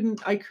I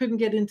couldn't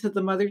get into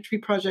the Mother Tree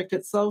project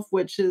itself,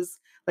 which is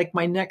like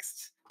my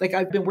next. Like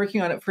I've been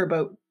working on it for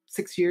about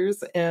 6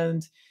 years,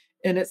 and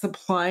it's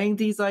applying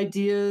these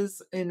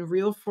ideas in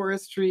real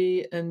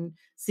forestry and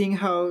seeing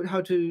how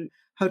to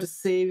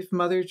save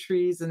mother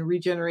trees and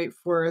regenerate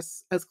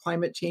forests as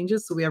climate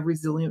changes. So we have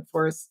resilient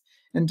forests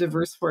and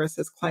diverse forests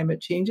as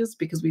climate changes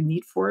because we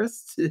need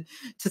forests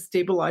to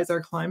stabilize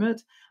our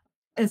climate.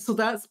 And so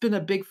that's been a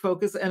big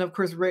focus. And of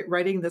course,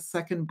 writing the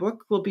second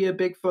book will be a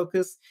big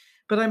focus.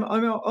 But I'm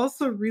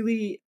also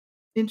really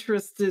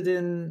interested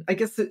in, I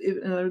guess,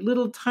 in a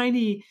little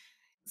tiny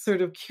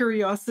sort of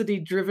curiosity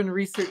driven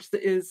research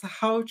that is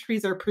how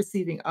trees are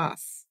perceiving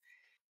us.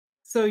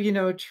 So,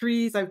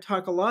 trees, I've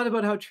talked a lot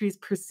about how trees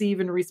perceive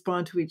and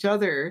respond to each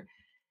other.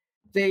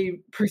 They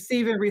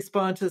perceive and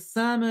respond to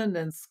salmon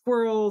and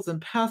squirrels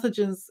and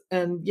pathogens,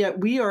 and yet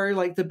we are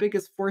like the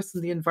biggest force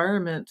in the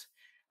environment.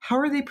 How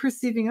are they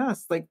perceiving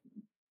us? Like,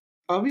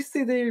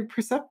 obviously, they're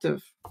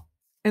perceptive.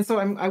 And so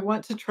I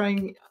want to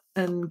try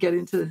and get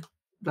into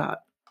that.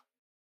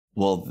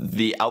 Well,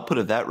 the output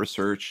of that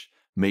research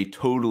may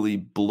totally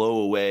blow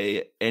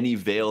away any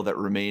veil that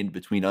remained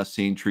between us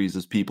seeing trees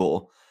as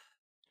people.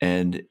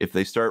 And if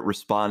they start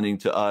responding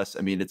to us,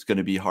 I mean, it's going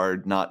to be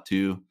hard not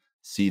to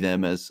see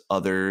them as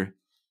other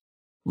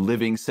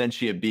living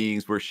sentient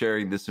beings we're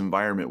sharing this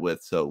environment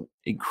with. So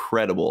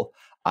incredible.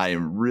 I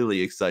am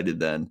really excited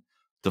then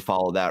to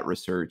follow that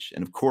research.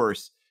 And of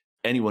course,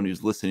 anyone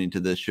who's listening to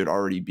this should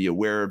already be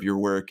aware of your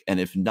work. And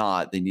if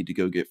not, they need to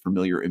go get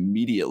familiar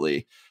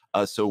immediately.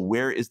 So,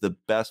 where is the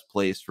best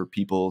place for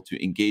people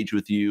to engage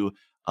with you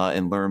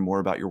and learn more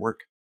about your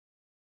work?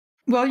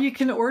 Well, you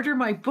can order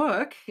my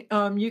book.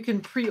 You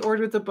can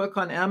pre-order the book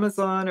on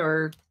Amazon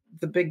or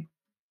the big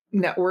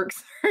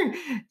networks,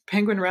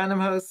 Penguin Random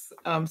House.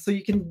 So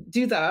you can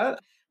do that.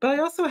 But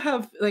I also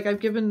have, like, I've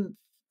given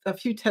a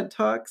few TED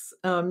Talks.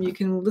 You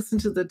can listen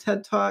to the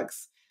TED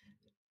Talks.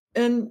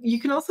 And you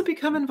can also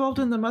become involved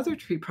in the Mother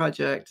Tree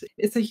Project.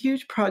 It's a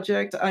huge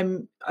project. I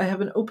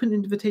have an open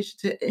invitation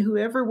to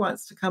whoever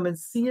wants to come and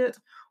see it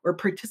or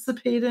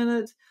participate in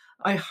it.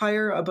 I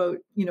hire about,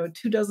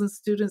 24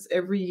 students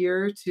every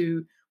year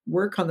to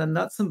work on the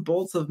nuts and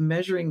bolts of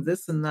measuring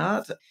this and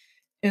that.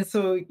 And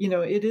so,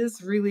 it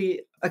is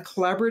really a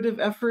collaborative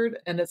effort,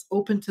 and it's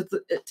open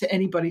to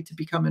anybody to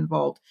become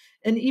involved.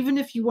 And even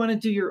if you want to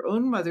do your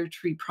own mother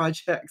tree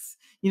projects,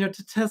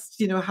 to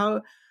test,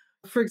 how,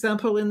 for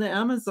example, in the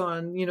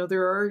Amazon,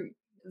 there are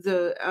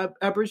the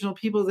Aboriginal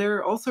people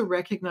there also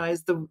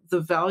recognize the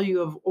value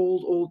of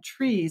old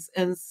trees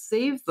and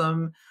save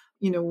them,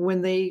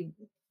 when they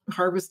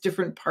harvest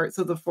different parts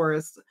of the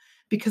forest,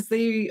 because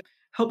they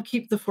help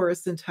keep the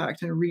forest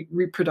intact and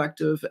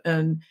reproductive,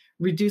 and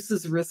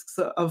reduces risks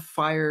of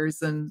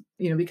fires, and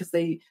because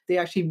they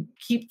actually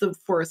keep the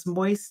forest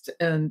moist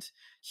and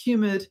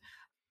humid.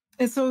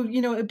 And so,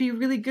 it'd be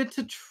really good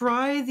to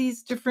try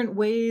these different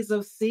ways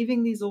of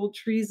saving these old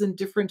trees in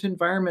different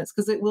environments,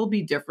 because it will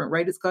be different,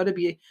 right? It's got to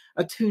be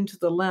attuned to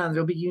the land.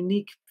 There'll be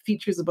unique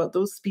features about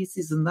those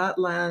species in that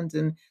land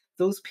and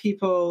those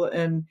people.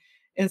 And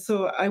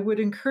so I would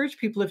encourage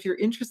people, if you're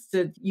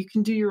interested, you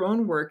can do your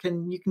own work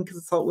and you can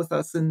consult with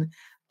us, and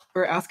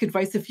or ask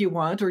advice if you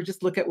want, or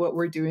just look at what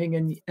we're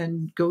doing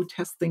and go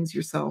test things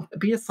yourself.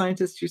 Be a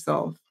scientist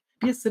yourself.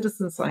 Be a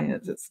citizen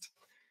scientist.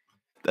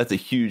 That's a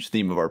huge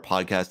theme of our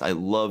podcast. I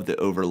love the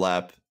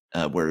overlap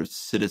where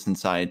citizen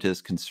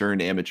scientists,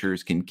 concerned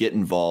amateurs can get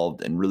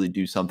involved and really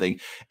do something.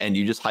 And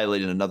you just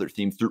highlighted another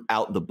theme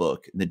throughout the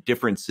book. And the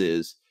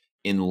differences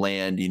in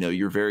land,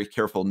 you're very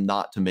careful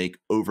not to make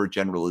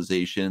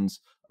overgeneralizations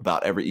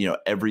about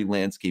every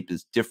landscape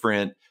is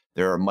different.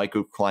 There are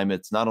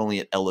microclimates, not only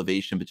at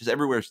elevation, but just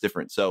everywhere is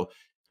different. So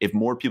if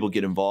more people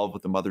get involved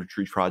with the Mother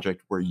Tree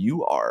Project where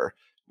you are,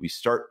 we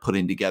start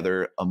putting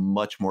together a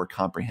much more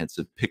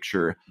comprehensive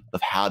picture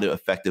of how to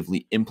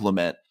effectively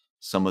implement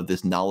some of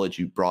this knowledge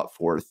you brought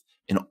forth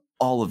in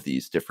all of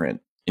these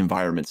different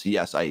environments. So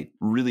yes, I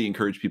really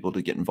encourage people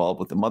to get involved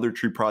with the Mother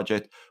Tree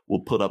Project.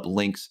 We'll put up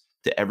links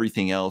to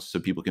everything else so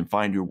people can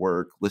find your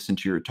work, listen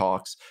to your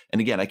talks.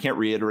 And again, I can't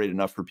reiterate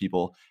enough for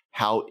people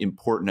how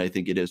important I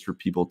think it is for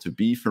people to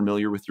be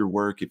familiar with your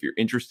work. If you're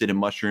interested in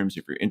mushrooms,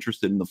 if you're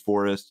interested in the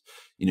forest,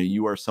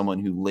 you are someone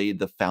who laid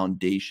the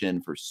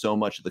foundation for so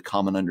much of the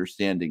common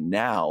understanding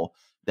now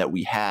that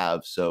we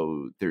have.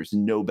 So there's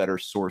no better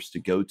source to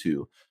go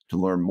to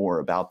learn more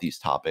about these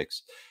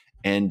topics.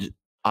 And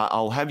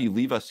I'll have you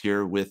leave us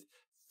here with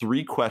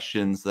 3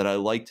 questions that I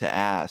like to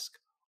ask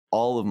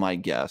all of my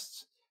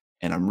guests.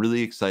 And I'm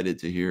really excited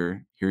to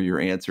hear your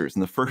answers.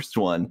 And the first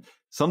one,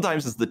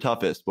 sometimes is the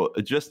toughest,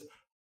 but just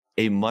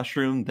a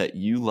mushroom that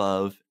you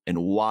love and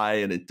why.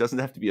 And it doesn't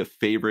have to be a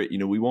favorite.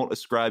 We won't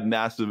ascribe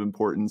massive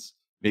importance.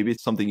 Maybe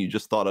it's something you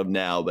just thought of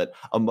now, but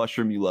a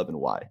mushroom you love and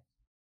why.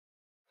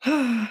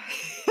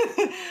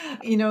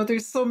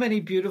 There's so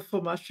many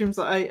beautiful mushrooms.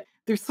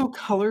 They're so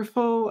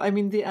colorful. I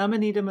mean, the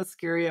Amanita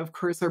muscaria, of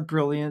course, are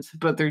brilliant,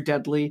 but they're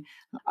deadly.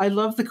 I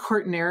love the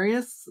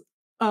Cortinarius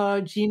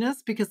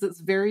genus because it's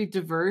very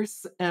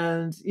diverse,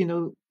 and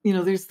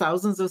there's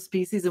thousands of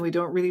species, and we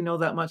don't really know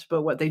that much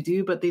about what they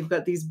do. But they've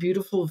got these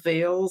beautiful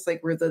veils,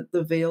 like where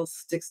the veil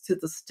sticks to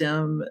the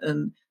stem,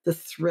 and the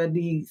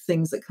thready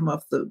things that come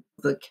off the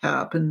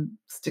cap and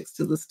sticks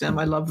to the stem.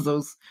 I love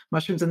those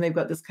mushrooms, and they've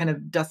got this kind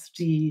of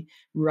dusty,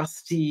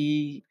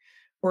 rusty,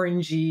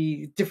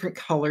 orangey, different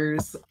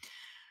colors.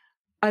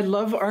 I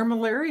love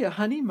armillaria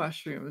honey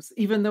mushrooms,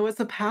 even though it's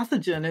a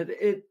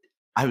pathogen.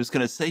 I was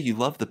going to say, you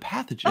love the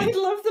I pathogen.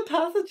 love the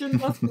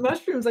pathogen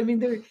mushrooms. I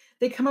mean,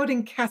 they come out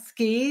in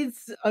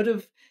cascades out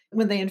of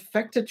when they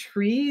infect a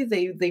tree.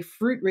 They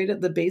fruit right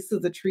at the base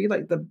of the tree,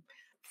 like the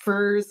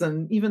firs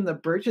and even the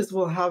birches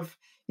will have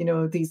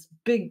these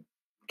big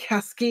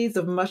cascades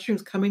of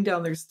mushrooms coming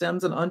down their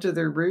stems and onto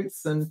their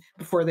roots, and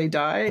before they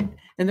die,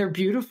 and they're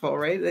beautiful,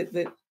 right?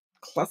 That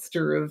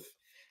cluster of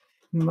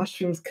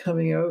mushrooms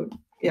coming out,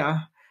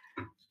 yeah.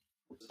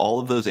 All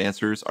of those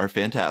answers are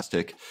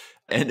fantastic.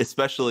 And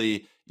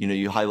especially,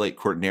 you highlight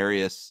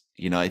Cortinarius.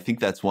 I think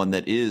that's one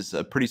that is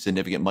a pretty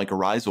significant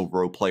mycorrhizal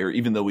role player,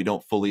 even though we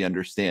don't fully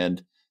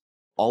understand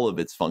all of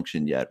its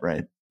function yet,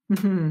 right?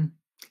 Mm-hmm.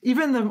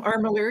 Even the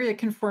armillaria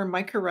can form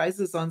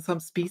mycorrhizas on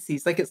some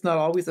species. Like, it's not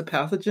always a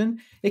pathogen.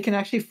 It can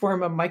actually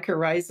form a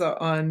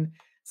mycorrhiza on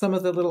some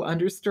of the little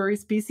understory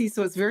species.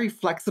 So it's very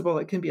flexible.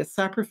 It can be a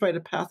saprophyte, a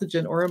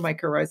pathogen, or a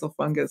mycorrhizal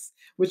fungus,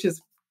 which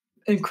is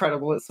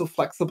incredible. It's so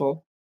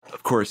flexible.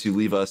 Of course, you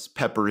leave us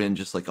pepper in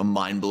just like a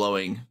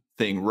mind-blowing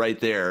thing right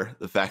there.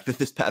 The fact that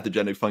this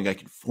pathogenic fungi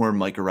can form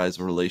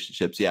mycorrhizal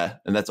relationships. Yeah.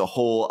 And that's a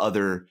whole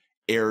other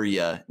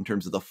area in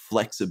terms of the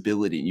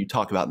flexibility. And you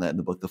talk about that in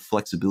the book, the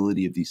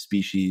flexibility of these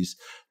species.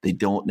 They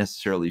don't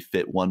necessarily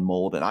fit one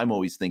mold. And I'm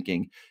always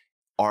thinking,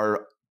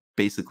 are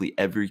basically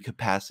every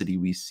capacity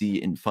we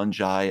see in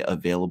fungi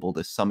available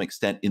to some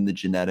extent in the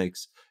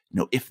genetics,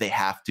 if they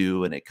have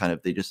to, and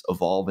they just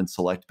evolve and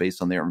select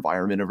based on their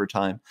environment over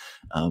time.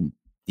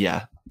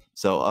 Yeah.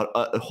 So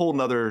a whole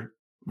nother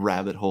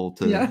rabbit hole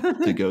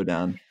to go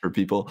down for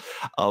people.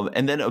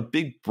 And then a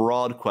big,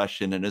 broad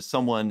question. And as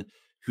someone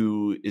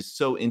who is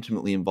so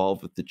intimately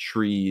involved with the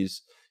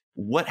trees,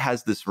 what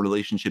has this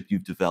relationship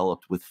you've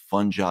developed with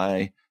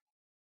fungi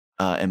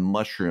and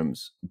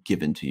mushrooms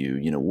given to you?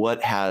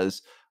 What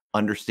has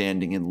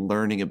understanding and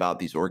learning about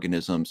these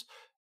organisms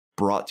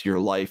brought to your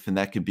life? And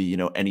that could be,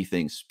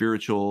 anything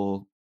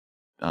spiritual,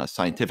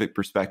 scientific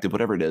perspective,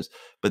 whatever it is.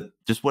 But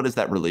just what has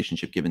that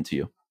relationship given to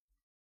you?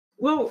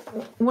 Well,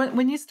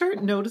 when you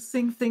start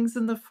noticing things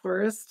in the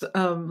forest,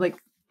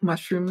 like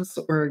mushrooms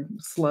or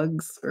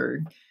slugs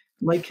or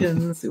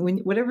lichens,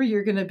 whatever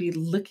you're going to be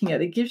looking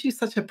at, it gives you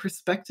such a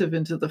perspective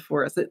into the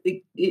forest.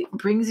 It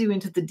brings you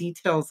into the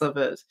details of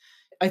it.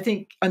 I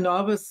think a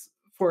novice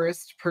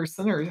forest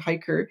person or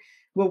hiker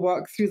will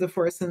walk through the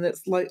forest and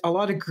it's like a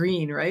lot of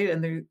green, right?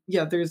 And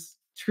there's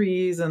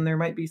trees and there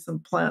might be some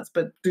plants,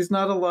 but there's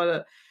not a lot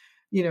of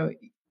you know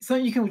so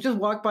you can just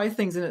walk by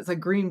things and it's a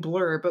green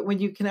blur, but when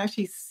you can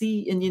actually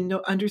see and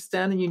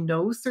understand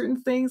and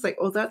certain things like,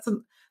 oh, that's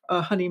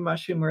a honey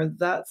mushroom, or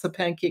that's a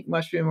pancake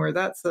mushroom, or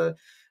that's an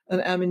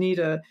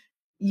amanita,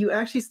 you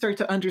actually start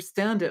to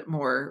understand it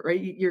more, right?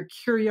 Your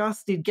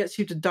curiosity gets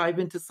you to dive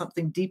into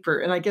something deeper.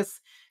 And I guess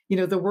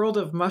the world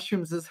of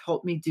mushrooms has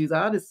helped me do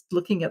that, is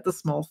looking at the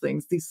small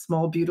things, these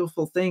small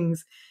beautiful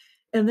things,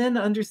 and then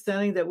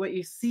understanding that what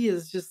you see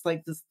is just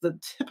like the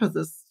tip of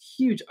this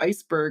huge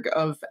iceberg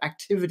of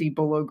activity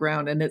below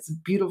ground, and it's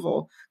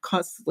beautiful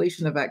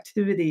constellation of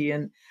activity,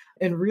 and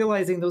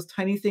realizing those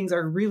tiny things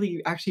are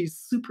really actually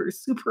super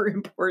super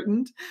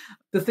important.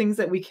 The things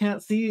that we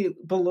can't see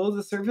below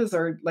the surface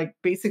are like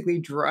basically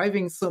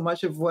driving so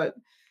much of what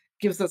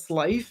gives us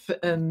life,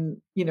 and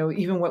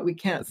even what we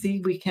can't see,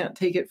 we can't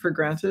take it for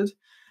granted.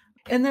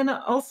 And then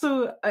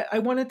also, I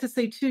wanted to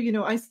say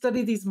too, I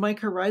study these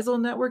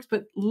mycorrhizal networks,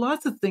 but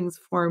lots of things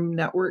form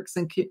networks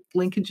and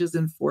linkages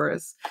in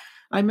forests.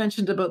 I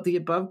mentioned about the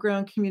above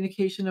ground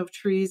communication of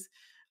trees.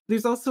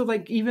 There's also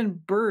like even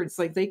birds,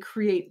 like they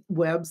create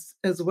webs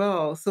as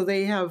well. So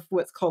they have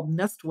what's called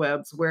nest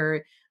webs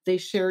where they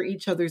share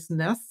each other's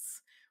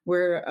nests,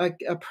 where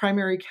a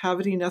primary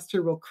cavity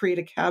nester will create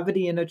a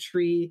cavity in a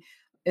tree,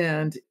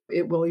 and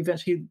it will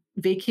eventually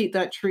vacate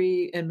that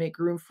tree and make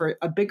room for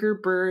a bigger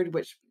bird,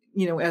 which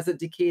as it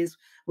decays,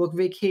 will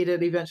vacate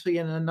it eventually,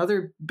 and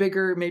another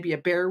bigger, maybe a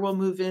bear will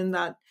move in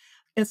that.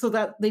 And so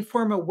that they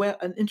form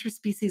an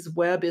interspecies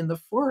web in the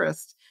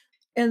forest.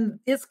 And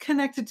it's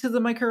connected to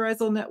the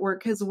mycorrhizal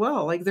network as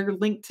well. Like they're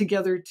linked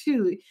together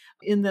too,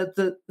 in that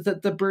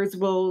the birds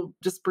will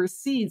disperse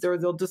seeds or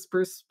they'll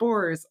disperse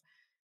spores.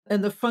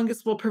 And the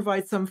fungus will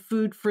provide some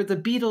food for the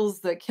beetles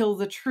that kill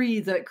the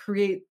tree that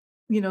create,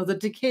 the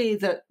decay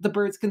that the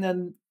birds can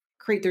then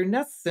create their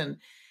nests in.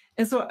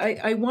 And so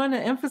I want to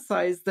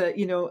emphasize that,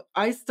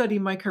 I study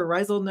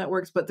mycorrhizal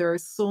networks, but there are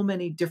so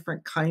many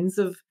different kinds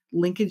of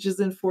linkages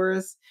in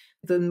forests.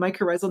 The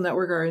mycorrhizal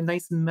network are a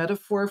nice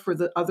metaphor for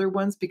the other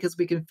ones because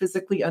we can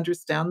physically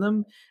understand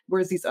them,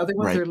 whereas these other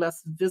ones Right. are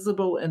less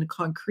visible and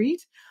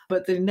concrete,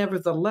 but they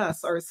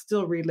nevertheless are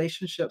still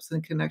relationships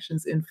and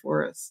connections in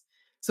forests.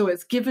 So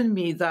it's given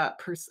me that,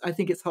 I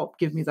think it's helped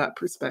give me that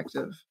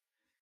perspective.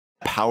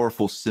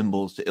 Powerful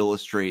symbols to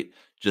illustrate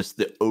just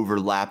the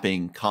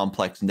overlapping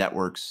complex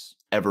networks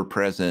ever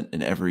present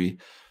in every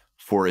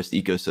forest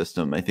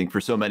ecosystem. I think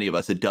for so many of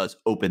us, it does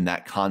open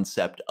that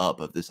concept up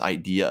of this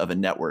idea of a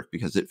network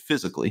because it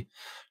physically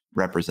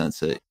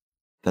represents it.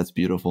 That's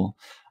beautiful.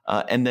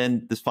 And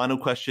then this final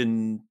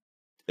question,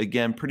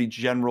 again, pretty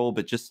general,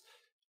 but just,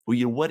 well,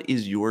 what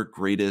is your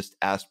greatest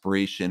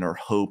aspiration or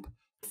hope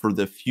for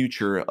the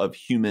future of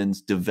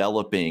humans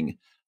developing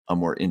a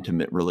more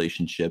intimate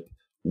relationship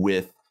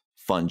with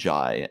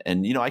fungi?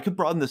 And, I could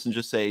broaden this and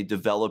just say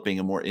developing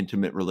a more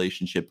intimate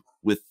relationship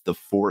with the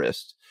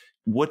forest.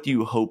 What do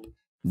you hope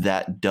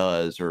that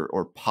does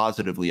or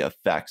positively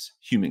affects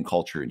human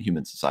culture and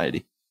human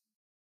society?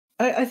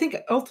 I think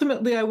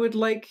ultimately I would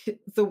like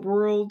the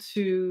world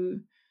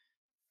to,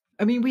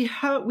 I mean, we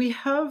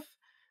have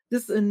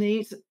this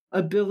innate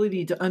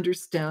ability to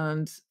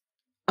understand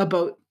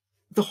about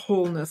the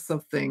wholeness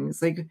of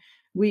things. Like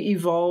we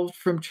evolved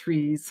from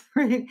trees,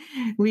 right?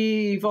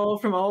 We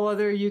evolved from all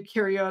other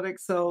eukaryotic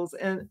cells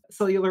and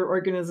cellular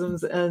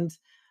organisms,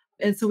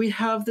 and so we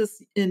have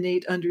this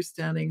innate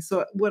understanding.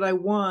 So what I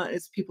want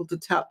is people to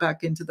tap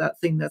back into that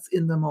thing that's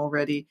in them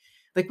already.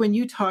 Like when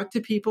you talk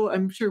to people,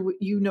 I'm sure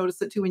you notice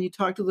it too, when you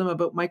talk to them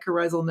about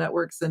mycorrhizal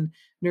networks and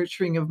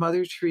nurturing of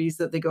mother trees,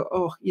 that they go,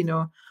 oh,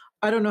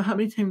 I don't know how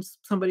many times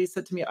somebody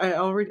said to me, I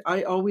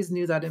always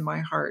knew that in my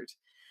heart.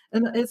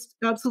 And it's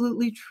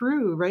absolutely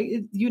true,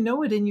 right? You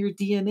know it in your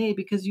DNA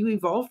because you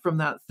evolved from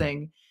that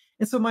thing.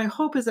 And so my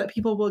hope is that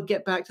people will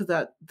get back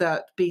to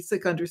that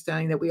basic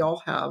understanding that we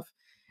all have,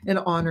 and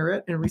honor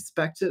it and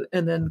respect it,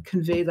 and then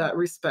convey that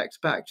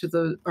respect back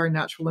to our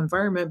natural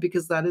environment,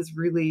 because that is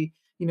really,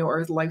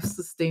 our life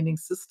sustaining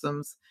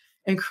systems,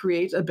 and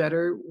create a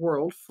better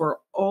world for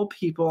all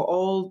people,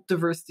 all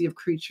diversity of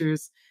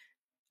creatures,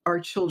 our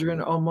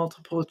children, all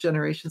multiple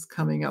generations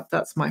coming up.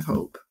 That's my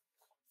hope.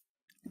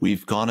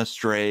 We've gone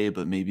astray,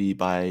 but maybe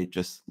by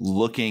just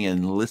looking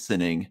and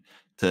listening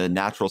to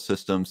natural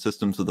systems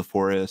of the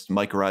forest,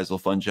 mycorrhizal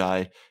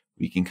fungi,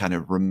 we can kind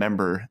of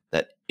remember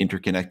that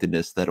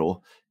interconnectedness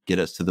that'll get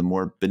us to the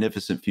more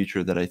beneficent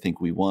future that I think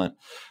we want.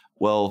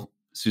 Well,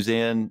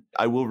 Suzanne,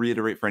 I will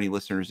reiterate for any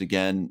listeners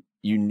again,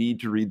 You need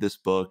to read this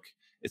book.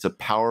 It's a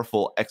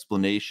powerful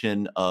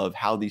explanation of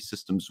how these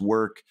systems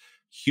work,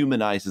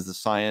 humanizes the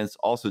science,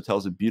 also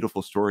tells a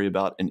beautiful story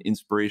about an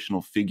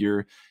inspirational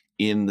figure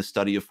in the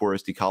study of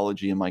forest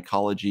ecology and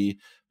mycology.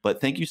 But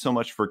thank you so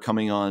much for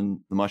coming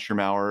on the Mushroom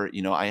Hour.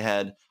 I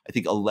had, I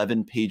think,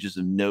 11 pages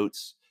of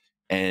notes,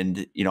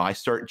 and, I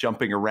start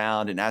jumping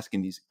around and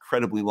asking these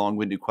incredibly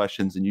long-winded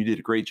questions, and you did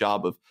a great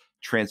job of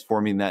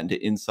transforming that into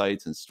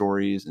insights and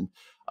stories. And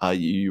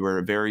you were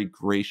a very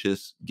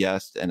gracious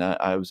guest, and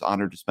I was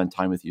honored to spend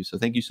time with you. So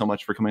thank you so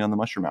much for coming on the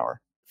Mushroom Hour.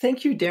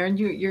 Thank you, Darren.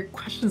 Your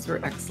questions were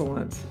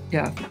excellent.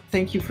 Yeah,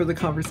 thank you for the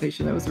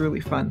conversation. It was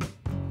really fun.